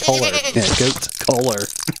 Goat Kohler.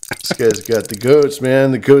 This guy's got the goats, man.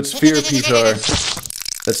 The goats fear Petar.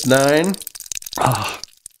 That's 9.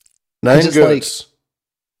 9 goats.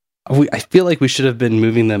 I feel like we should have been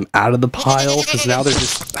moving them out of the pile because now they're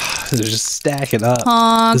just stacking up.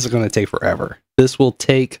 Honk. This is going to take forever. This will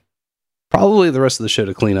take probably the rest of the show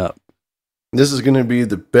to clean up. This is going to be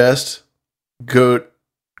the best goat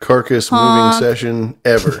carcass moving session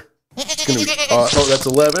ever. It's going to be. Oh, that's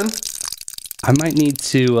 11. I might need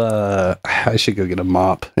to. I should go get a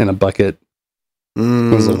mop and a bucket.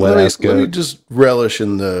 It was a wet ass goat. Let me just relish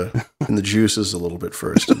in the juices a little bit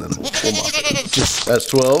first, and then we'll mop it. That's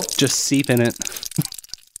 12. Just seep in it.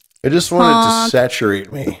 I just want it to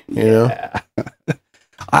saturate me. You know.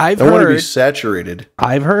 I want to be saturated.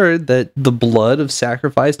 I've heard that the blood of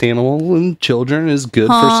sacrificed animals and children is good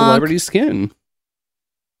for celebrity skin.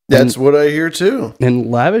 That's what I hear too. And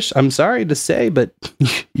Lavish, I'm sorry to say, but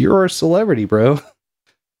you're a celebrity, bro.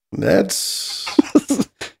 That's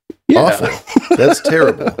awful. That's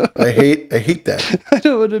terrible. I hate that. I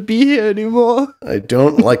don't want to be here anymore. I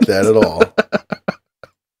don't like that at all.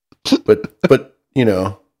 But you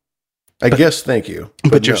know, I guess thank you.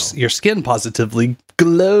 But your skin positively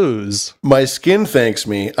glows. My skin thanks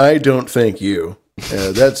me. I don't thank you.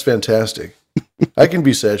 That's fantastic. I can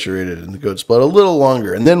be saturated in the goat's blood a little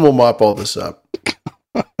longer, and then we'll mop all this up.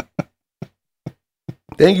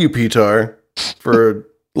 Thank you, Petar, for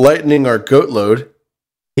lightening our goat load.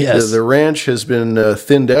 Yes. The ranch has been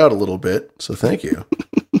thinned out a little bit, so thank you.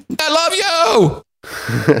 I love you!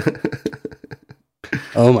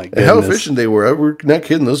 Oh my goodness. How efficient they were. We're not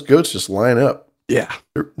kidding. Those goats just line up. Yeah.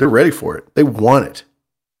 They're ready for it. They want it.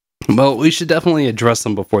 Well, we should definitely address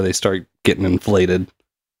them before they start getting inflated.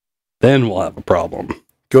 Then we'll have a problem.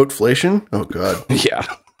 Goatflation? Oh, God. Yeah.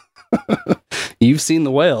 You've seen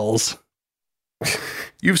the whales.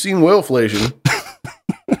 You've seen whaleflation.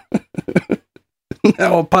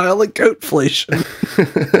 Now a pile of goatflation.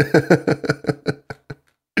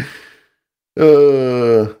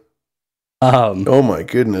 Oh my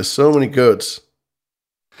goodness, so many goats.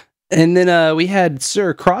 And then we had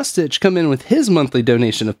Sir Crossstitch come in with his monthly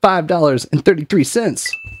donation of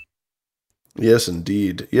 $5.33. Yes,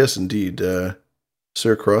 indeed. Yes, indeed.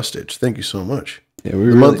 Sir Crossstitch, thank you so much. Yeah,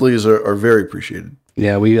 the monthlies are very appreciated.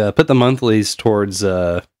 Yeah, we put the monthlies towards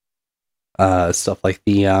stuff like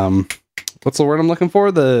the what's the word I'm looking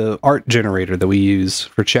for? The art generator that we use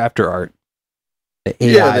for chapter art. The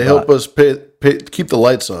AI yeah, they help us pay keep the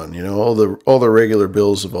lights on. You know, all the regular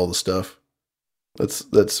bills of all the stuff.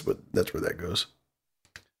 That's where that goes.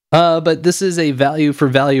 But this is a value for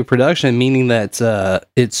value production, meaning that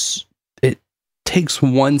it takes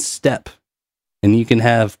one step, and you can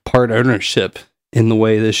have part ownership in the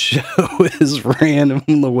way this show is ran and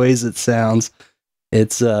in the ways it sounds.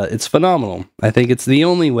 It's phenomenal. I think it's the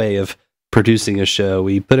only way of producing a show.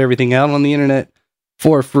 We put everything out on the internet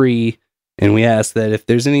for free, and we ask that if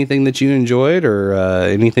there's anything that you enjoyed or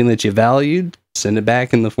anything that you valued, send it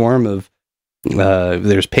back in the form of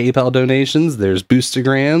there's PayPal donations, there's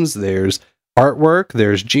Boostograms, there's artwork,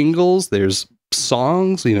 there's jingles, there's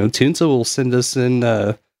songs. You know, Toonsa will send us in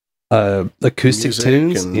acoustic Music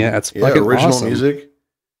tunes. and- Yeah, it's fucking original awesome. music.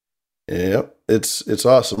 Yeah, it's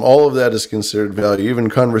awesome. All of that is considered value, even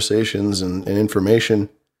conversations and information,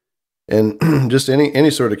 and just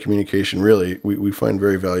any sort of communication. Really, we find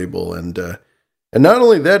very valuable. And not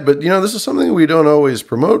only that, but you know, this is something we don't always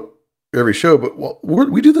promote every show. But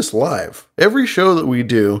we do this live. Every show that we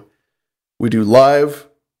do live.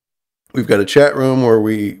 We've got a chat room where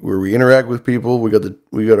we interact with people. We got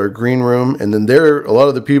our green room, and then there are a lot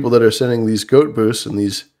of the people that are sending these goat boosts and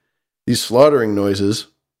these slaughtering noises.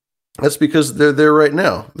 That's because they're there right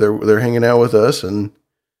now. They're hanging out with us, and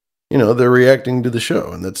you know, they're reacting to the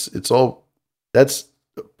show, and that's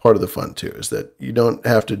part of the fun too. Is that you don't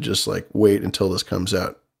have to just like wait until this comes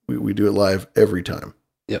out. We do it live every time.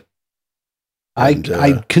 Yep. And,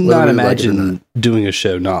 I could whether not we like it or imagine doing a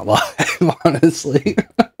show not live, honestly.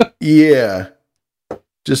 Yeah,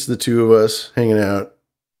 just the two of us hanging out.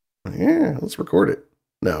 Yeah, let's record it.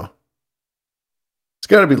 No, it's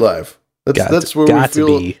got to be live. That's where we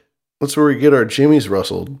feel. That's where we get our jimmies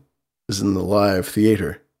rustled. Is in the live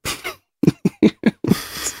theater.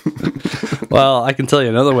 Well, I can tell you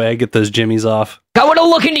another way I get those jimmies off. I want to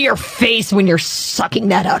look into your face when you're sucking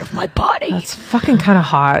that out of my body. That's fucking kind of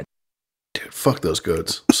hot. Dude, fuck those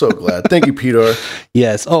goats. I'm so glad. Thank you, Peter.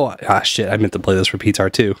 Yes. Oh, shit. I meant to play this for Peter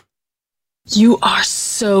too. You are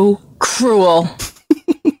so cruel.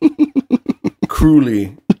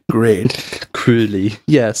 Cruelly great. Cruelly.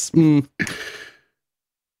 Yes.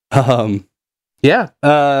 Yeah.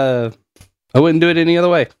 I wouldn't do it any other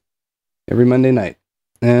way. Every Monday night.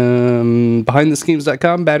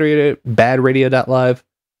 BehindTheSchemes.com, badradio.live.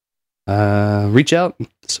 Reach out,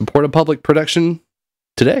 support a public production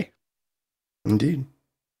today. Indeed.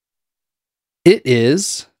 It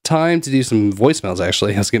is time to do some voicemails,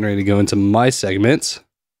 actually. I was getting ready to go into my segment.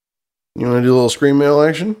 You want to do a little screen mail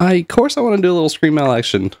action? Of course I want to do a little screen mail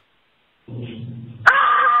action.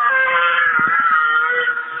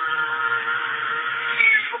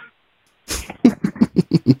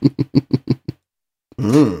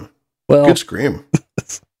 Well, good scream.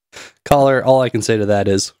 Caller, all I can say to that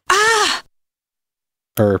is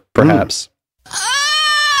or perhaps.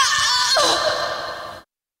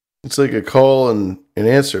 It's like a call and an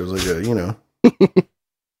answer. It's like a, you know,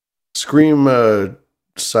 scream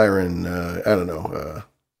siren, I don't know,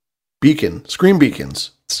 beacon. Scream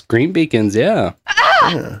beacons. Scream beacons, yeah.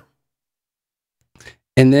 Yeah.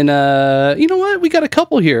 And then, you know what? We got a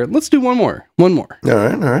couple here. Let's do one more. All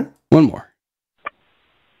right. One more.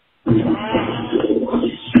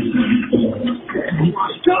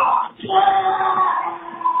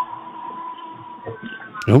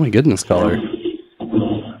 Oh my goodness, caller.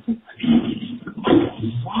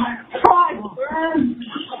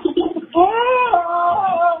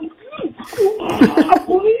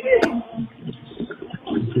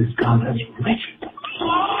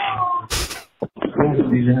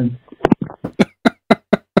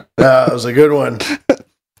 That was a good one.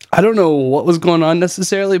 I don't know what was going on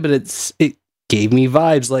necessarily, but it gave me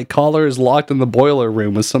vibes like caller is locked in the boiler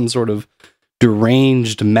room with some sort of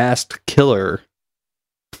deranged masked killer.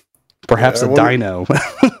 Perhaps Yeah, a dino.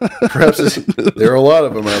 Perhaps there are a lot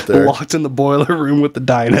of them out there. Locked in the boiler room with the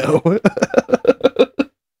dino.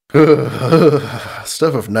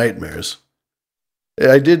 Stuff of nightmares.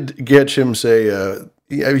 I did catch him say,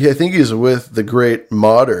 I think he's with the great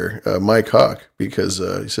modder, Mike Hawk, because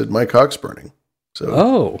he said Mike Hawk's burning.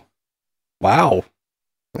 So, wow.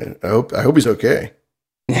 I hope he's okay.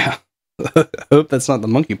 Yeah. I hope that's not the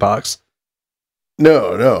monkeypox.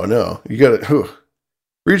 No. You gotta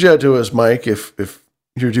reach out to us, Mike, if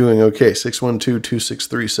you're doing okay.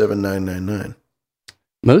 612-263-7999.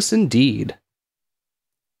 Most indeed.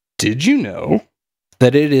 Did you know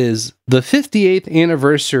that it is the 58th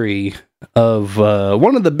anniversary of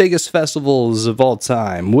one of the biggest festivals of all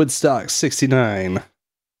time, Woodstock 69?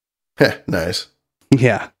 Nice.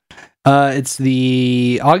 Yeah. It's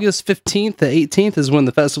the August 15th to 18th is when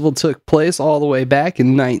the festival took place, all the way back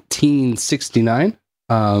in 1969.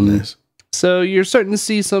 Nice. So you're starting to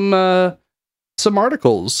see some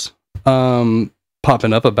articles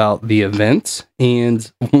popping up about the event,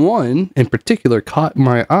 and one in particular caught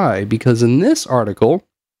my eye because in this article,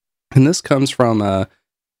 and this comes from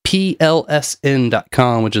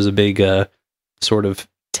PLSN.com, which is a big sort of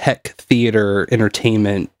tech theater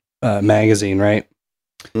entertainment magazine, right?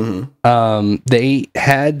 Mm-hmm. They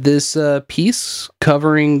had this piece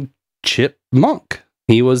covering Chip Monk.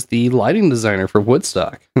 He was the lighting designer for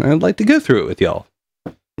Woodstock, and I'd like to go through it with y'all.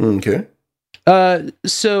 Okay.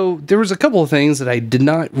 So there was a couple of things that I did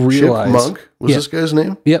not realize. Chip Monk was this guy's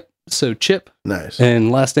name? Yep. So Chip. Nice.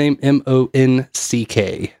 And last name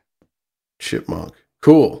Monck. Chipmunk.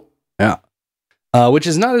 Cool. Yeah. Which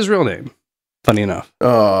is not his real name. Funny enough.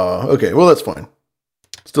 Okay. Well, that's fine.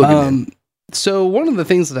 Still good name. So one of the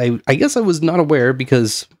things that I guess I was not aware,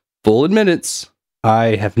 because full admittance,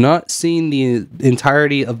 I have not seen the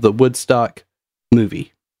entirety of the Woodstock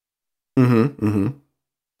movie.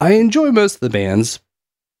 I enjoy most of the bands,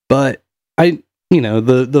 but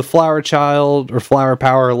the Flower Child or Flower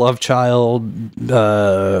Power, Love Child,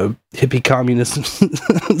 hippie communist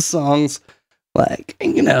songs, like,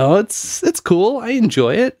 it's cool. I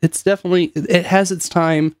enjoy it. It's definitely, it has its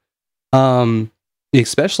time,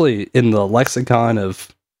 especially in the lexicon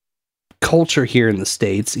of culture here in the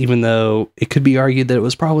States, even though it could be argued that it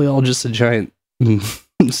was probably all just a giant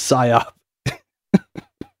psyop.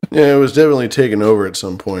 Yeah, it was definitely taken over at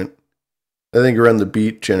some point. I think around the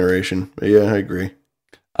Beat generation. But yeah, I agree.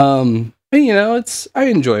 I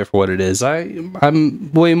enjoy it for what it is.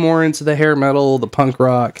 I'm way more into the hair metal, the punk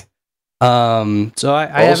rock. So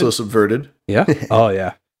I also subverted. Yeah. Oh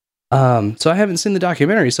yeah. So I haven't seen the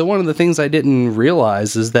documentary. So one of the things I didn't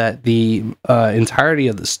realize is that the entirety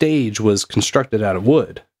of the stage was constructed out of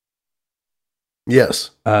wood. Yes.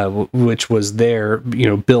 Which was there,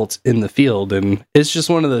 built in the field. And it's just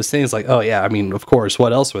one of those things like, oh yeah, I mean, of course,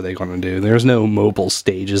 what else were they going to do? There's no mobile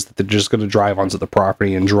stages that they're just going to drive onto the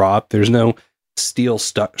property and drop. There's no steel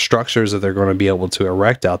structures that they're going to be able to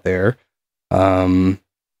erect out there. I'm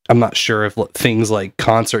not sure if things like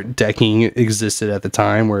concert decking existed at the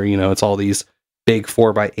time where, it's all these big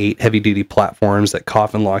 4x8 heavy duty platforms that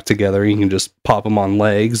coffin lock together. You can just pop them on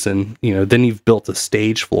legs and, then you've built a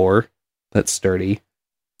stage floor that's sturdy.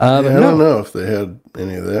 I don't know if they had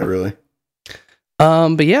any of that really.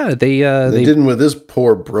 But yeah, they didn't with this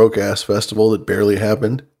poor broke ass festival that barely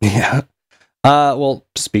happened. Yeah. Well,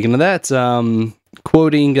 speaking of that,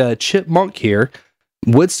 quoting Chip Monk here,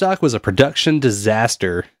 Woodstock was a production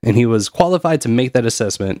disaster, and he was qualified to make that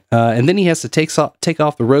assessment. And then he has to take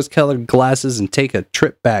off the rose-colored glasses and take a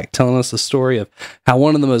trip back, telling us the story of how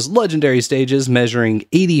one of the most legendary stages, measuring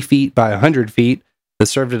 80 feet by 100 feet, that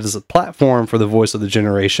served as a platform for the voice of the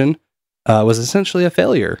generation, was essentially a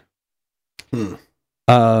failure.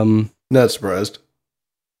 Not surprised.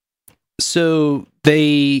 So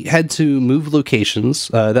they had to move locations.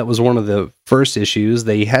 That was one of the first issues.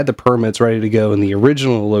 They had the permits ready to go in the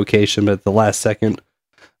original location, but at the last second,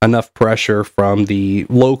 enough pressure from the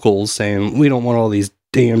locals saying, we don't want all these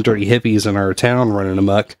damn dirty hippies in our town running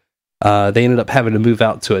amok. They ended up having to move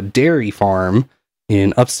out to a dairy farm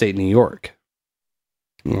in upstate New York.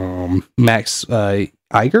 Max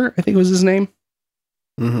Iger, I think was his name.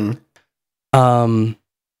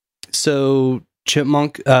 So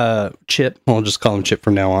Chipmunk, Chip, we'll just call him Chip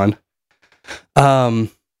from now on.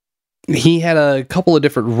 He had a couple of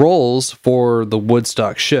different roles for the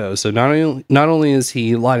Woodstock show. So not only is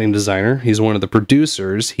he lighting designer, he's one of the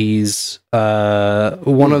producers. He's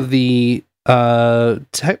one of the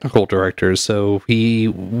technical directors. So he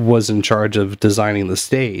was in charge of designing the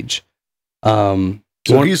stage.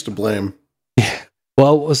 So he's to blame.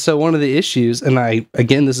 Well, so one of the issues, and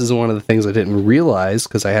this is one of the things I didn't realize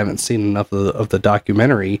because I haven't seen enough of the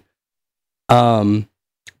documentary.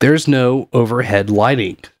 There's no overhead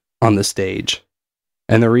lighting on the stage.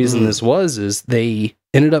 And the reason this is they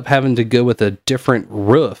ended up having to go with a different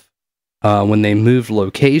roof when they moved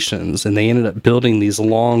locations, and they ended up building these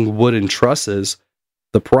long wooden trusses.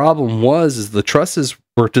 The problem is the trusses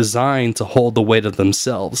were designed to hold the weight of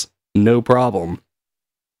themselves. No problem.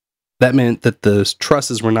 That meant that the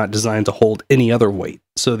trusses were not designed to hold any other weight.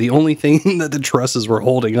 So the only thing that the trusses were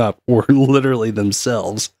holding up were literally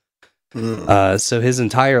themselves. So his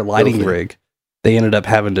entire lighting rig, they ended up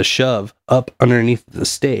having to shove up underneath the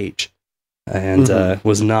stage and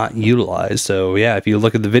was not utilized. So yeah, if you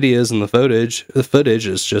look at the videos and the footage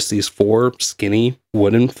is just these 4 skinny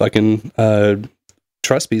wooden fucking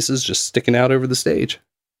truss pieces just sticking out over the stage,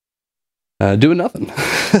 doing nothing.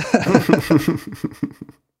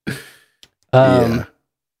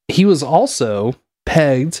 He was also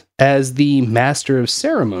pegged as the master of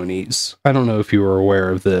ceremonies. I don't know if you were aware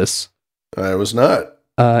of this. I was not.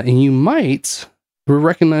 And you might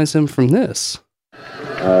recognize him from this.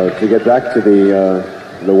 To get back to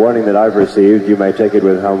the warning that I've received, you may take it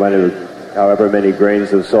with however many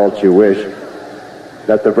grains of salt you wish,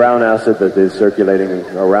 that the brown acid that is circulating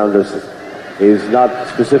around us is not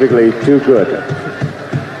specifically too good.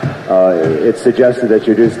 It's suggested that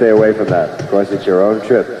you do stay away from that. Of course, it's your own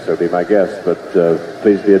trip, so be my guest, but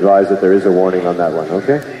please be advised that there is a warning on that one,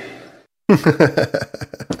 okay?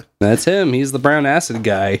 That's him. He's the brown acid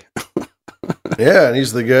guy. Yeah, and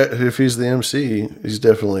he's the guy. If he's the MC, he's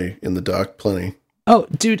definitely in the dock plenty. Oh,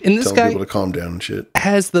 dude, and this telling guy people to calm down and shit.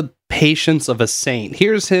 Has the patience of a saint.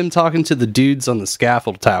 Here's him talking to the dudes on the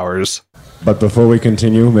scaffold towers. But before we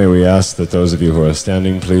continue, may we ask that those of you who are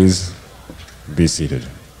standing, please be seated.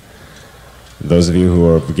 Those of you who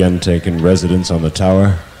are again taking residence on the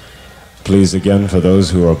tower, please again, for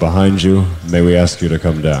those who are behind you, may we ask you to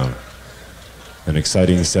come down. An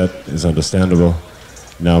exciting set is understandable.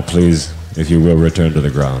 Now please, if you will, return to the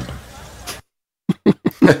ground.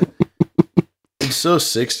 It's so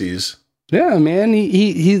 60s. Yeah, man,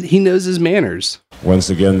 he knows his manners. Once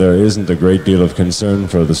again, there isn't a great deal of concern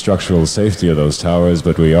for the structural safety of those towers,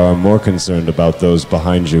 but we are more concerned about those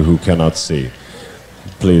behind you who cannot see.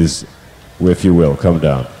 Please, if you will, come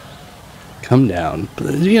down. Come down.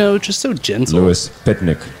 You know, just so gentle. Louis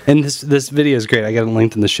Pitnick. And this video is great. I got it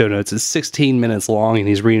linked in the show notes. It's 16 minutes long, and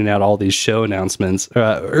he's reading out all these show announcements.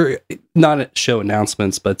 Or not show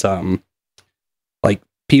announcements, but like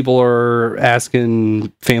people are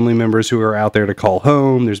asking family members who are out there to call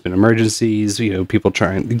home. There's been emergencies. You know, people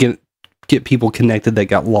trying to get people connected that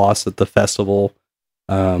got lost at the festival.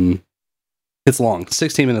 It's long.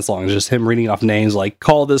 16 minutes long. It's just him reading off names like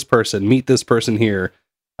call this person, meet this person here.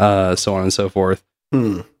 So on and so forth.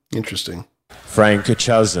 Interesting. Frank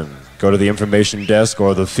Chazin, go to the information desk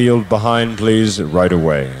or the field behind, please, right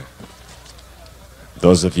away.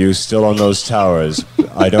 Those of you still on those towers,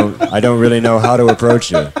 I don't really know how to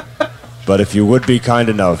approach you, but if you would be kind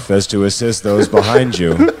enough as to assist those behind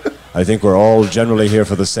you, I think we're all generally here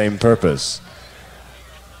for the same purpose.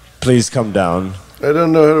 Please come down. I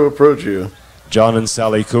don't know how to approach you. John and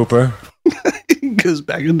Sally Cooper. Goes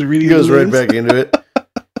back into reading. He goes right back into it.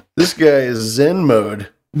 This guy is Zen mode.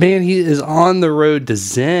 Man, he is on the road to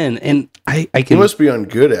Zen, and I can. He must be on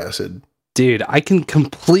good acid. Dude, I can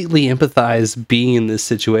completely empathize being in this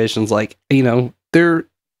situation. It's like, you know, they're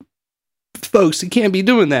folks who can't be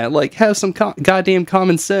doing that. Like, have some goddamn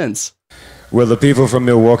common sense. Will the people from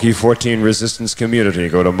Milwaukee 14 Resistance Community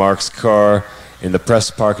go to Mark's car in the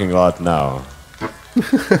press parking lot now?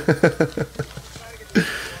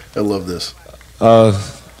 I love this.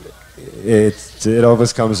 It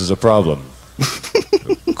always comes as a problem.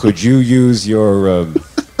 Could you use your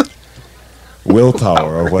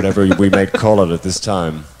willpower, or whatever we might call it at this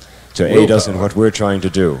time, to aid us in what we're trying to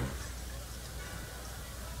do?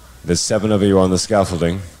 There's 7 of you on the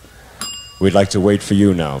scaffolding. We'd like to wait for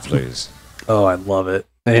you now, please. Oh, I love it.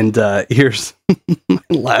 And here's my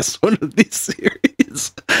last one of these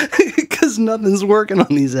series, because nothing's working on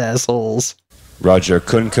these assholes. Roger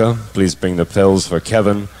Kunka, please bring the pills for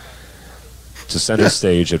Kevin to center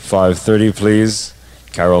stage at 5:30, please.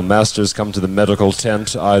 Carol Masters, come to the medical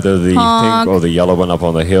tent, either the pink or the yellow one up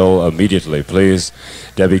on the hill, immediately, please.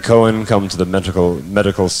 Debbie Cohen, come to the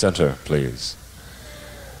medical center, please.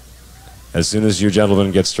 As soon as you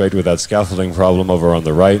gentlemen get straight with that scaffolding problem over on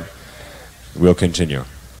the right, we'll continue.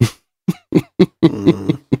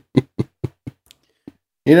 You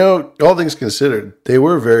know, all things considered, they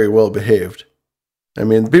were very well behaved. I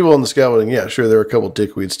mean, the people on the scaffolding, yeah, sure, there were a couple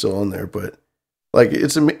dickweeds still on there, but like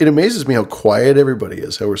it amazes me how quiet everybody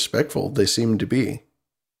is, how respectful they seem to be.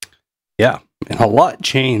 Yeah, and a lot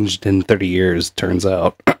changed in 30 years, turns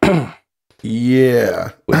out.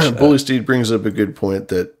 Yeah. Bully Steed brings up a good point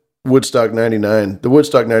that Woodstock 99, the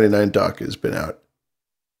Woodstock 99 doc has been out.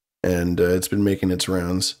 And it's been making its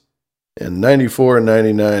rounds. And 94 and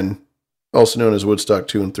 99, also known as Woodstock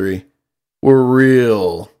 2 and 3, were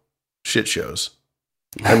real shit shows.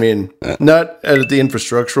 I mean, not at the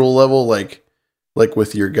infrastructural level, like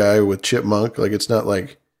with your guy with Chipmunk. Like, it's not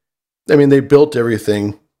like, I mean, they built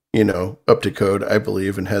everything, up to code, I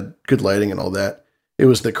believe, and had good lighting and all that. It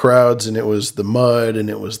was the crowds, and it was the mud, and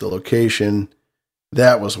it was the location.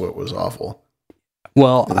 That was what was awful.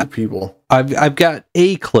 Well, people. I've got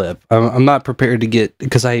a clip. I'm not prepared to get,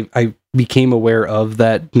 because I became aware of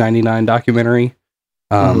that 99 documentary.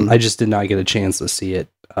 I just did not get a chance to see it,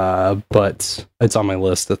 but it's on my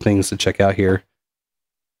list of things to check out here.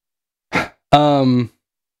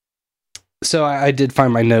 So I did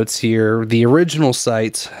find my notes here. The original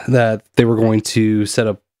site that they were going to set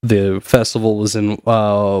up the festival was in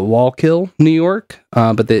Wallkill, New York,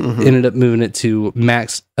 but they ended up moving it to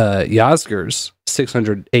Max Yasgur's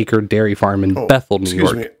 600-acre dairy farm in Bethel, New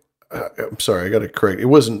York. Excuse me. I'm sorry, I got to correct. It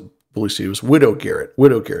wasn't Bully Steed, it was Widow Garrett.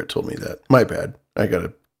 Widow Garrett told me that. My bad. I got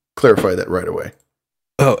to clarify that right away.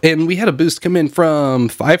 Oh, and we had a boost come in from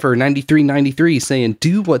Pfeiffer 9393 saying,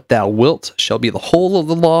 "Do what thou wilt shall be the whole of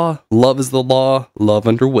the law. Love is the law. Love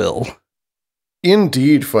under will."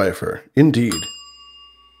 Indeed, Pfeiffer. Indeed.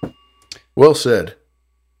 Well said.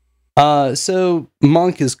 So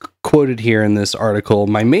Monk is quoted here in this article.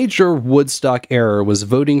 "My major Woodstock error was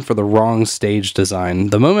voting for the wrong stage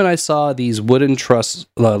design. The moment I saw these wooden truss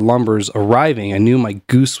lumbers arriving, I knew my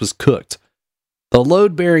goose was cooked. The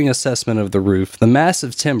load-bearing assessment of the roof, the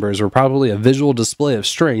massive timbers were probably a visual display of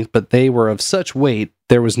strength, but they were of such weight,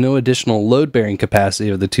 there was no additional load-bearing capacity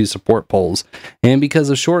of the two support poles. And because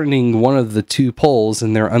of shortening one of the two poles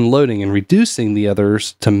and their unloading and reducing the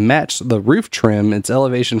others to match the roof trim, its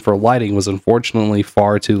elevation for lighting was unfortunately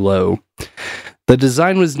far too low. The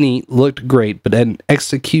design was neat, looked great, but in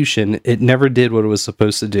execution, it never did what it was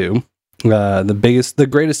supposed to do. The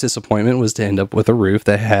greatest disappointment was to end up with a roof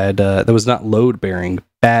that had that was not load bearing.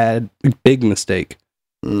 Big mistake.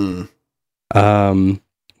 Some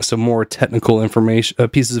more technical information,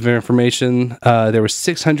 pieces of information. There were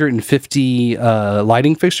 650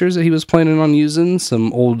 lighting fixtures that he was planning on using.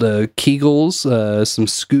 Some old Kegels, some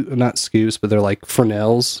not scoops, but they're like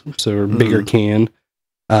Fresnels, so bigger can.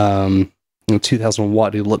 2,000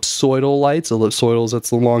 watt ellipsoidal lights. Ellipsoidals, that's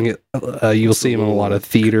the long. You'll see them in a lot of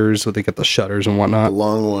theaters where they get the shutters and whatnot. The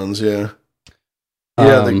long ones, yeah.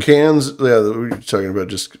 Yeah, the cans. Yeah, we're talking about,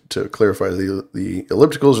 just to clarify, the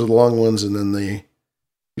ellipticals are the long ones, and then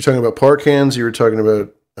you're talking about par cans. You were talking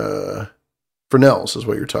about Fresnels, is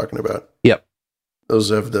what you're talking about. Yep. Those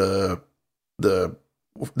have the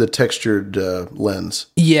textured lens.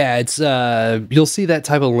 Yeah, it's you'll see that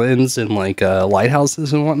type of lens in like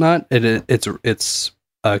lighthouses and whatnot. It's concentric, it's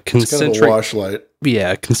kind of a wash light.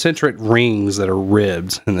 Yeah, concentric rings that are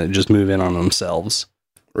ribbed and that just move in on themselves.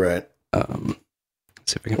 Right.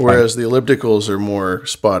 See if I can Whereas the ellipticals are more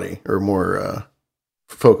spotty or more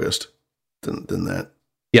focused than that.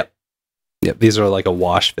 Yep. These are like a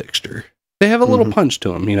wash fixture. They have a little punch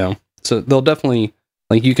to them, So they'll definitely,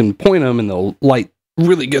 like, you can point them and they'll light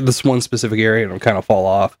really good this one specific area and it'll kind of fall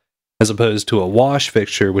off, as opposed to a wash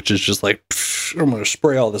fixture, which is just like, I'm going to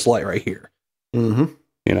spray all this light right here. I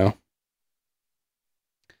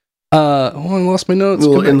lost my notes. A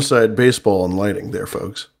little inside baseball and lighting there,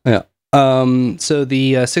 folks. Yeah. So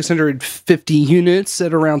the 650 units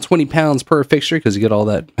at around 20 pounds per fixture, because you get all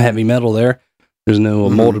that heavy metal there. There's no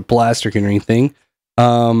molded plastic or anything.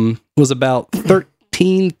 Was about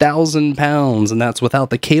 13,000 pounds, and that's without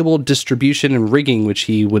the cable distribution and rigging, which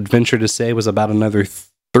he would venture to say was about another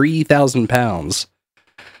 3,000 pounds.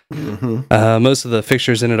 Most of the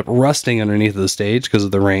fixtures ended up rusting underneath the stage because of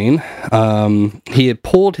the rain. He had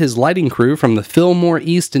pulled his lighting crew from the Fillmore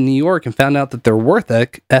East in New York and found out that their work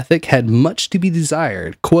ethic had much to be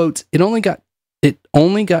desired. Quote, it only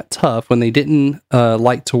got tough when they didn't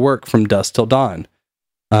like to work from dusk till dawn.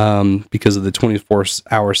 Because of the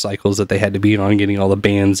 24-hour cycles that they had to be on, getting all the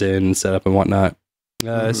bands in and set up and whatnot.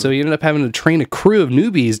 So he ended up having to train a crew of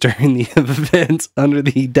newbies during the event under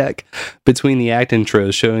the deck between the act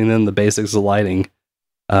intros, showing them the basics of lighting.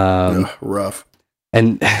 Rough.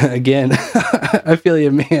 And again, I feel you,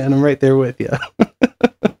 man. I'm right there with you.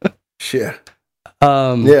 Yeah.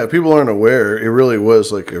 Yeah, people aren't aware. It really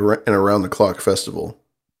was like an around-the-clock festival.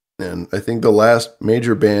 And I think the last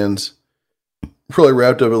major bands probably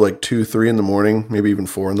wrapped up at like 2, 3 in the morning, maybe even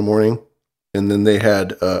 4 in the morning. And then they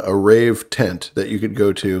had a rave tent that you could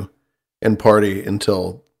go to and party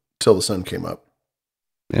until the sun came up.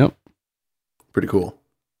 Yep. Pretty cool.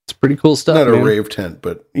 It's pretty cool stuff. Not man. a rave tent,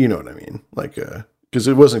 but you know what I mean. Like, because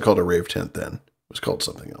it wasn't called a rave tent then; it was called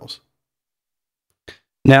something else.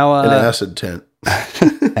 Now, an acid tent.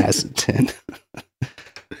 Acid tent.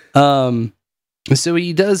 So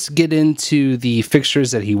he does get into the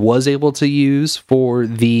fixtures that he was able to use for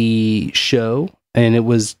the show, and it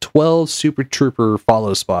was 12 Super Trooper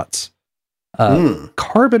follow spots.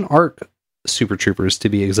 Carbon arc Super Troopers to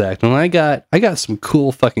be exact. And I got some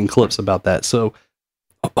cool fucking clips about that. So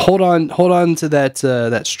hold on to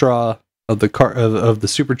that straw of the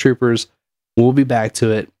Super Troopers. We'll be back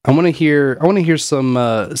to it. I want to hear some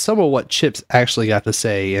of what Chips actually got to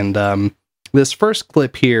say. And this first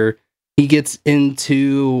clip here, he gets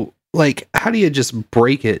into like, how do you just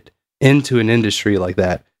break it into an industry like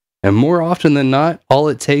that? And more often than not, all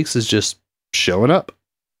it takes is just showing up.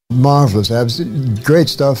 Marvelous, absolutely great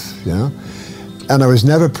stuff, you know. And I was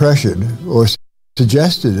never pressured or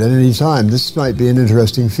suggested at any time, this might be an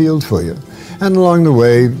interesting field for you. And along the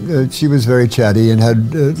way, she was very chatty and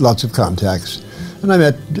had lots of contacts. And I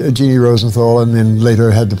met Jeannie Rosenthal, and then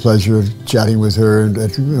later had the pleasure of chatting with her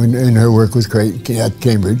in her work with at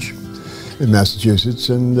Cambridge in Massachusetts.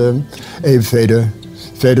 And Abe Feder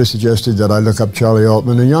suggested that I look up Charlie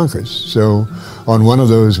Altman in Yonkers. So on one of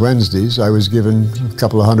those Wednesdays, I was given a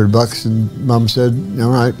couple of $100, and Mom said,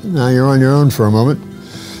 all right, now you're on your own for a moment.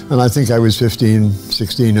 And I think I was 15,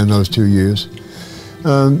 16 in those 2 years.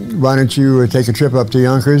 Why don't you take a trip up to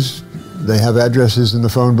Yonkers? They have addresses in the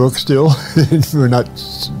phone book still. We're not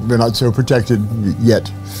so protected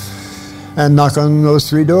yet. And knock on those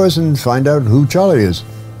 3 doors and find out who Charlie is.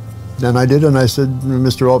 And I did, and I said,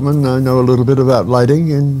 Mr. Altman, I know a little bit about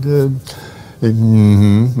lighting, and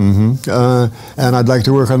and I'd like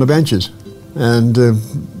to work on the benches and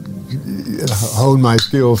hone my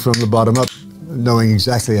skill from the bottom up, knowing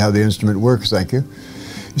exactly how the instrument works, thank you.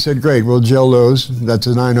 He said, great, we'll gel those. That's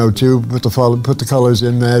a 902. Put the colors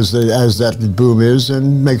in as that boom is,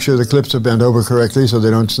 and make sure the clips are bent over correctly so they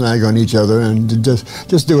don't snag on each other, and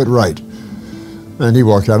just do it right. And he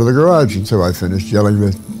walked out of the garage, and so I finished gelling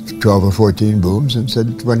the 12 or 14 booms and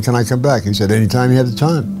said, when can I come back? He said, anytime you have the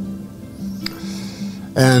time.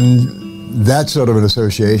 And that sort of an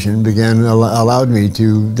association allowed me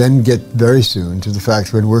to then get very soon to the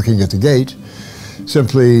fact, when working at the gate,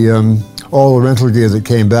 simply all the rental gear that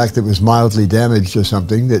came back that was mildly damaged or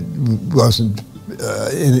something that wasn't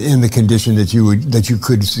in the condition that you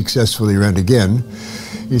could successfully rent again.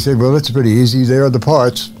 He said, well, it's pretty easy. There are the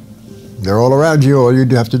parts. They're all around you. All you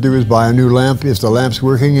have to do is buy a new lamp. If the lamp's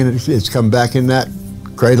working and it's come back in that,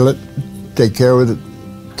 cradle it, take care of it,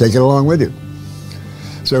 take it along with you.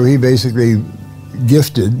 So he basically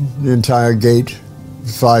gifted the entire gate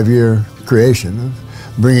 5-year creation of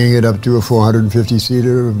bringing it up to a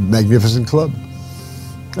 450-seater magnificent club.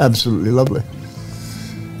 Absolutely lovely.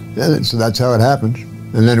 And so that's how it happened.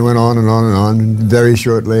 And then it went on and on and on. And very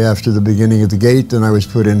shortly after the beginning of the gate, then I was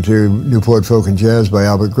put into Newport Folk and Jazz by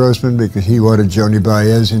Albert Grossman, because he wanted Joni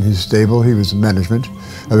Baez in his stable. He was the management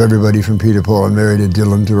of everybody from Peter, Paul, and Mary to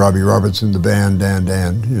Dylan to Robbie Robertson, the band,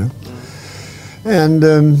 Dan, you know. And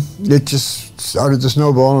it just started to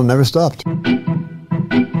snowball and never stopped.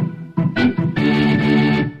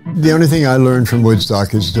 The only thing I learned from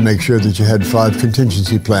Woodstock is to make sure that you had 5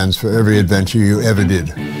 contingency plans for every adventure you ever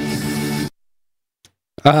did.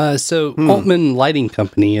 Altman Lighting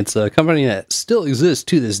Company, it's a company that still exists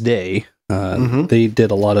to this day. They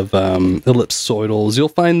did a lot of ellipsoidals. You'll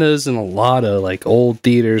find those in a lot of like old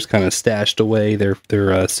theaters, kind of stashed away. They're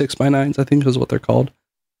 6x9s, I think is what they're called.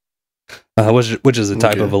 Which is a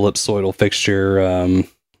type of ellipsoidal fixture.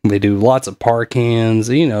 They do lots of park hands.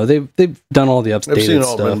 You know, they've done all the updated I've seen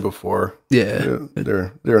stuff. Altman before. Yeah,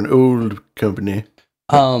 they're an old company.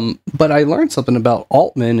 But I learned something about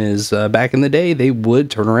Altman is back in the day, they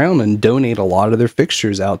would turn around and donate a lot of their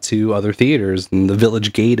fixtures out to other theaters. And the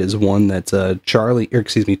Village Gate is one that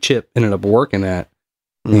Chip ended up working at.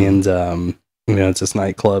 And, you know, it's this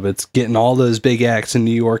nightclub. It's getting all those big acts in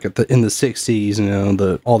New York in the 60s, you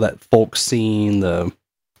know, all that folk scene.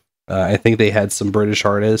 I think they had some British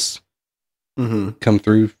artists come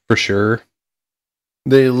through for sure.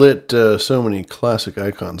 They lit so many classic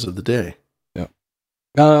icons of the day.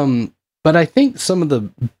 But I think some of the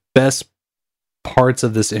best parts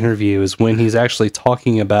of this interview is when he's actually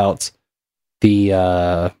talking about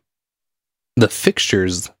the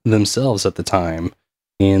fixtures themselves at the time.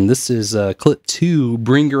 And this is clip 2,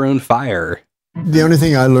 Bring Your Own Fire. The only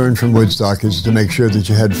thing I learned from Woodstock is to make sure that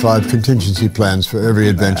you had 5 contingency plans for every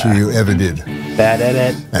adventure you ever did.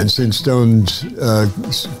 And since Stones,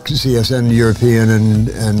 CSN European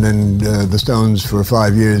and then the Stones for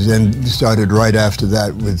 5 years, and started right after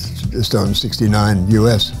that with Stones 69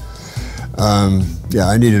 US. Yeah,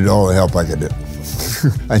 I needed all the help I could do.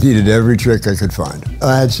 I needed every trick I could find.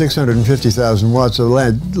 I had 650,000 watts of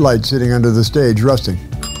light sitting under the stage rusting.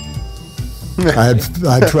 I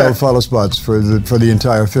had 12 follow spots for the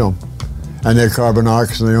entire film. And they're carbon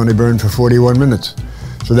arcs, and they only burn for 41 minutes.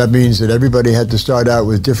 So that means that everybody had to start out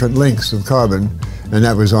with different lengths of carbon, and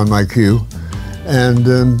that was on my cue. And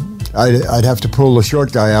I'd have to pull the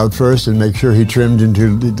short guy out first and make sure he trimmed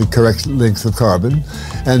into the correct length of carbon,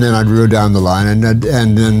 and then I'd reel down the line, and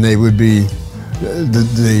then they would be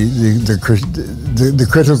the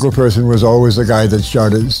critical person was always the guy that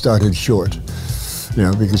started short,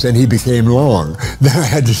 because then he became long. Then I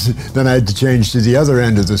had to change to the other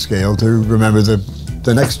end of the scale to remember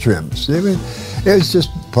the next trims. I mean, it's just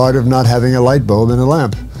part of not having a light bulb in a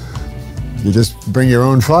lamp. You just bring your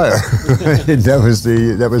own fire. That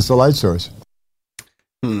was the light source.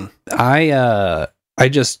 I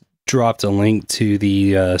just dropped a link to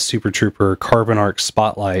the Super Trooper Carbon Arc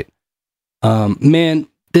Spotlight. Man,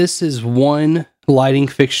 this is one lighting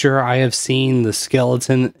fixture I have seen the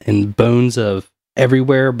skeleton and bones of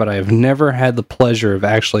everywhere, but I've never had the pleasure of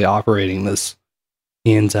actually operating this.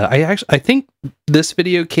 And I think this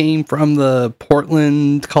video came from the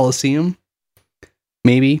Portland Coliseum,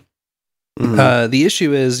 maybe. The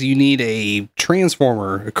issue is you need a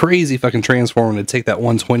transformer, a crazy fucking transformer to take that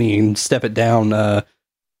 120 and step it down.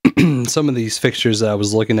 Some of these fixtures that I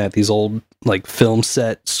was looking at, these old like film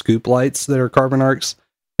set scoop lights that are carbon arcs,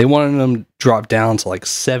 they wanted them dropped down to like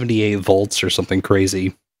 78 volts or something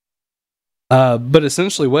crazy. But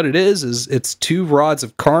essentially what it is it's two rods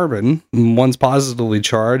of carbon. One's positively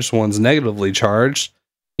charged, one's negatively charged.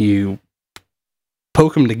 You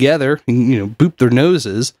poke them together, and, boop their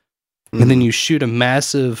noses. And then you shoot a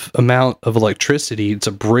massive amount of electricity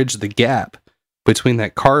to bridge the gap between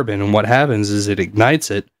that carbon. And what happens is it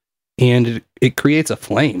ignites it, and it creates a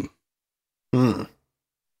flame.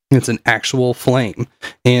 It's an actual flame.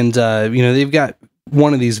 And, they've got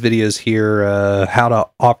one of these videos here, how to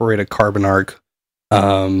operate a carbon arc.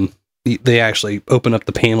 They actually open up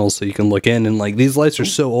the panels so you can look in. And, like, these lights are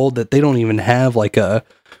so old that they don't even have, like, if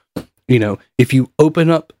you open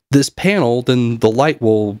up this panel, then the light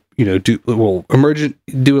will do it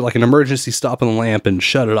like an emergency stop on the lamp and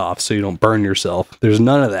shut it off so you don't burn yourself. There's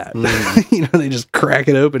none of that. They just crack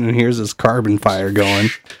it open and here's this carbon fire going.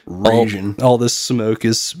 All this smoke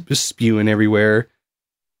is spewing everywhere.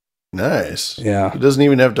 Nice. Yeah. It doesn't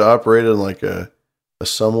even have to operate in like a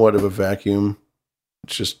somewhat of a vacuum.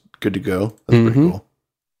 It's just good to go. That's pretty cool.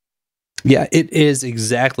 Yeah, it is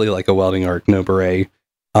exactly like a welding arc, no beret.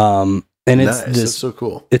 And it's nice. That's so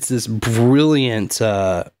cool. It's this brilliant.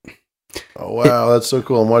 Oh wow, that's so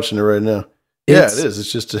cool! I'm watching it right now. Yeah, it is.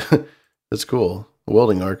 It's just it's cool. A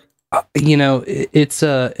welding arc. It's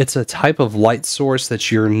a type of light source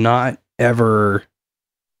that you're not ever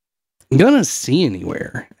gonna see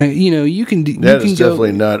anywhere. You can do. That is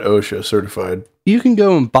definitely not OSHA certified. You can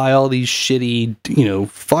go and buy all these shitty,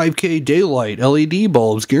 5K daylight LED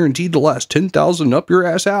bulbs guaranteed to last 10,000 up your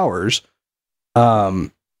ass hours.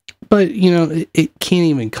 But it can't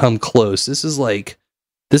even come close. This is like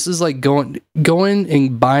going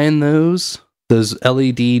and buying those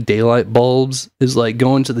LED daylight bulbs is like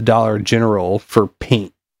going to the Dollar General for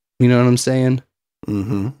paint. You know what I'm saying?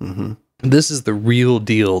 This is the real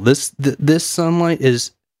deal. This sunlight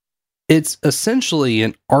it's essentially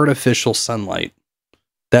an artificial sunlight.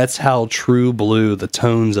 That's how true blue the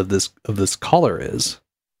tones of this color is.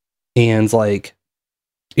 And like,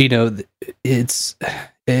 it's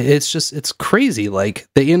crazy. Like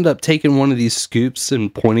they end up taking one of these scoops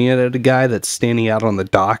and pointing it at a guy that's standing out on the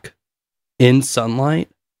dock in sunlight.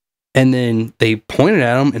 And then they point it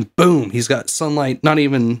at him and boom, he's got sunlight, not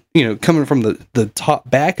even, coming from the top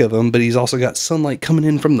back of him, but he's also got sunlight coming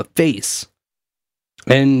in from the face.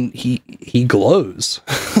 And he glows.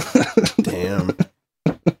 Damn.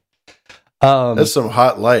 That's some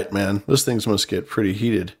hot light, man. Those things must get pretty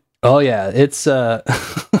heated. Oh yeah, it's they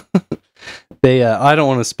I don't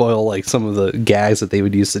want to spoil like some of the gags that they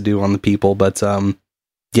would used to do on the people, but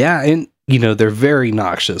yeah, and they're very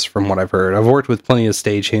noxious from what I've heard. I've worked with plenty of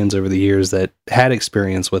stagehands over the years that had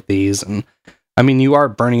experience with these, and I mean, you are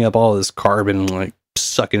burning up all this carbon and like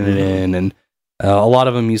sucking it in, and a lot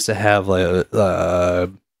of them used to have like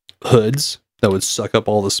hoods that would suck up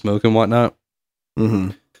all the smoke and whatnot.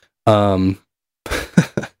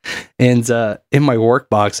 And in my work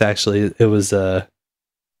box, actually,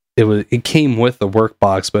 it came with the work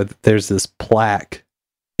box, but there's this plaque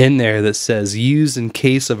in there that says "use in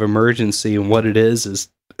case of emergency," and what it is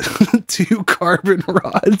 2 carbon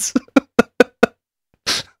rods.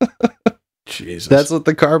 Jesus, that's what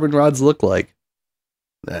the carbon rods look like.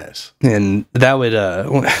 Nice. And that would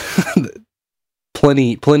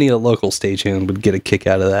plenty of local stagehand would get a kick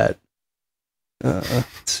out of that.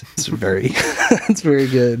 It's very it's very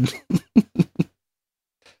good.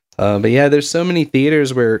 But yeah, there's so many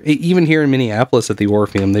theaters where even here in Minneapolis at the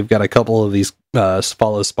Orpheum, they've got a couple of these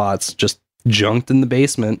follow spots just junked in the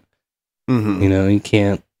basement. Mm-hmm. You know, you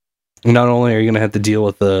can't. Not only are you going to have to deal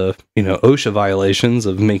with the OSHA violations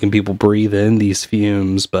of making people breathe in these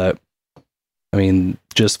fumes, but I mean,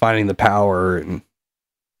 just finding the power and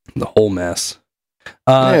the whole mess.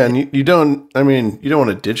 Yeah, and you don't want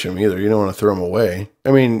to ditch them either. You don't want to throw them away.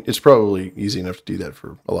 I mean, it's probably easy enough to do that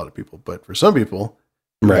for a lot of people, but for some people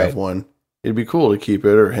who have one, it'd be cool to keep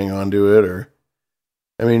it or hang on to it. Or,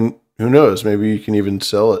 I mean, who knows? Maybe you can even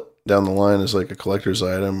sell it down the line as like a collector's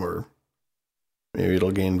item, or maybe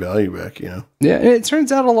it'll gain value back, Yeah, it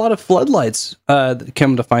turns out a lot of floodlights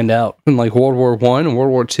come to find out in like World War I and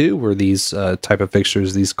World War II were these type of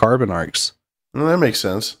fixtures, these carbon arcs. Well, that makes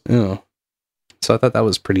sense. Yeah. So I thought that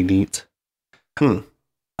was pretty neat. So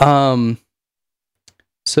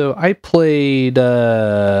I played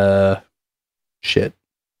shit.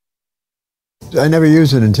 I never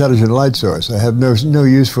use an intelligent light source. I have no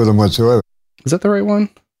use for them whatsoever. Is that the right one?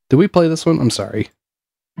 Did we play this one? I'm sorry.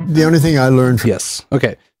 The only thing I learned from... Yes.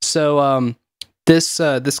 Okay. So this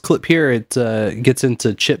clip here, it gets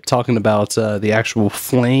into Chip talking about the actual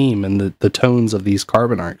flame and the tones of these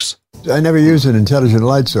carbon arcs. I never use an intelligent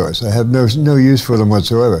light source. I have no use for them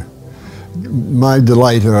whatsoever. My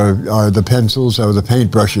delight are the pencils, or the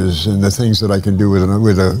paintbrushes, and the things that I can do with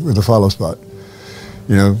a follow spot.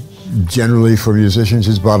 Generally for musicians,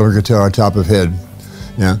 it's bottom of guitar, top of head.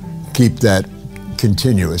 Keep that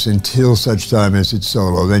continuous until such time as it's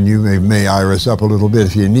solo. Then you may iris up a little bit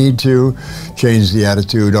if you need to, change the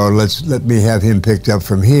attitude, or let me have him picked up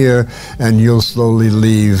from here, and you'll slowly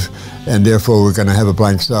leave, and therefore we're going to have a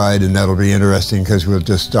blank side, and that'll be interesting because we'll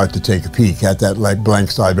just start to take a peek at that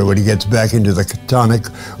blank side. But when he gets back into the tonic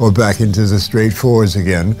or back into the straight fours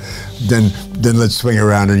again, then let's swing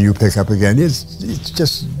around and you pick up again. It's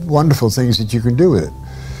just wonderful things that you can do with it.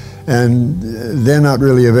 And they're not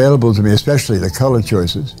really available to me, especially the color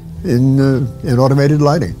choices, in automated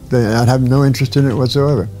lighting. I have no interest in it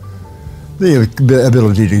whatsoever. The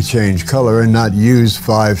ability to change color and not use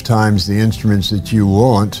 5 times the instruments that you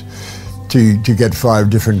want to get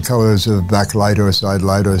 5 different colors of backlight or side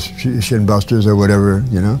light or shin busters or whatever,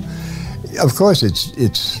 Of course,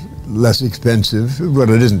 it's less expensive. Well,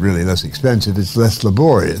 it isn't really less expensive. It's less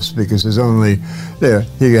laborious because there's only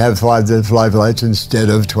you have 5 lights instead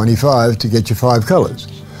of 25 to get your 5 colors.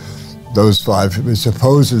 Those 5 are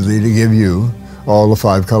supposedly to give you all the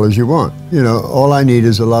 5 colors you want. All I need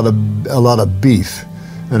is a lot of beef,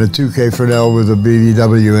 and a 2K Fresnel with a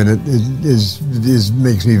BBW in it is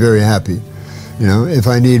makes me very happy. If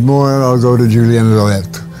I need more, I'll go to Julien Loeck.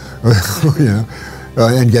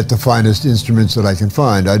 And get the finest instruments that I can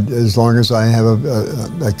find. As long as I have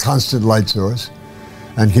a constant light source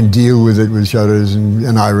and can deal with it with shutters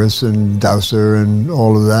and iris and dowser and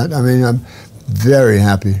all of that, I'm very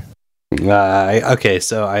happy. Okay,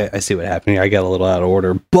 so I see what happened here. I got a little out of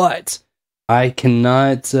order, but I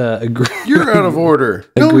cannot agree. You're out of order.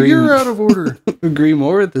 No, you're out of order. Agree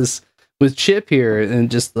more with Chip here, and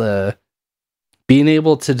just the being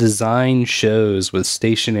able to design shows with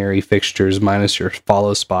stationary fixtures minus your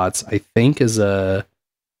follow spots, I think it's a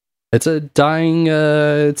dying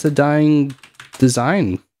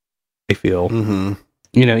design, I feel. Mm-hmm.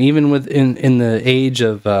 Even in the age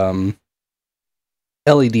of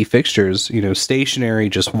LED fixtures, stationary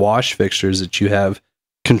just wash fixtures that you have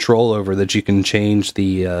control over, that you can change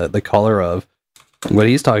the color of. What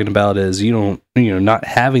he's talking about is not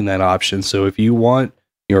having that option. So if you want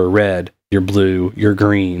your red, your blue, your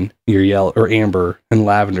green, your yellow or amber and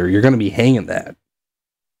lavender, you're going to be hanging that.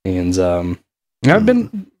 And I've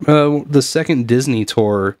been the second Disney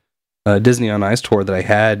tour, Disney on Ice tour that I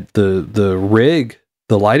had. The rig,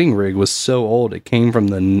 the lighting rig was so old. It came from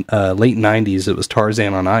the late 90s. It was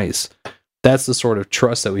Tarzan on Ice. That's the sort of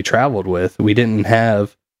truss that we traveled with. We didn't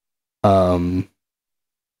have the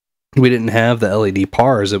LED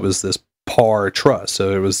pars. It was this par truss.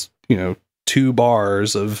 So it was 2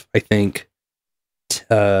 bars of, I think,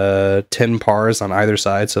 10 pars on either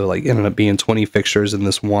side. So ended up being 20 fixtures in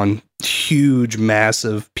this one huge,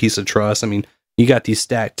 massive piece of truss. You got these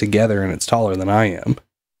stacked together and it's taller than I am.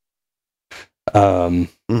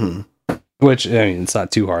 Which, it's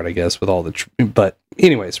not too hard, I guess, with all the, but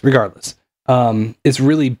anyways, regardless, it's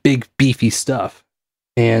really big, beefy stuff.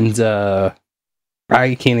 And,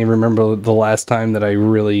 I can't even remember the last time that I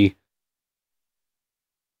really,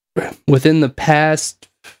 within the past,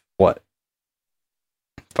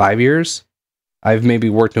 5 years. I've maybe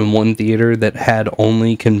worked in one theater that had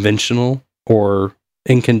only conventional or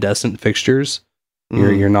incandescent fixtures,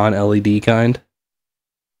 your non-LED kind.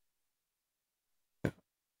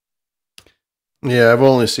 Yeah, I've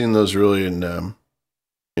only seen those really in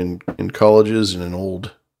colleges and in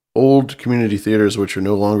old community theaters, which are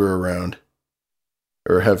no longer around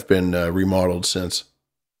or have been remodeled since.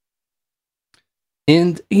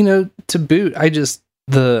 And to boot, I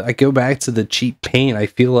go back to the cheap paint. I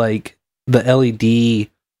feel like the LED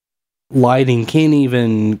lighting can't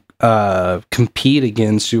even compete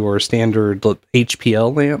against your standard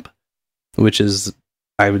HPL lamp, which is,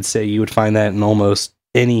 I would say, you would find that in almost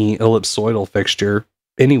any ellipsoidal fixture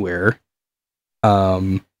anywhere.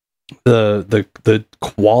 The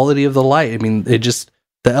quality of the light, I mean, the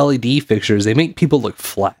LED fixtures, they make people look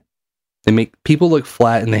flat. They make people look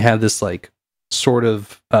flat, and they have this sort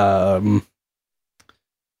of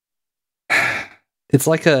it's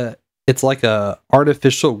like a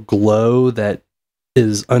artificial glow that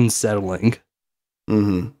is unsettling.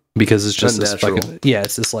 Mm-hmm. Because it's just unnatural.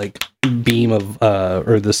 it's this beam of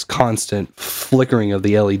or this constant flickering of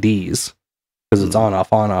the LEDs, because it's on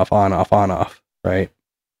off, right?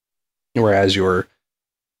 Whereas your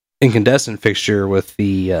incandescent fixture with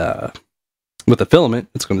the filament,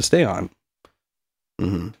 it's going to stay on.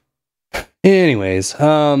 Mm-hmm. Anyways,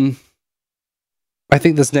 I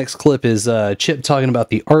think this next clip is Chip talking about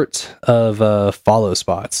the art of follow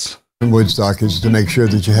spots. In Woodstock is to make sure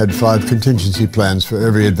that you had 5 contingency plans for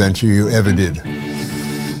every adventure you ever did.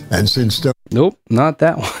 And since... Nope, not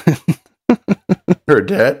that one. I heard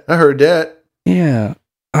that. Yeah,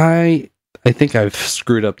 I think I've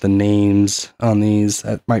screwed up the names on these.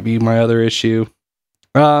 That might be my other issue.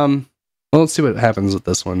 Well, let's see what happens with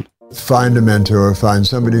this one. Find a mentor, find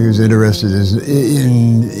somebody who's interested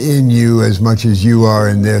in you as much as you are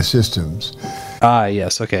in their systems.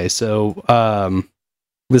 Yes, okay, so...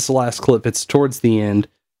 this last clip, it's towards the end.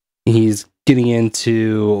 He's getting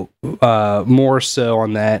into more so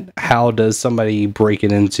on that. How does somebody break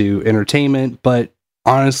it into entertainment? But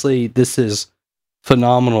honestly, this is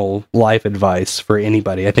phenomenal life advice for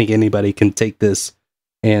anybody. I think anybody can take this,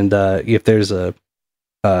 and if there's a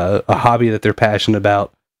hobby that they're passionate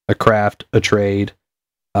about, a craft, a trade,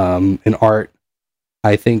 an art,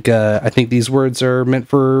 I think these words are meant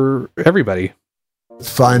for everybody.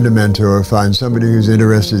 Find a mentor, find somebody who's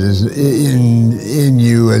interested in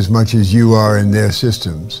you as much as you are in their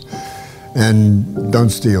systems. And don't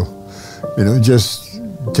steal. Just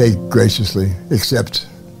take graciously, accept,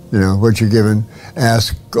 what you're given,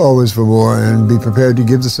 ask always for more, and be prepared to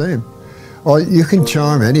give the same. Or you can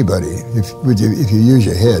charm anybody if you use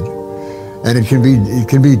your head. And it can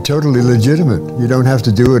be totally legitimate. You don't have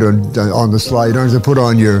to do it on the slide. You don't have to put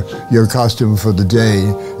on your costume for the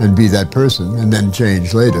day and be that person and then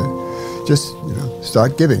change later. Just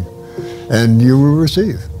start giving, and you will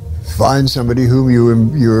receive. Find somebody whom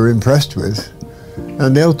you're impressed with,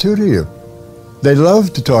 and they'll tutor you. They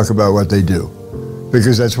love to talk about what they do,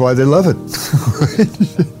 because that's why they love it.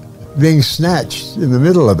 Being snatched in the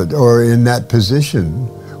middle of it, or in that position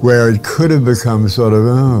where it could have become sort of,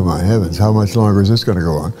 oh my heavens, how much longer is this going to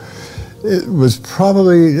go on? It was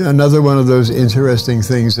probably another one of those interesting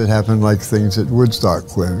things that happened, like things at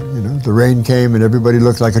Woodstock, where the rain came and everybody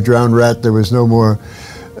looked like a drowned rat. There was no more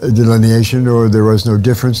delineation, or there was no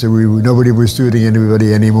difference. Nobody was shooting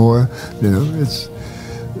anybody anymore.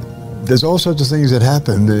 There's all sorts of things that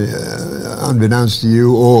happen, unbeknownst to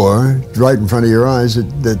you, or right in front of your eyes,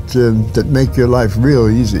 that make your life real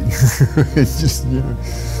easy. It's just,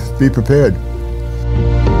 be prepared.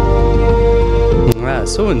 Wow,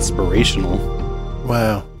 so inspirational.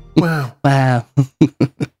 Wow.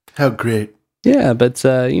 How great. Yeah, but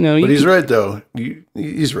But he's right, though.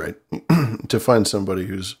 He's right. To find somebody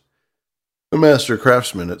who's a master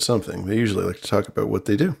craftsman at something, they usually like to talk about what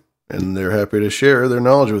they do. And they're happy to share their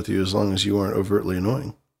knowledge with you as long as you aren't overtly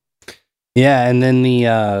annoying. Yeah, and then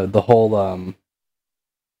the whole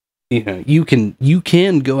you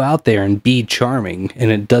can go out there and be charming, and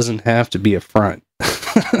it doesn't have to be a front.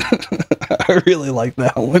 I really like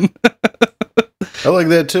that one. I like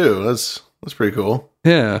that too. That's pretty cool.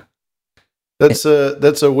 Yeah. That's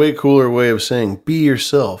a way cooler way of saying be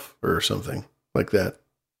yourself or something like that.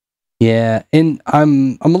 Yeah, and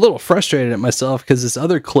I'm a little frustrated at myself because this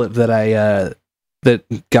other clip that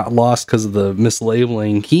that got lost because of the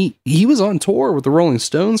mislabeling. He was on tour with the Rolling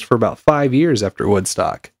Stones for about 5 years after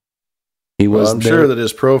Woodstock. I'm sure that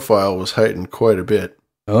his profile was heightened quite a bit.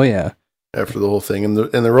 Oh yeah, after the whole thing, and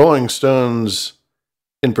the Rolling Stones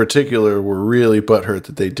in particular were really butthurt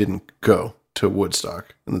that they didn't go to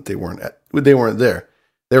Woodstock and that they weren't there.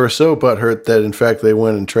 They were so butthurt that, in fact, they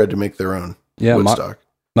went and tried to make their own Woodstock.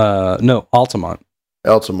 No, Altamont.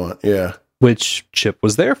 Altamont, yeah. Which Chip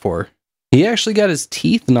was there for. He actually got his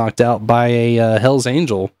teeth knocked out by a Hell's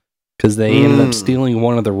Angel because they ended up stealing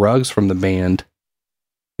one of the rugs from the band.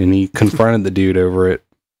 And he confronted the dude over it.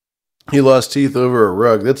 He lost teeth over a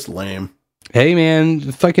rug. That's lame. Hey, man,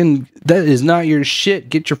 fucking, that is not your shit.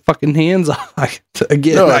 Get your fucking hands off.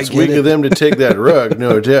 Again, no, it's weak of them to take that rug,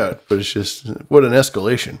 no doubt. But it's just, what an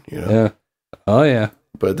escalation, you know? Yeah. Oh, yeah.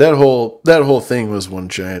 But that whole thing was one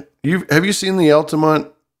giant. Have you seen the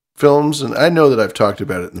Altamont films? And I know that I've talked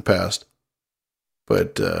about it in the past.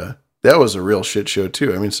 But that was a real shit show,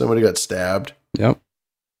 too. I mean, somebody got stabbed. Yep.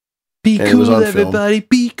 Be cool, everybody.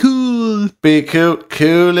 Be cool. Be cool.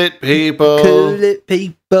 Cool it, people. Cool it,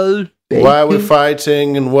 people. Why we're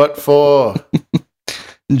fighting and what for?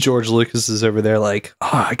 George Lucas is over there like,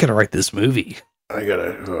 I gotta write this movie.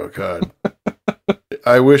 Oh God.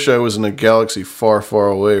 I wish I was in a galaxy far, far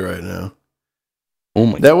away right now. Oh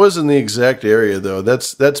my! That wasn't the exact area though.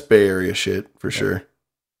 That's Bay Area shit for sure.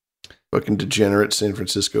 Fucking degenerate San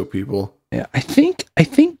Francisco people. Yeah, I think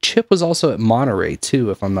Chip was also at Monterey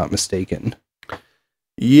too, if I'm not mistaken.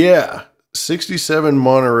 Yeah, 67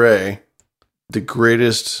 Monterey, the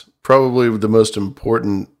greatest. Probably the most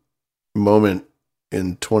important moment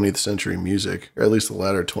in 20th century music, or at least the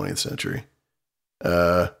latter 20th century.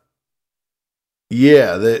 Yeah,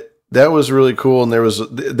 that was really cool, and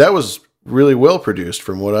that was really well produced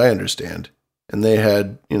from what I understand. And they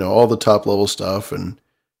had, all the top level stuff, and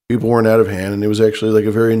people weren't out of hand, and it was actually like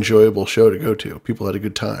a very enjoyable show to go to. People had a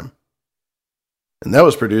good time. And that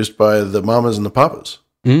was produced by the Mamas and the Papas.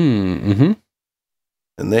 Mm-hmm.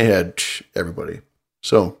 And they had everybody.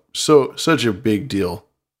 So such a big deal.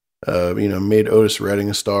 Made Otis Redding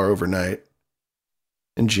a star overnight.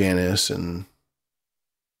 And Janis, and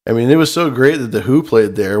I mean, it was so great that The Who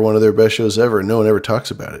played there, one of their best shows ever, and no one ever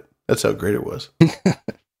talks about it. That's how great it was.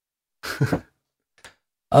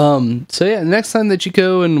 So yeah, next time that you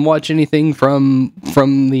go and watch anything from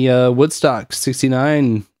the Woodstock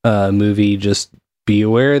 69 movie, just be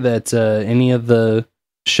aware that any of the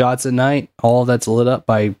shots at night, all that's lit up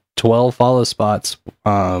by 12 follow spots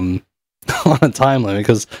on a time limit,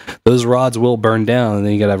 because those rods will burn down and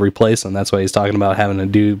then you gotta replace them. That's why he's talking about having a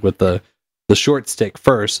dude with the short stick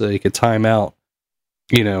first so he could time out,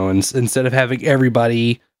 and instead of having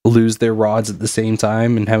everybody lose their rods at the same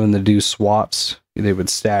time and having to do swaps, they would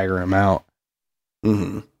stagger them out.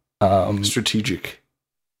 Strategic.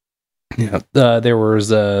 Yeah. There was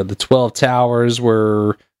the 12 towers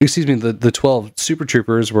the 12 Super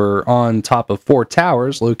Troopers were on top of 4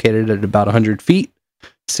 towers located at about 100 feet,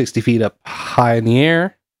 60 feet up high in the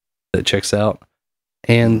air. That checks out.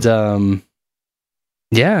 And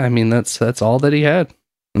yeah, I mean, that's all that he had.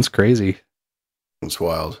 That's crazy. It's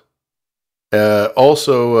wild.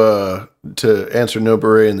 Also, to answer No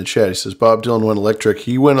Beret in the chat, he says Bob Dylan went electric.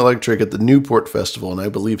 He went electric at the Newport Festival in, I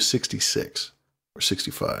believe, 66 or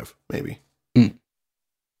 65, maybe.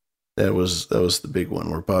 That was the big one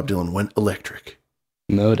where Bob Dylan went electric.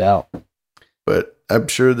 No doubt. But I'm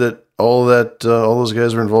sure that all those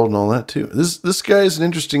guys were involved in all that too. This guy is an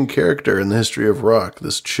interesting character in the history of rock.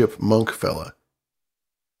 This Chip Monk fella.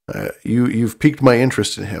 You've piqued my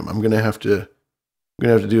interest in him. I'm gonna have to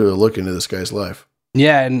do a look into this guy's life.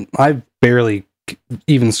 Yeah, and I've barely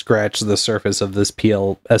even scratched the surface of this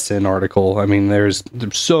PLSN article. I mean, there's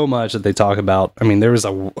so much that they talk about. I mean, there was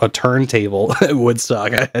a turntable at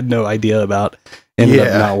Woodstock I had no idea about. Ended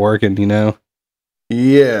up not working,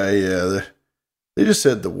 Yeah. They just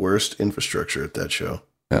had the worst infrastructure at that show.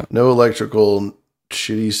 Yeah. No electrical,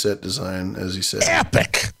 shitty set design, as he said.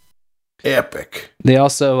 Epic. They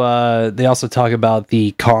also talk about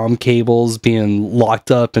the comm cables being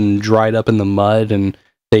locked up and dried up in the mud, and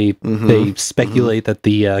they speculate that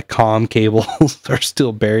the comm cables are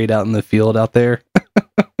still buried out in the field out there.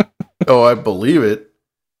 Oh, I believe it.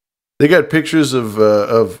 They got pictures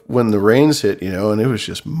of when the rains hit, and it was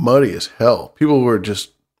just muddy as hell. People were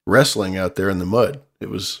just wrestling out there in the mud. It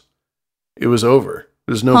was over.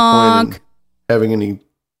 There's no point in having any.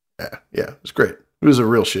 Yeah, it was great. It was a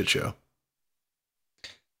real shit show.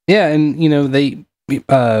 Yeah, and they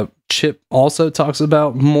Chip also talks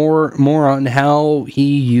about more on how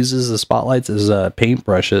he uses the spotlights as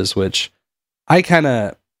paintbrushes, which I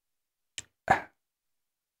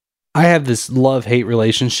have this love-hate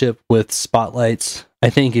relationship with spotlights. I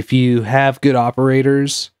think if you have good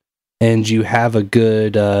operators and you have a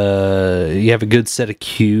good set of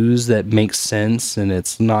cues that makes sense, and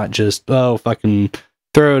it's not just fucking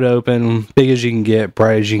throw it open, big as you can get,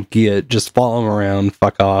 bright as you can get, just follow them around,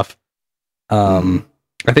 fuck off.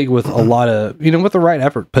 I think with a lot of, with the right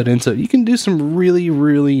effort put into it, you can do some really,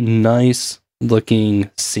 really nice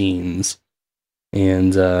looking scenes.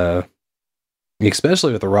 And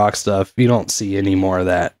especially with the rock stuff, you don't see any more of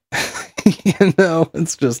that.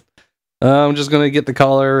 It's just, I'm just going to get the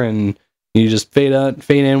color and you just fade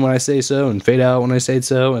in when I say so and fade out when I say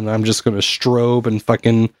so. And I'm just going to strobe and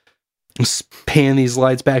fucking pan these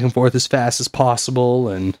lights back and forth as fast as possible.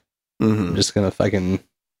 And I'm just going to fucking...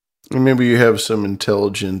 Maybe you have some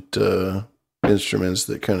intelligent instruments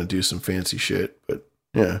that kind of do some fancy shit, but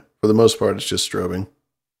yeah, for the most part, it's just strobing.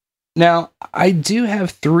 Now, I do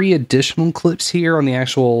have 3 additional clips here on the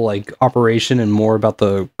actual operation and more about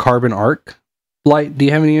the carbon arc light. Do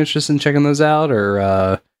you have any interest in checking those out,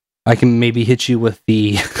 or I can maybe hit you with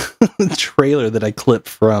the trailer that I clipped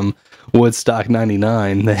from Woodstock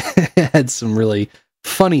 99 that had some really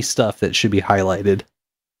funny stuff that should be highlighted?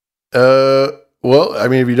 Well, I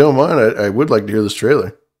mean, if you don't mind, I would like to hear this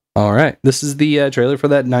trailer. All right. This is the trailer for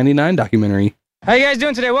that 99 documentary. How you guys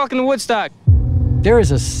doing today? Welcome to Woodstock. There is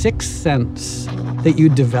a sixth sense that you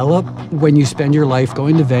develop when you spend your life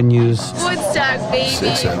going to venues. Woodstock, baby.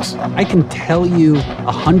 Sixth sense. I can tell you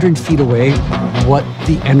 100 feet away what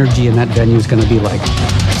the energy in that venue is going to be like.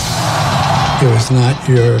 It was not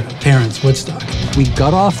your parents' Woodstock. We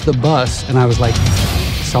got off the bus and I was like,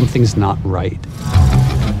 something's not right.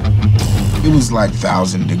 It was like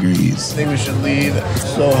 1,000 degrees. I think we should leave.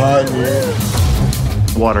 It's so hot in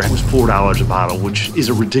here. Water was $4 a bottle, which is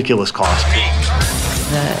a ridiculous cost.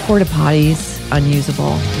 The porta potties,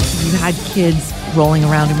 unusable. You had kids rolling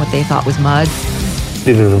around in what they thought was mud.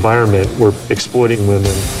 In an environment where exploiting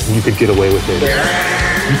women, you could get away with it.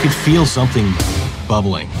 You could feel something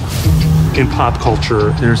bubbling. In pop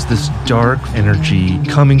culture, there's this dark energy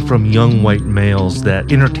coming from young white males that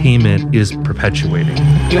entertainment is perpetuating.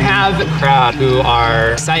 You have a crowd who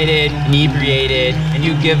are excited, inebriated, and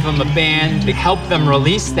you give them a band to help them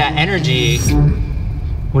release that energy.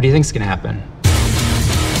 What do you think's gonna happen?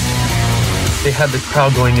 they had the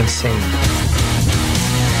crowd going insane.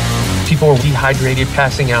 People were dehydrated,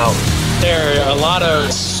 passing out. There are a lot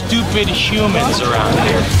of stupid humans around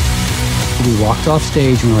here. We walked off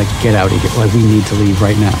stage and we're like, get out of here. Like, we need to leave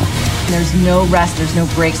right now. There's no rest, there's no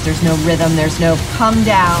breaks, there's no rhythm, there's no come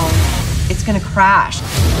down. It's gonna crash.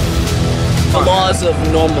 The laws of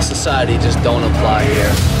normal society just don't apply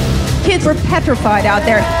here. Kids were petrified out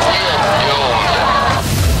there.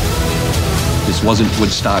 This wasn't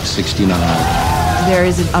Woodstock 69. There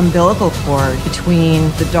is an umbilical cord between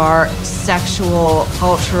the dark, sexual,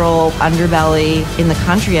 cultural underbelly in the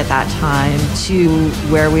country at that time to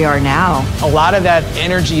where we are now. A lot of that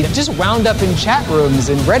energy just wound up in chat rooms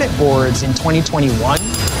and Reddit boards in 2021.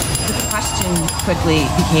 The question quickly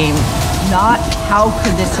became not how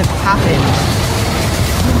could this have happened,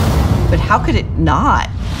 but how could it not?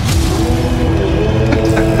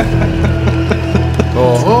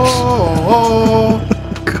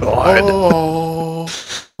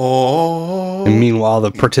 And meanwhile,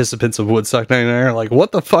 the participants of Woodstock 99 are like,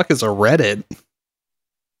 what the fuck is a Reddit?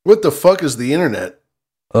 What the fuck is the internet?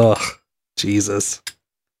 Ugh, Jesus.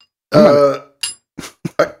 I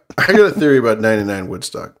got a theory about 99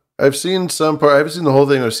 Woodstock. I've seen some part. I haven't seen the whole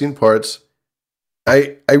thing. I've seen parts.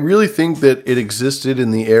 I really think that it existed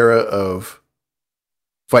in the era of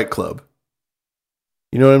Fight Club.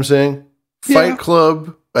 You know what I'm saying? Yeah. Fight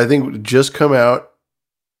Club, I think, would just come out.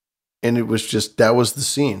 And it was just, that was the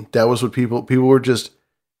scene. That was what people were just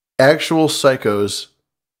actual psychos,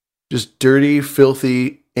 just dirty,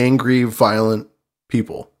 filthy, angry, violent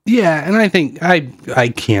people. Yeah, and I think I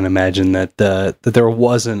can't imagine that that there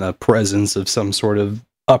wasn't a presence of some sort of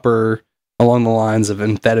upper along the lines of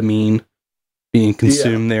amphetamine being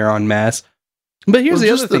consumed there en masse. But here's the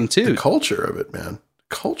other thing too. The culture of it, man.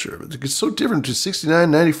 The culture of it. It's so different to 69,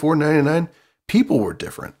 94, 99. People were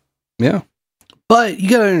different. Yeah. But you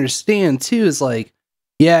gotta understand too, is like,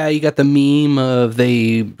 yeah, you got the meme of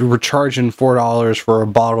they were charging $4 for a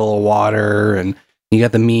bottle of water, and you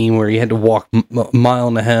got the meme where you had to walk a mile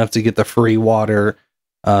and a half to get the free water.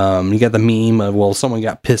 You got the meme of, well, someone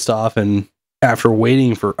got pissed off, and after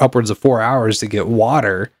waiting for upwards of 4 hours to get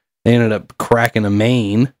water, they ended up cracking a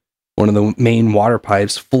main, one of the main water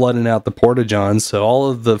pipes, flooding out the porta-johns. So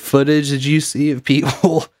all of the footage that you see of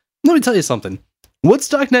people, let me tell you something.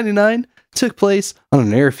 Woodstock 99 took place on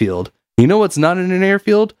an airfield. You know what's not in an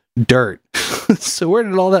airfield? Dirt. So where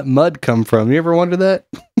did all that mud come from? You ever wonder that?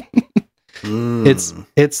 It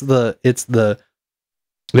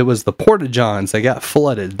was the porta-johns that got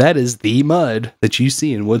flooded. That is the mud that you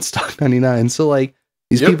see in Woodstock 99. So like,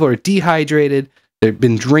 these people are dehydrated. They've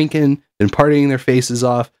been drinking, been partying their faces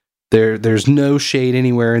off. There's no shade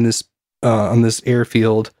anywhere in this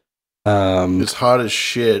airfield. It's hot as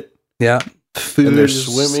shit. Yeah. Food and they're is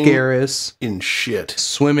swimming scarce. in shit.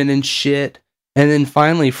 Swimming in shit. And then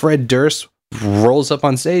finally Fred Durst rolls up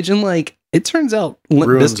on stage and like it turns out Limp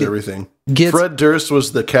Ruins Bizkit everything. Fred Durst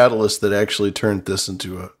was the catalyst that actually turned this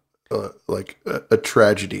into a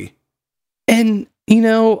tragedy. And you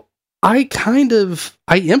know, I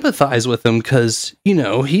empathize with him because, you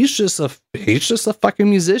know, he's just a fucking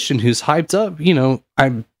musician who's hyped up. You know,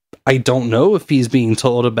 I don't know if he's being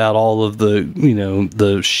told about all of the, you know,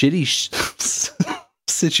 the shitty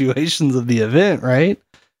situations of the event, right?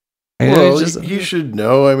 Well, you should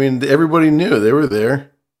know. I mean, everybody knew they were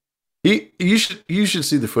there. You should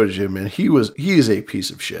see the footage of him, man. He is a piece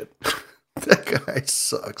of shit. That guy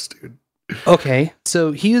sucks, dude. Okay,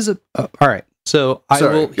 so he is all right. So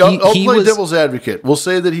I'll play devil's advocate. We'll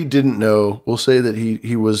say that he didn't know. We'll say that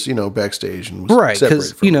he was, you know, backstage and was right,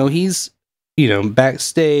 because you know he's, you know,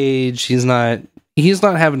 backstage. He's not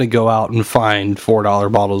having to go out and find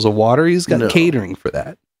 $4 bottles of water. He's got catering for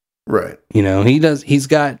that. Right. You know, he's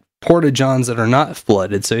got porta johns that are not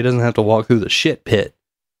flooded, so he doesn't have to walk through the shit pit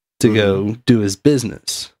to go do his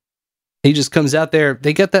business. He just comes out there.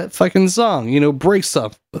 They get that fucking song, you know, break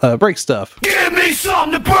stuff. Give me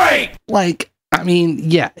something to break. Like, I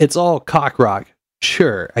mean, yeah, it's all cock rock.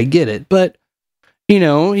 Sure, I get it, but you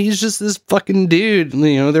know, he's just this fucking dude.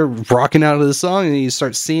 You know, they're rocking out of the song, and you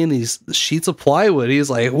start seeing these sheets of plywood.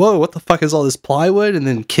 He's like, "Whoa, what the fuck is all this plywood?" And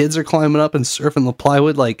then kids are climbing up and surfing the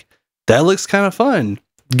plywood. Like, that looks kind of fun.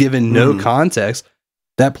 Given no context,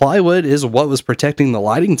 that plywood is what was protecting the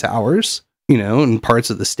lighting towers, you know, and parts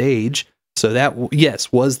of the stage. So that,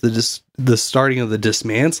 yes, was the starting of the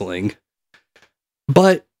dismantling.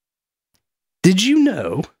 But did you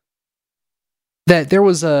know that there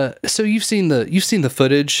was so you've seen the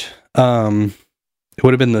footage? It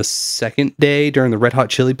would have been the second day during the Red Hot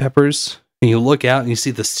Chili Peppers, and you look out and you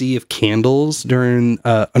see the sea of candles during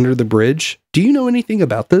under the bridge. Do you know anything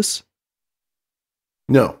about this?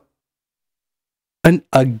 No. An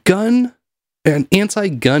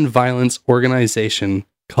anti-gun violence organization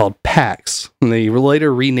called PAX, and they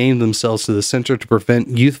later renamed themselves to the Center to Prevent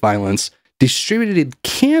Youth Violence, distributed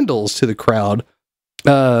candles to the crowd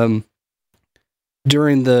during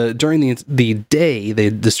the day. They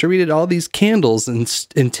distributed all these candles and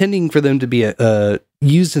intending for them to be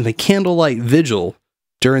used in a candlelight vigil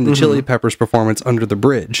during the Chili Peppers performance Under the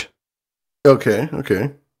Bridge. Okay.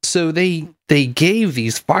 So they gave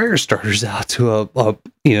these fire starters out to a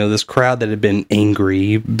this crowd that had been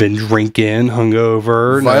angry, been drinking,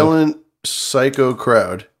 hungover, violent, psycho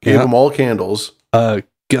crowd. Gave them all candles.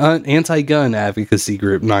 Anti-gun advocacy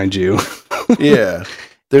group, mind you. Yeah,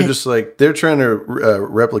 they're just like they're trying to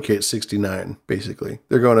replicate '69. Basically,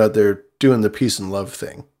 they're going out there doing the peace and love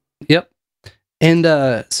thing. Yep. And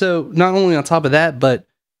so not only on top of that, but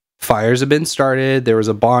fires have been started. There was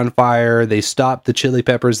a bonfire. They stopped the Chili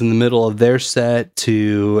Peppers in the middle of their set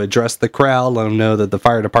to address the crowd, let them know that the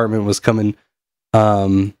fire department was coming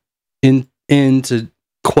in to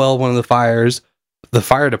quell one of the fires. The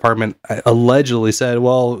fire department allegedly said,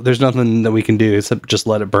 well, there's nothing that we can do except just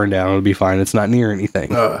let it burn down. It'll be fine. It's not near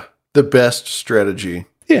anything. The best strategy.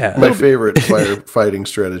 Yeah. My favorite firefighting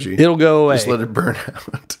strategy. It'll go away. Just let it burn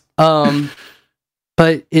out.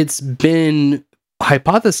 But it's been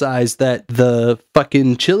hypothesized that the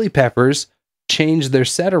fucking Chili Peppers changed their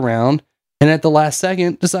set around and at the last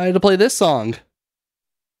second decided to play this song.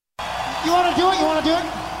 You want to do it? You want to do it?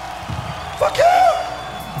 Fuck you!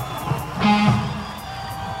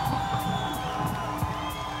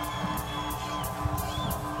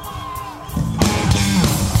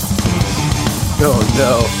 Oh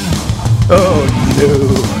no. Oh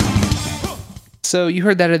no. So you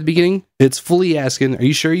heard that at the beginning? It's fully asking, are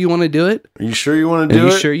you sure you want to do it? Are you sure you want to do it?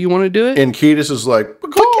 Are you sure you want to do it? And Kiedis is like,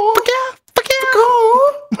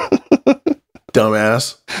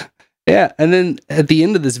 dumbass. Yeah, and then at the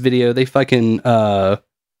end of this video, they fucking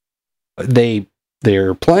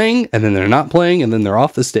they're playing, and then they're not playing, and then they're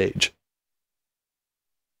off the stage.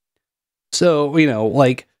 So, you know,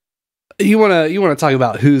 like you wanna talk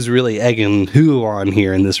about who's really egging who on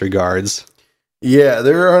here in this regards. Yeah,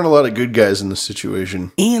 there aren't a lot of good guys in this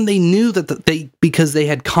situation. And they knew that because they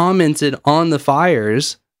had commented on the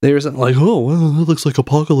fires, they were like, oh, well, it looks like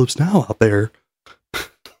apocalypse now out there.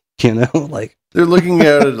 You know, like they're looking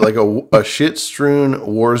at it like a shit-strewn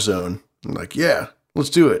war zone. I'm like, yeah, let's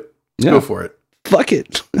do it. Let's go for it. Fuck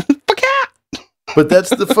it. Fuck yeah. But that's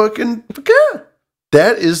the fucking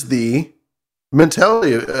that is the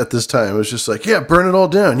mentality at this time. It was just like, yeah, burn it all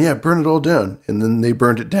down. Yeah, burn it all down. And then they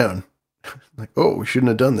burned it down. Like, oh, we shouldn't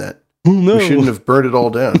have done that. Oh, no. We shouldn't have burned it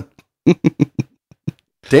all down.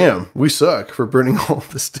 damn, we suck for burning all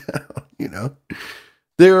this down, you know?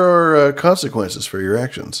 There are consequences for your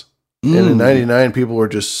actions. And in 99, people were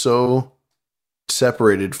just so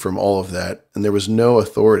separated from all of that, and there was no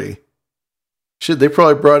authority. Shit, they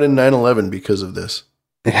probably brought in 9/11 because of this.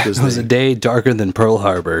 It was a day darker than Pearl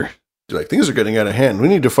Harbor. Like, things are getting out of hand. We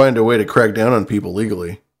need to find a way to crack down on people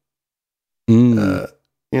legally. You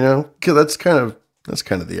know, 'cause that's kind of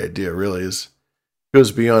the idea, really. Is it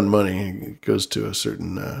goes beyond money. It goes to a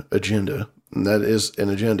certain agenda, and that is an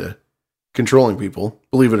agenda. Controlling people,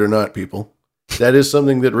 believe it or not, people. That is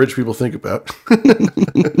something that rich people think about.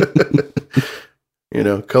 You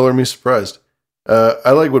know, color me surprised.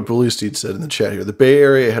 I like what Bully Steed said in the chat here. The Bay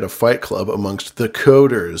Area had a fight club amongst the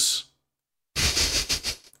coders.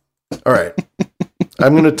 All right.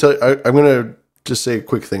 I'm going to just say a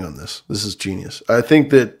quick thing on this. This is genius. I think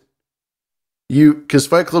that because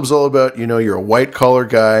Fight Club's all about, you know, you're a white collar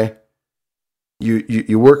guy.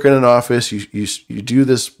 You work in an office. You do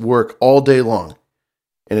this work all day long,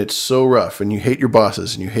 and it's so rough, and you hate your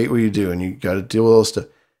bosses, and you hate what you do, and you got to deal with all this stuff.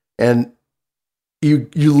 And you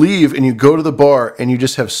leave, and you go to the bar, and you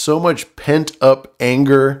just have so much pent up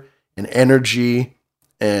anger and energy,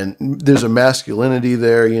 and there's a masculinity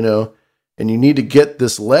there, you know, and you need to get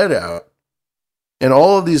this let out. And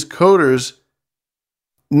all of these coders,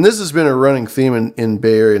 and this has been a running theme in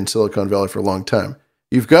Bay Area and Silicon Valley for a long time.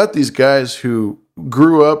 You've got these guys who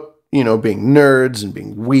grew up, you know, being nerds and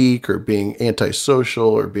being weak or being antisocial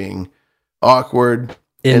or being awkward.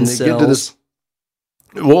 And they get to this.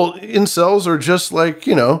 Well, incels are just like,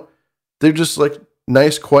 you know, they're just like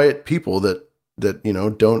nice, quiet people that, you know,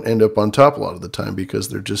 don't end up on top a lot of the time because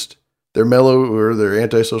they're mellow or they're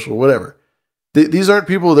antisocial, whatever. These aren't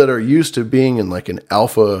people that are used to being in like an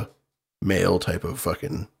alpha male type of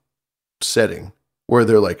fucking setting where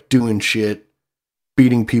they're like doing shit,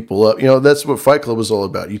 beating people up. You know, that's what Fight Club is all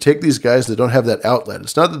about. You take these guys that don't have that outlet.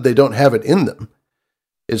 It's not that they don't have it in them.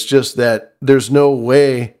 It's just that there's no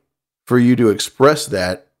way for you to express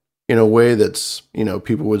that in a way that's, you know,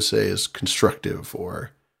 people would say is constructive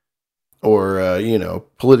or you know,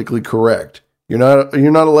 politically correct. You're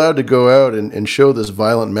not allowed to go out and show this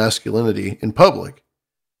violent masculinity in public.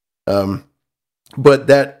 But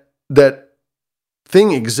that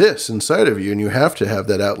thing exists inside of you, and you have to have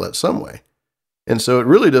that outlet some way. And so it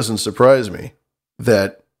really doesn't surprise me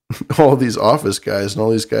that all these office guys and all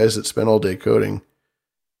these guys that spend all day coding,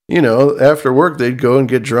 you know, after work, they'd go and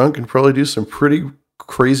get drunk and probably do some pretty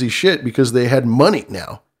crazy shit because they had money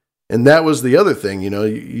now. And that was the other thing, you know,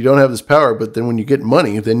 you don't have this power, but then when you get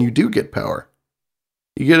money, then you do get power.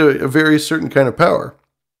 You get a very certain kind of power.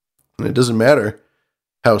 And it doesn't matter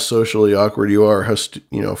how socially awkward you are, how,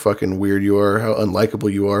 you know, fucking weird you are, how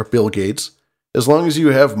unlikable you are, Bill Gates. As long as you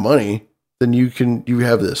have money, then you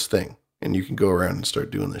have this thing and you can go around and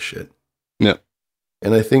start doing this shit. Yeah.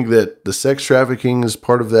 And I think that the sex trafficking is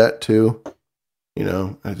part of that too. You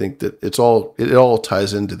know, I think that it all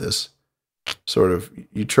ties into this sort of,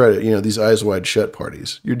 you try to, you know, these eyes wide shut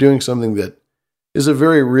parties. You're doing something that is a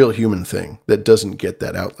very real human thing that doesn't get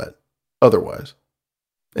that outlet otherwise.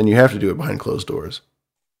 And you have to do it behind closed doors.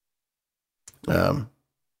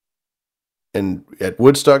 And at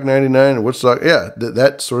Woodstock 99 and Woodstock, yeah,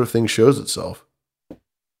 that sort of thing shows itself.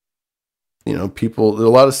 You know, a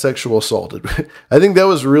lot of sexual assault. I think that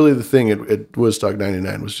was really the thing at Woodstock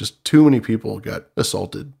 99 was just too many people got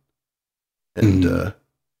assaulted and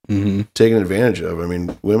taken advantage of. I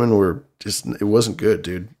mean, women were just, it wasn't good,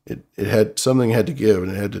 dude. Something had to give,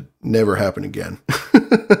 and it had to never happen again.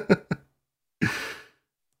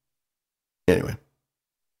 Anyway,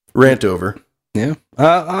 rant over. Yeah.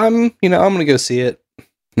 I'm going to go see it.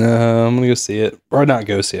 I'm going to go see it. Or not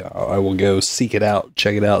go see it. I will go seek it out,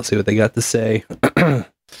 check it out, see what they got to say. I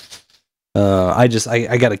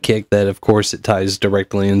got a kick that, of course, it ties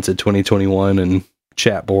directly into 2021 and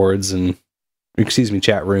chat boards and,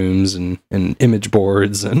 chat rooms and image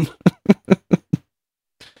boards and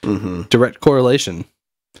direct correlation.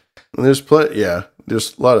 And there's a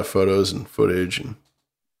lot of photos and footage, and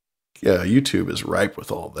yeah, YouTube is ripe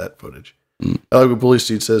with all that footage. I like what Bully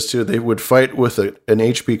Steed says too. They would fight with an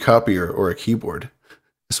HP copier or a keyboard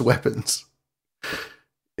as weapons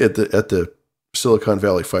at the Silicon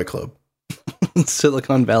Valley Fight Club.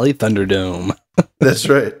 Silicon Valley Thunderdome. That's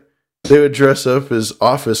right. They would dress up as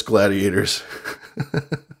office gladiators.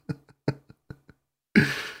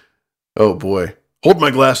 Oh boy. Hold my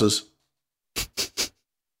glasses.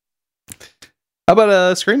 How about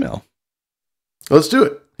a screen mail? Let's do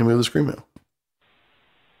it. Hit me with a screen mail.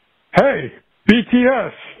 Hey,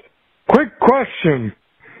 BTS, quick question.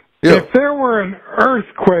 Yeah. If there were an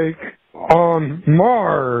earthquake on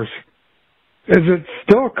Mars, Is it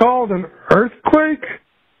still called an earthquake?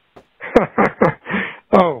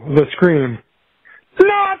 Oh, the scream.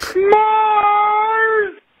 Not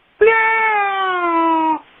Mars!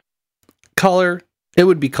 No! Caller, it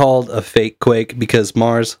would be called a fake quake because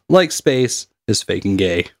Mars, like space, is fake and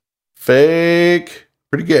gay. Fake.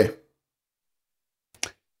 Pretty gay.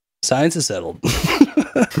 Science is settled.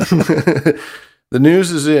 The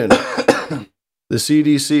news is in. The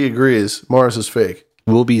CDC agrees Mars is fake.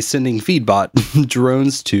 We'll be sending Feedbot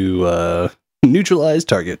drones to neutralize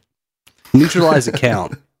target. Neutralize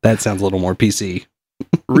account. That sounds a little more PC.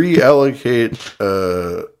 Reallocate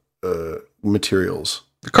materials.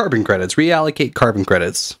 Carbon credits. Reallocate carbon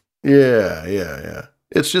credits. Yeah.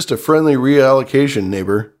 It's just a friendly reallocation,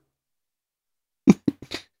 neighbor.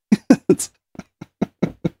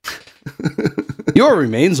 Your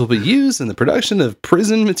remains will be used in the production of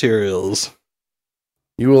prison materials.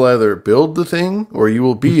 You will either build the thing or you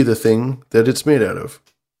will be the thing that it's made out of.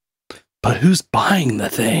 But who's buying the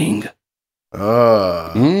thing?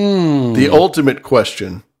 The ultimate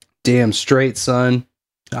question. Damn straight, son.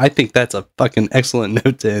 I think that's a fucking excellent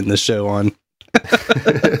note to end the show on.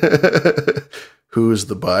 Who is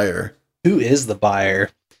the buyer? Who is the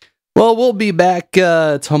buyer? Well, we'll be back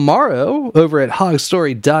tomorrow over at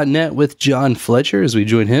hogstory.net with John Fletcher as we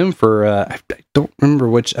join him for, I don't remember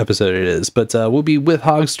which episode it is, but we'll be with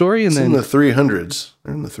Hog Story. And it's then in the 300s.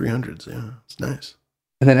 They're in the 300s, yeah. It's nice.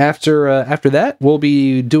 And then after that, we'll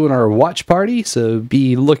be doing our watch party. So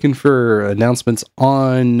be looking for announcements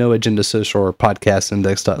on No Agenda Social or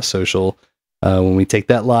podcastindex.social when we take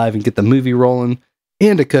that live and get the movie rolling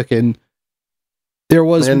and a cooking. There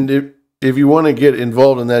was... And if you want to get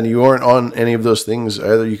involved in that and you aren't on any of those things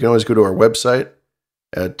either, you can always go to our website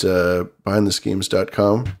at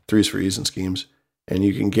behindtheschemes.com, 3's for E's and Schemes, and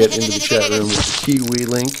you can get into the chat room with the Kiwi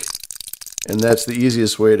link, and that's the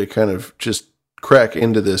easiest way to kind of just crack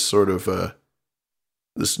into this sort of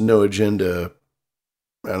this no agenda,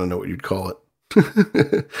 I don't know what you'd call it.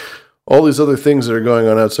 All these other things that are going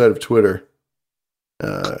on outside of Twitter,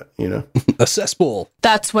 a cesspool.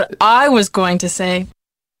 That's what I was going to say.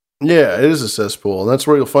 Yeah, it is a cesspool, and that's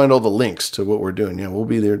where you'll find all the links to what we're doing. Yeah, we'll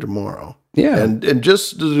be there tomorrow. Yeah. And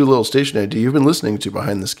just to do a little station ID, you've been listening to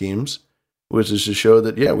Behind the Schemes, which is a show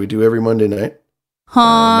that, we do every Monday night.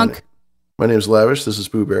 Honk. My name's Lavish, this is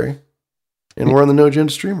Booberry, and we're on the No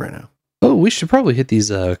Agenda stream right now. Oh, we should probably hit these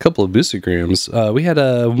couple of boostagrams. We had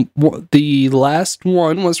the last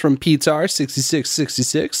one was from Petar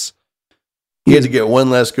 6666. He had to get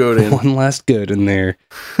one last goat in. One last goat in there.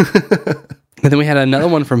 And then we had another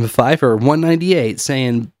one from Pfeiffer 198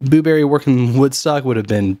 saying Booberry working Woodstock would have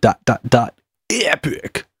been ...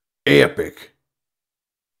 epic. Epic.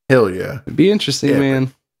 Hell yeah. It'd be interesting,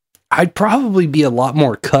 man. I'd probably be a lot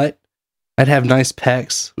more cut. I'd have nice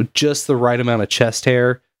pecs with just the right amount of chest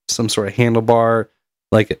hair, some sort of handlebar,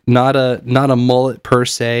 like not a mullet per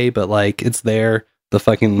se, but like it's there. The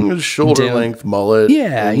fucking shoulder length mullet.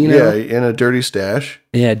 Yeah, and a dirty stash.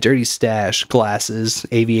 Yeah, dirty stash, glasses,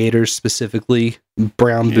 aviators specifically,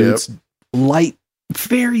 brown boots,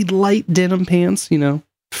 very light denim pants,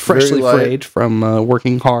 freshly frayed from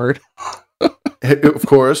working hard. Of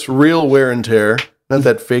course, real wear and tear, not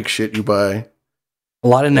that fake shit you buy. A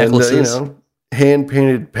lot of necklaces. And, hand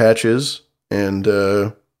painted patches and,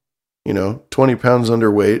 20 pounds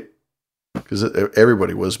underweight. Because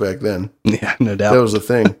everybody was back then. Yeah, no doubt. That was the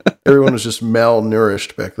thing. Everyone was just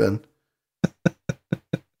malnourished back then.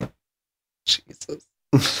 Jesus.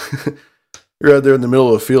 You're out there in the middle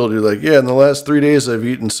of a field. You're like, in the last 3 days, I've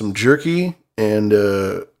eaten some jerky and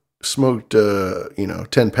smoked,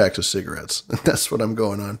 10 packs of cigarettes. That's what I'm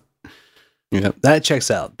going on. Yeah, that checks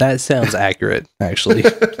out. That sounds accurate, actually.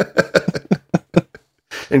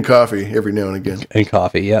 And coffee every now and again. And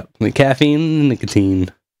coffee, yep. The caffeine and nicotine.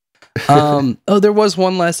 There was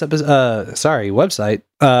one last website,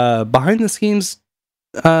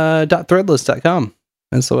 behindtheschemes.threadless.com.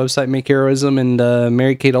 That's the website Make Heroism and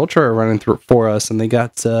Mary Kate Ultra are running through for us, and they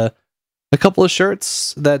got a couple of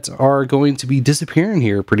shirts that are going to be disappearing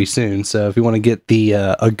here pretty soon. So if you want to get the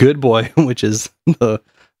a good boy, which is the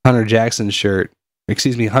Hunter Jackson shirt,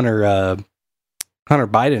 Hunter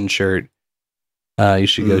Biden shirt, you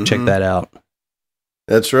should go check that out.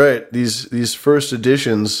 That's right. These first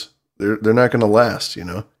editions, they're not going to last,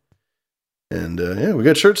 And we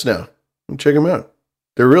got shirts now. Check them out.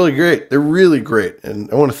 They're really great. They're really great.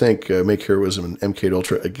 And I want to thank Make Heroism and MK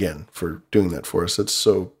Ultra again for doing that for us. That's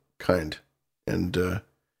so kind and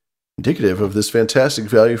indicative of this fantastic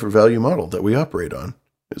value for value model that we operate on.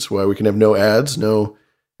 It's why we can have no ads, no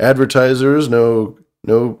advertisers, no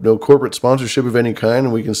corporate sponsorship of any kind,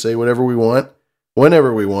 and we can say whatever we want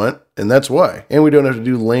whenever we want, and that's why. And we don't have to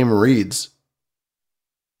do lame reads,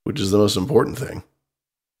 which is the most important thing.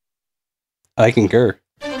 I concur.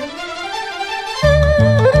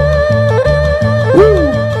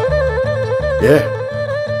 Woo! Yeah.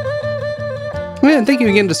 Man, thank you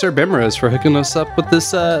again to Sir Bemrose for hooking us up with this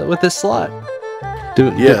slot.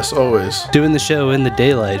 Always. Doing the show in the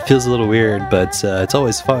daylight feels a little weird, but it's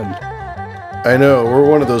always fun. I know, we're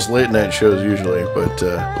one of those late night shows usually, but...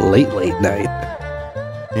 late night.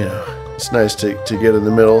 Yeah, it's nice to get in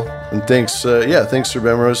the middle. And thanks Sir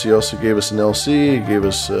Bemrose. He also gave us an LC, he gave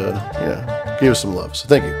us some love, so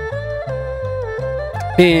thank you.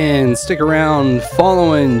 And stick around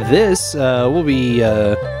following this. We'll be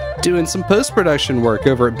doing some post-production work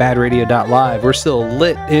over at badradio.live. We're still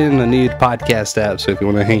lit in the new podcast app, so if you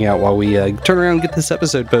want to hang out while we turn around and get this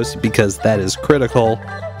episode posted, because that is critical,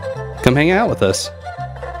 come hang out with us.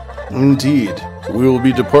 Indeed. We will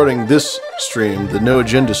be departing this stream, the No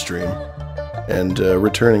Agenda stream, and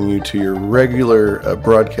returning you to your regular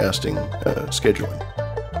broadcasting scheduling.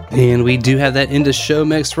 And we do have that into show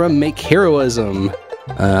mix from Make Heroism.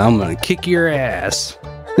 I'm gonna kick your ass.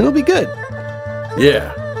 It'll be good.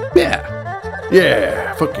 Yeah.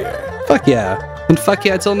 Yeah. Fuck yeah. Fuck yeah. And fuck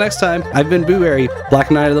yeah till next time. I've been Booberry,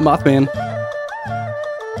 Black Knight of the Mothman.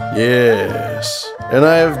 Yes. And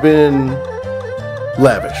I have been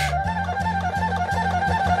Lavish.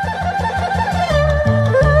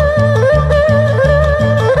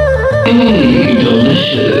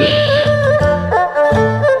 Delicious.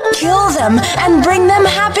 Kill them and bring them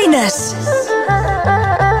happiness.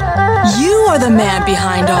 You are the man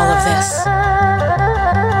behind all of this.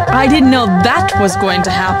 I didn't know that was going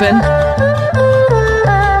to happen.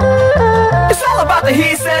 It's all about the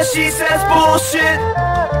he says, she says bullshit.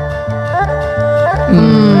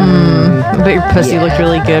 I bet your pussy looked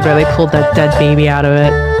really good where they pulled that dead baby out of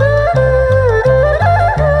it.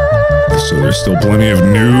 So there's still plenty of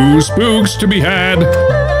new spooks to be had.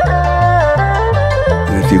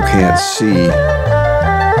 And if you can't see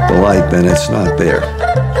the light, then it's not there.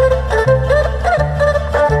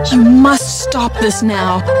 You must stop this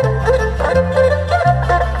now.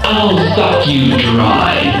 I'll suck you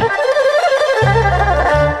dry.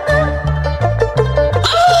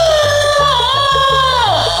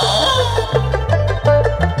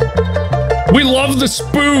 We love the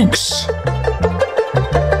spooks.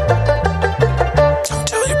 Don't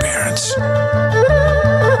tell your parents.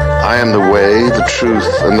 I am the way, the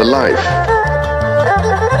truth, and the life.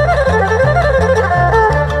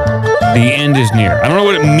 The end is near. I don't know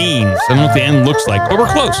what it means. I don't know what the end looks like, but we're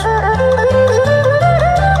close.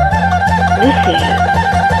 This is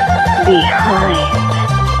Behind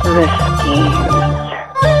the Schemes.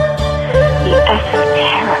 The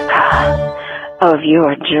esoterica of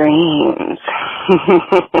your dreams.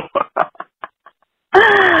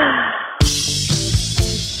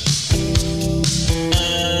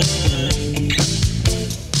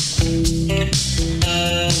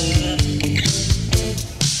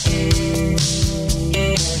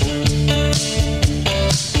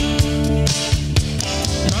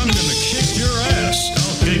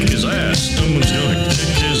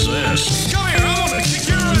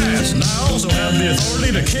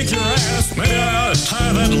 Authority to kick your ass. Maybe I ought to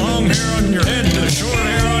tie that long hair on your head to the short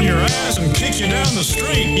hair on your ass and kick you down the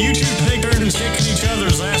street. You two take turns kicking each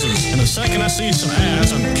other's asses. And the second I see some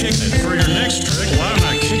ass, I'm kicking it. For your next trick, why don't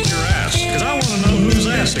I kick your ass? Because I want to know whose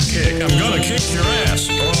ass to kick. I'm going to kick your ass,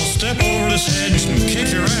 or I'll step over this hedge and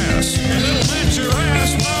kick your ass. And it'll match your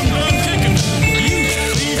ass while I'm done kicking it. You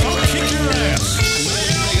thief, I'll kick your ass.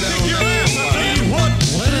 I'll kick your ass. I tell you what,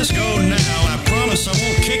 let us go now. I promise I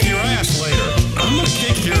won't kick your ass later. I'm gonna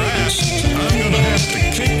kick your ass. I'm gonna have to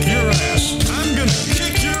kick your ass. I'm gonna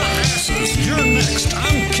kick your asses. You're next.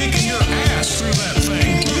 I'm kicking your ass through that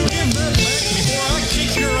thing. You give that back before I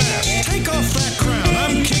kick your ass. Take off that crown.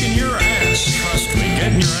 I'm kicking your ass. Trust me,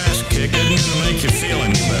 getting your ass kicked isn't gonna make you feel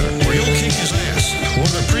any better. Or you'll kick his ass.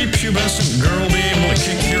 Would a prepubescent girl be able to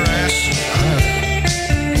kick your ass?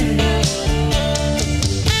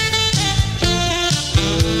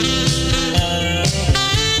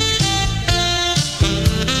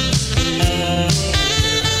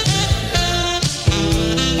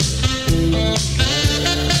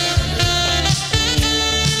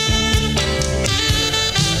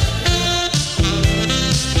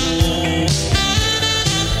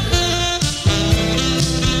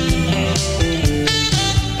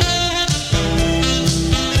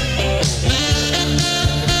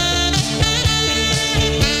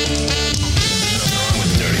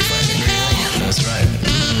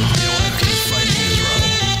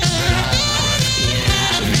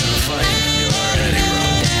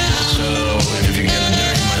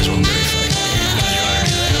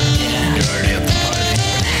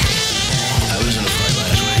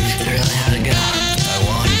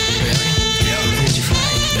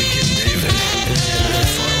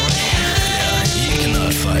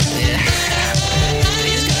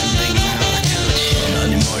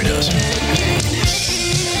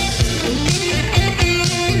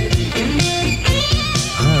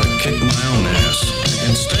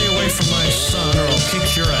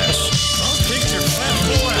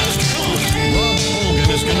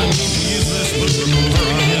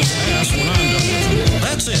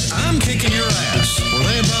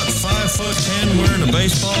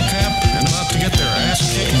 get their ass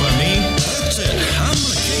kicked by me? That's it. I'm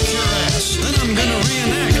gonna kick your ass. Then I'm gonna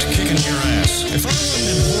reenact kicking your ass. If I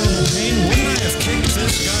wasn't in horrible pain, wouldn't I have kicked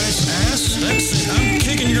this guy's ass? That's it. I'm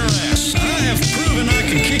kicking your ass. I have proven I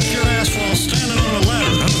can kick your ass while standing on a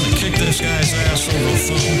ladder. I'm gonna kick this guy's ass over the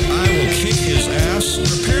phone. I will kick his ass.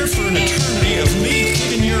 Prepare for an eternity of me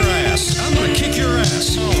kicking your ass. I'm gonna kick your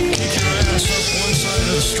ass. I'll kick your ass up one side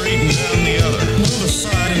of the street and down the other. Move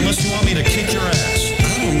aside unless you want me to kick your ass.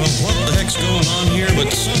 I don't know what the heck's going on here,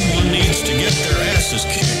 but someone needs to get their asses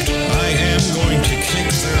kicked. I am going to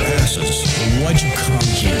kick their asses. What'd you come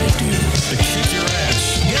here to do? To kick your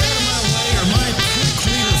ass. Get out of my way or my pack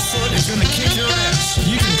leader foot is gonna kick your ass.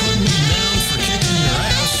 You can put me down for kicking your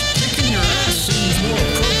ass. Kicking your ass seems more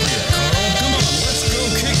appropriate, Carl. Come on, let's go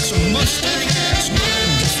kick some mustache.